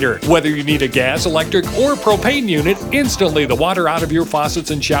water heater. Whether you need a gas, electric, or propane unit, instantly the water out of your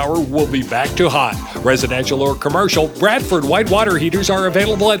faucets and shower will be back to hot. Residential or commercial, Bradford white water heaters are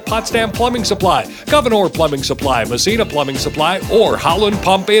available at Potsdam Plumbing Supply, Governor Plumbing Supply, Messina Plumbing Supply, or Howland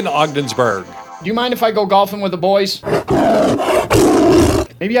Pump in Ogdensburg. Do you mind if I go golfing with the boys?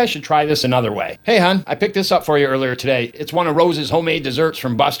 Maybe I should try this another way. Hey, hon, I picked this up for you earlier today. It's one of Rose's homemade desserts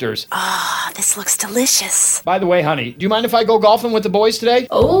from Buster's. This looks delicious. By the way, honey, do you mind if I go golfing with the boys today?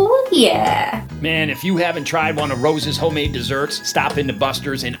 Oh, yeah. Man, if you haven't tried one of Rose's homemade desserts, stop into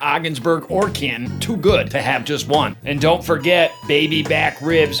Buster's in Ogdensburg or Canton. Too good to have just one. And don't forget, baby back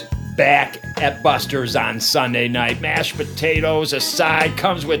ribs back at Buster's on Sunday night. Mashed potatoes, a side,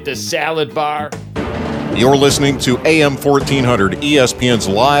 comes with the salad bar. You're listening to AM 1400 ESPN's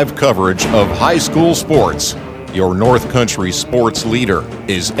live coverage of high school sports. Your North Country sports leader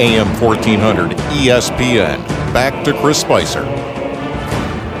is AM 1400 ESPN. Back to Chris Spicer.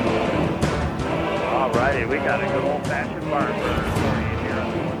 All righty, we got a good old-fashioned bar burner here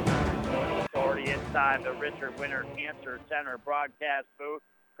on the North Country Sports Authority inside the Richard Winter Cancer Center broadcast booth.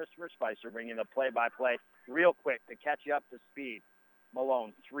 Christopher Spicer bringing the play-by-play. Real quick to catch you up to speed.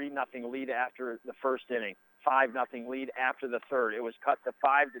 Malone, 3-0 lead after the first inning, 5-0 lead after the third. It was cut to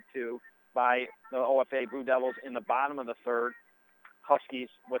 5-2 by the OFA Blue Devils in the bottom of the third. Huskies,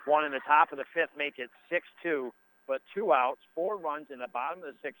 with one in the top of the fifth, make it 6-2, but 2 outs, 4 runs in the bottom of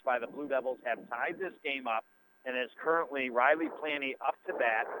the sixth by the Blue Devils have tied this game up, and is currently Riley Planty up to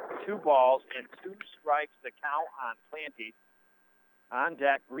bat, 2 balls and 2 strikes to count on Planty. On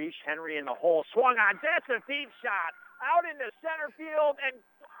deck, Reich, Henry in the hole, swung on. That's a deep shot. Out into center field and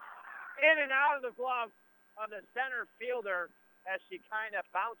in and out of the glove of the center fielder as she kind of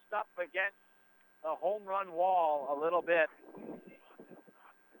bounced up against the home run wall a little bit.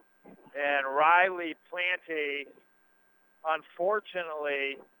 And Riley Planty,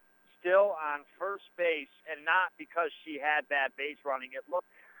 unfortunately, still on first base, and not because she had bad base running. It looked,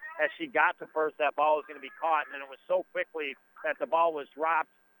 as she got to first, that ball was going to be caught, and it was so quickly that the ball was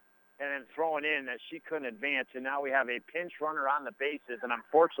dropped and then thrown in that she couldn't advance. And now we have a pinch runner on the bases, and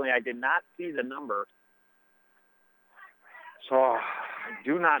unfortunately I did not see the number. So I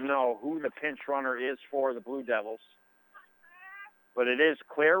do not know who the pinch runner is for the Blue Devils. But it is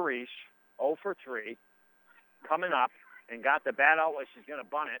Claire Reich, 0 for 3, coming up and got the bat out like she's going to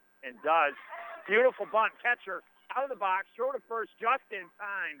bunt it, and does. Beautiful bunt. Catcher out of the box, throw to first just in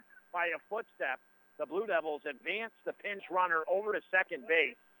time by a footstep. The Blue Devils advance the pinch runner over to second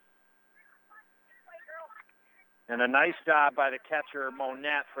base. And a nice job by the catcher,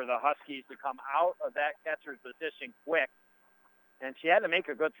 Monette, for the Huskies to come out of that catcher's position quick. And she had to make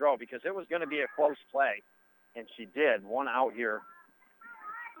a good throw because it was going to be a close play. And she did. 1 out here.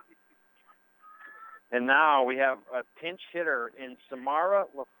 And now we have a pinch hitter in Samara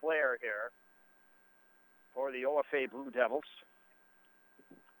LaFleur here for the OFA Blue Devils.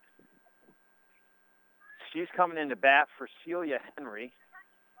 She's coming in to bat for Celia Henry.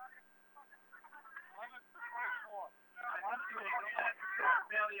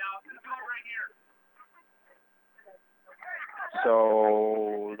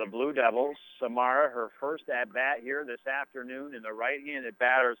 So the Blue Devils, Samara, her first at-bat here this afternoon in the right-handed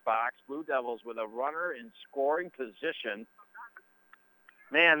batter's box. Blue Devils with a runner in scoring position.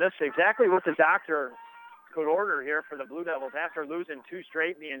 Man, this is exactly what the doctor could order here for the Blue Devils after losing 2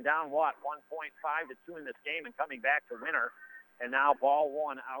 straight, being down, 1.5-2 in this game and coming back to winner. And now ball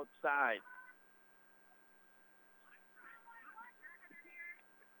 1 outside.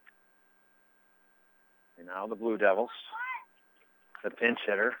 And now the Blue Devils, the pinch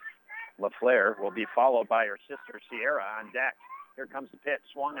hitter, LaFleur, will be followed by her sister, Sierra, on deck. Here comes the pitch,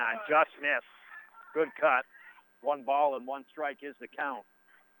 swung on, just missed. Good cut. 1 ball and 1 strike is the count.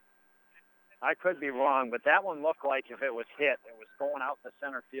 I could be wrong, but that one looked like if it was hit, it was going out to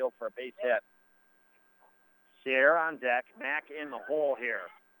center field for a base hit. Sierra on deck, Mack in the hole here.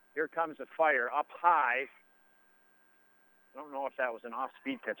 Here comes the fire up high. I don't know if that was an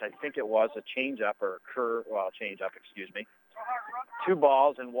off-speed pitch. I think it was a changeup or a curve. Well, changeup, excuse me. 2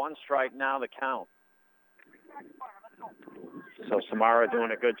 balls and 1 strike now the count. So Samara doing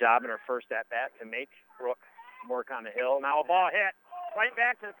a good job in her first at-bat to make Brooke work on the hill. Now a ball hit right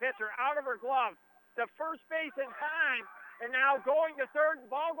back to the pitcher, out of her glove. To first base in time, and now going to third. The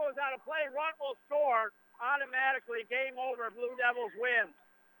ball goes out of play. Run will score. Automatically, game over. Blue Devils win.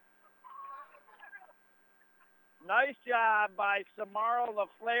 Nice job by Samara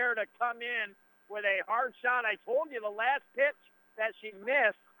LaFleur to come in with a hard shot. I told you the last pitch that she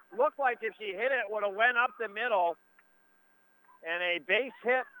missed looked like if she hit it, would have went up the middle. And a base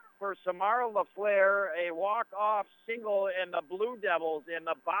hit for Samara LaFleur, a walk-off single, and the Blue Devils in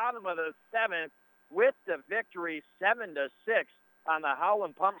the bottom of the 7th with the victory 7-6 on the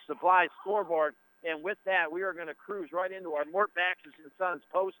Howland Pump Supply scoreboard. And with that, we are going to cruise right into our Mort Backus and Sons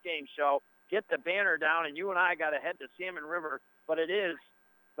post-game show. Get the banner down, and you and I got to head to Salmon River. But it is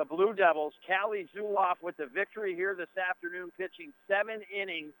the Blue Devils. Callie Zuloff with the victory here this afternoon, pitching 7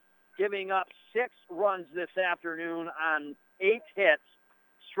 innings, giving up 6 runs this afternoon on 8 hits,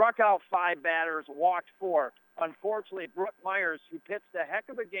 struck out 5 batters, walked 4. Unfortunately, Brooke Myers, who pitched a heck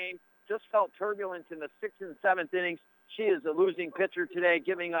of a game, just felt turbulence in the 6th and 7th innings. She is a losing pitcher today,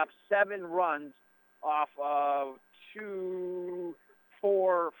 giving up 7 runs off of 2,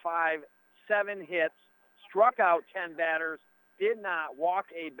 4, 5, 7 hits, struck out 10 batters, did not walk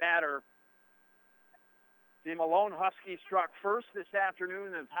a batter. The Malone Huskies struck first this afternoon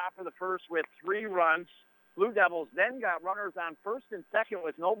in the top of the first with 3 runs. Blue Devils then got runners on first and second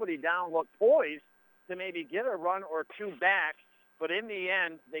with nobody down, looked poised to maybe get a run or 2 back, but in the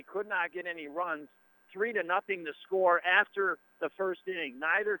end, they could not get any runs. 3-0 to score after the first inning.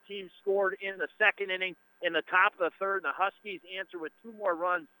 Neither team scored in the second inning. In the top of the third, the Huskies answer with 2 more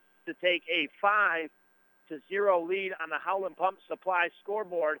runs to take a 5-0 lead on the Howland Pump Supply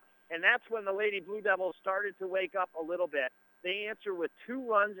scoreboard. And that's when the Lady Blue Devils started to wake up a little bit. They answer with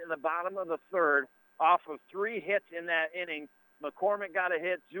 2 runs in the bottom of the third off of 3 hits in that inning. McCormick got a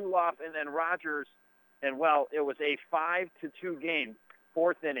hit, Zuloff, and then Rogers. And, well, it was a 5-2 game,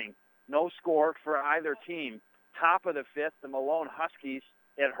 4th inning. No score for either team. Top of the 5th, the Malone Huskies,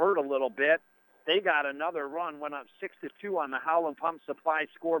 it hurt a little bit. They got another run, went up 6-2 on the Howland Pump Supply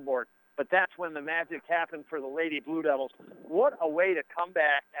scoreboard. But that's when the magic happened for the Lady Blue Devils. What a way to come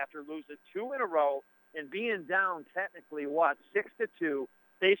back after losing 2 in a row and being down technically, 6-2.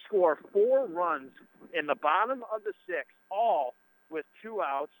 They score 4 runs in the bottom of the 6th, all with 2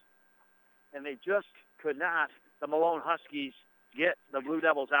 outs, and they just could not, the Malone Huskies, get the Blue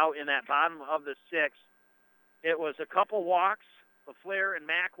Devils out in that bottom of the 6th. It was a couple walks. LaFleur and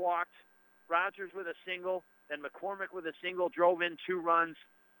Mack walked. Rogers with a single, then McCormick with a single, drove in 2 runs,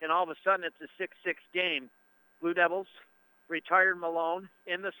 and all of a sudden it's a 6-6 game. Blue Devils retired Malone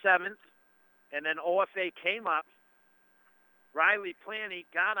in the 7th, and then OFA came up. Riley Planty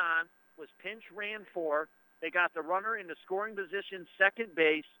got on, was pinch ran for. They got the runner into scoring position, second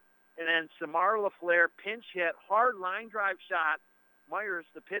base, and then Samara LaFleur pinch hit, hard line drive shot. Myers,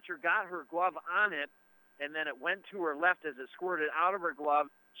 the pitcher, got her glove on it, and then it went to her left as it squirted out of her glove.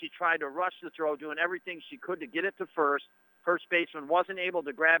 She tried to rush the throw, doing everything she could to get it to first. First baseman wasn't able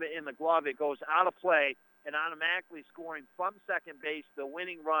to grab it in the glove. It goes out of play, and automatically scoring from second base the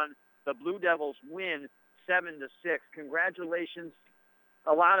winning run. The Blue Devils win 7-6. Congratulations.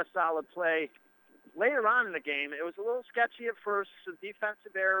 A lot of solid play. Later on in the game, it was a little sketchy at first, some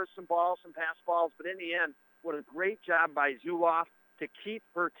defensive errors, some balls, some pass balls, but in the end, what a great job by Zuloff to keep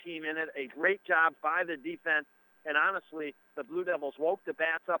her team in it, a great job by the defense, and honestly, the Blue Devils woke the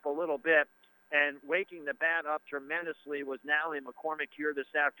bats up a little bit, and waking the bat up tremendously was Natalie McCormick here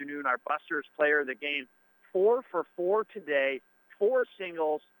this afternoon, our Busters player of the game. 4 for 4 today, 4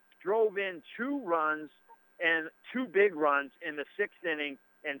 singles, drove in 2 runs and 2 big runs in the 6th inning,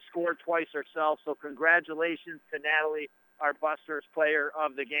 and scored twice herself. So congratulations to Natalie, our Busters player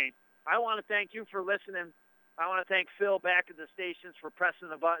of the game. I want to thank you for listening. I want to thank Phil back at the stations for pressing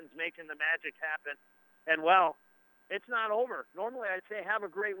the buttons, making the magic happen. And, well, it's not over. Normally I'd say have a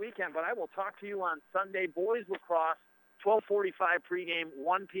great weekend, but I will talk to you on Sunday. Boys lacrosse, 12:45 pregame,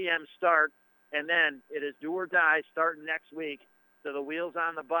 1 p.m. start. And then it is do or die starting next week. So the wheels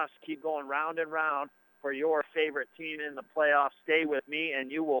on the bus keep going round and round for your favorite team in the playoffs. Stay with me, and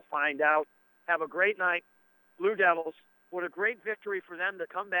you will find out. Have a great night. Blue Devils, what a great victory for them to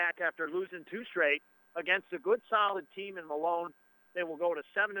come back after losing 2 straight against a good, solid team in Malone. They will go to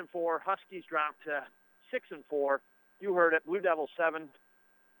 7-4. Huskies drop to 6-4. You heard it. Blue Devils 7,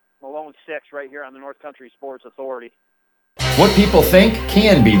 Malone 6 right here on the North Country Sports Authority. What people think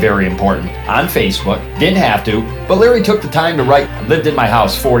can be very important. On Facebook, didn't have to, but Larry took the time to write. I lived in my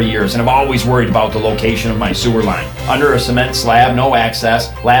house 40 years and I've always worried about the location of my sewer line. Under a cement slab, no access.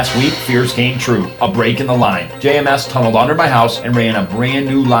 Last week, fears came true. A break in the line. JMS tunneled under my house and ran a brand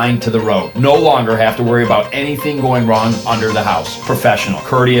new line to the road. No longer have to worry about anything going wrong under the house. Professional,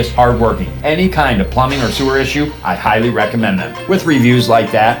 courteous, hardworking. Any kind of plumbing or sewer issue, I highly recommend them. With reviews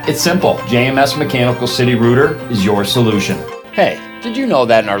like that, it's simple. JMS Mechanical City Router is your solution. Hey, did you know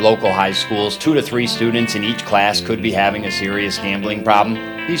that in our local high schools, 2 to 3 students in each class could be having a serious gambling problem?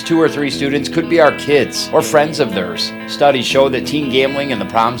 These 2 or 3 students could be our kids or friends of theirs. Studies show that teen gambling and the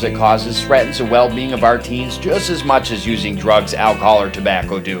problems it causes threatens the well-being of our teens just as much as using drugs, alcohol, or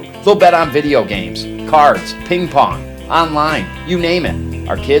tobacco do. They'll bet on video games, cards, ping pong, online, you name it.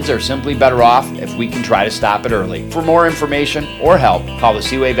 Our kids are simply better off if we can try to stop it early. For more information or help, call the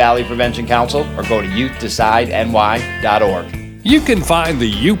Seaway Valley Prevention Council or go to youthdecideNY.org. You can find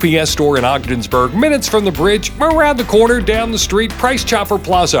the UPS store in Ogdensburg minutes from the bridge, around the corner, down the street, Price Chopper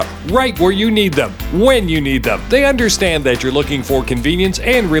Plaza, right where you need them, when you need them. They understand that you're looking for convenience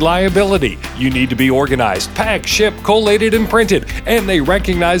and reliability. You need to be organized, packed, shipped, collated, and printed, and they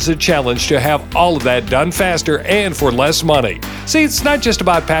recognize the challenge to have all of that done faster and for less money. See, it's not just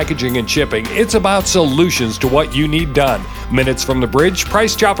about packaging and shipping, it's about solutions to what you need done. Minutes from the bridge,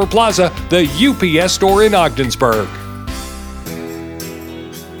 Price Chopper Plaza, the UPS store in Ogdensburg.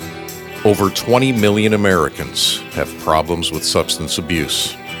 Over 20 million Americans have problems with substance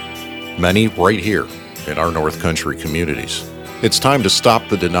abuse. Many right here in our North Country communities. It's time to stop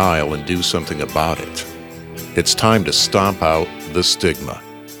the denial and do something about it. It's time to stomp out the stigma.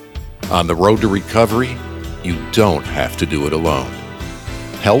 On the road to recovery, you don't have to do it alone.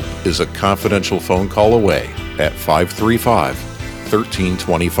 Help is a confidential phone call away at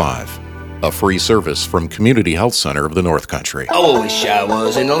 535-1325. A free service from Community Health Center of the North Country. Oh, I wish I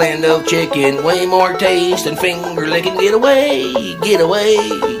was in the land of chicken. Way more taste and finger licking. Get away, get away,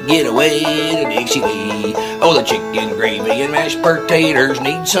 get away to Dixie Lee. Oh, the chicken gravy and mashed potatoes.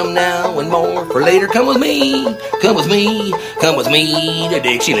 Need some now and more for later. Come with me, come with me, come with me to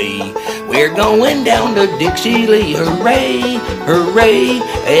Dixie Lee. We're going down to Dixie Lee. Hooray, hooray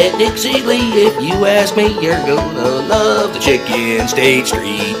at Dixie Lee. If you ask me, you're gonna love the chicken State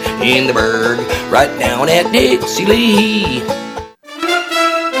Street in the Burg, right down at Dixie Lee.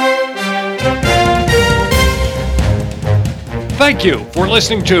 Thank you for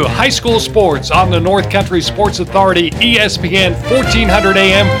listening to High School Sports on the North Country Sports Authority ESPN 1400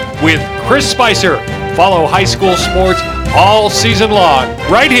 AM with Chris Spicer. Follow High School Sports all season long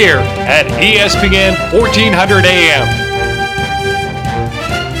right here at ESPN 1400 AM.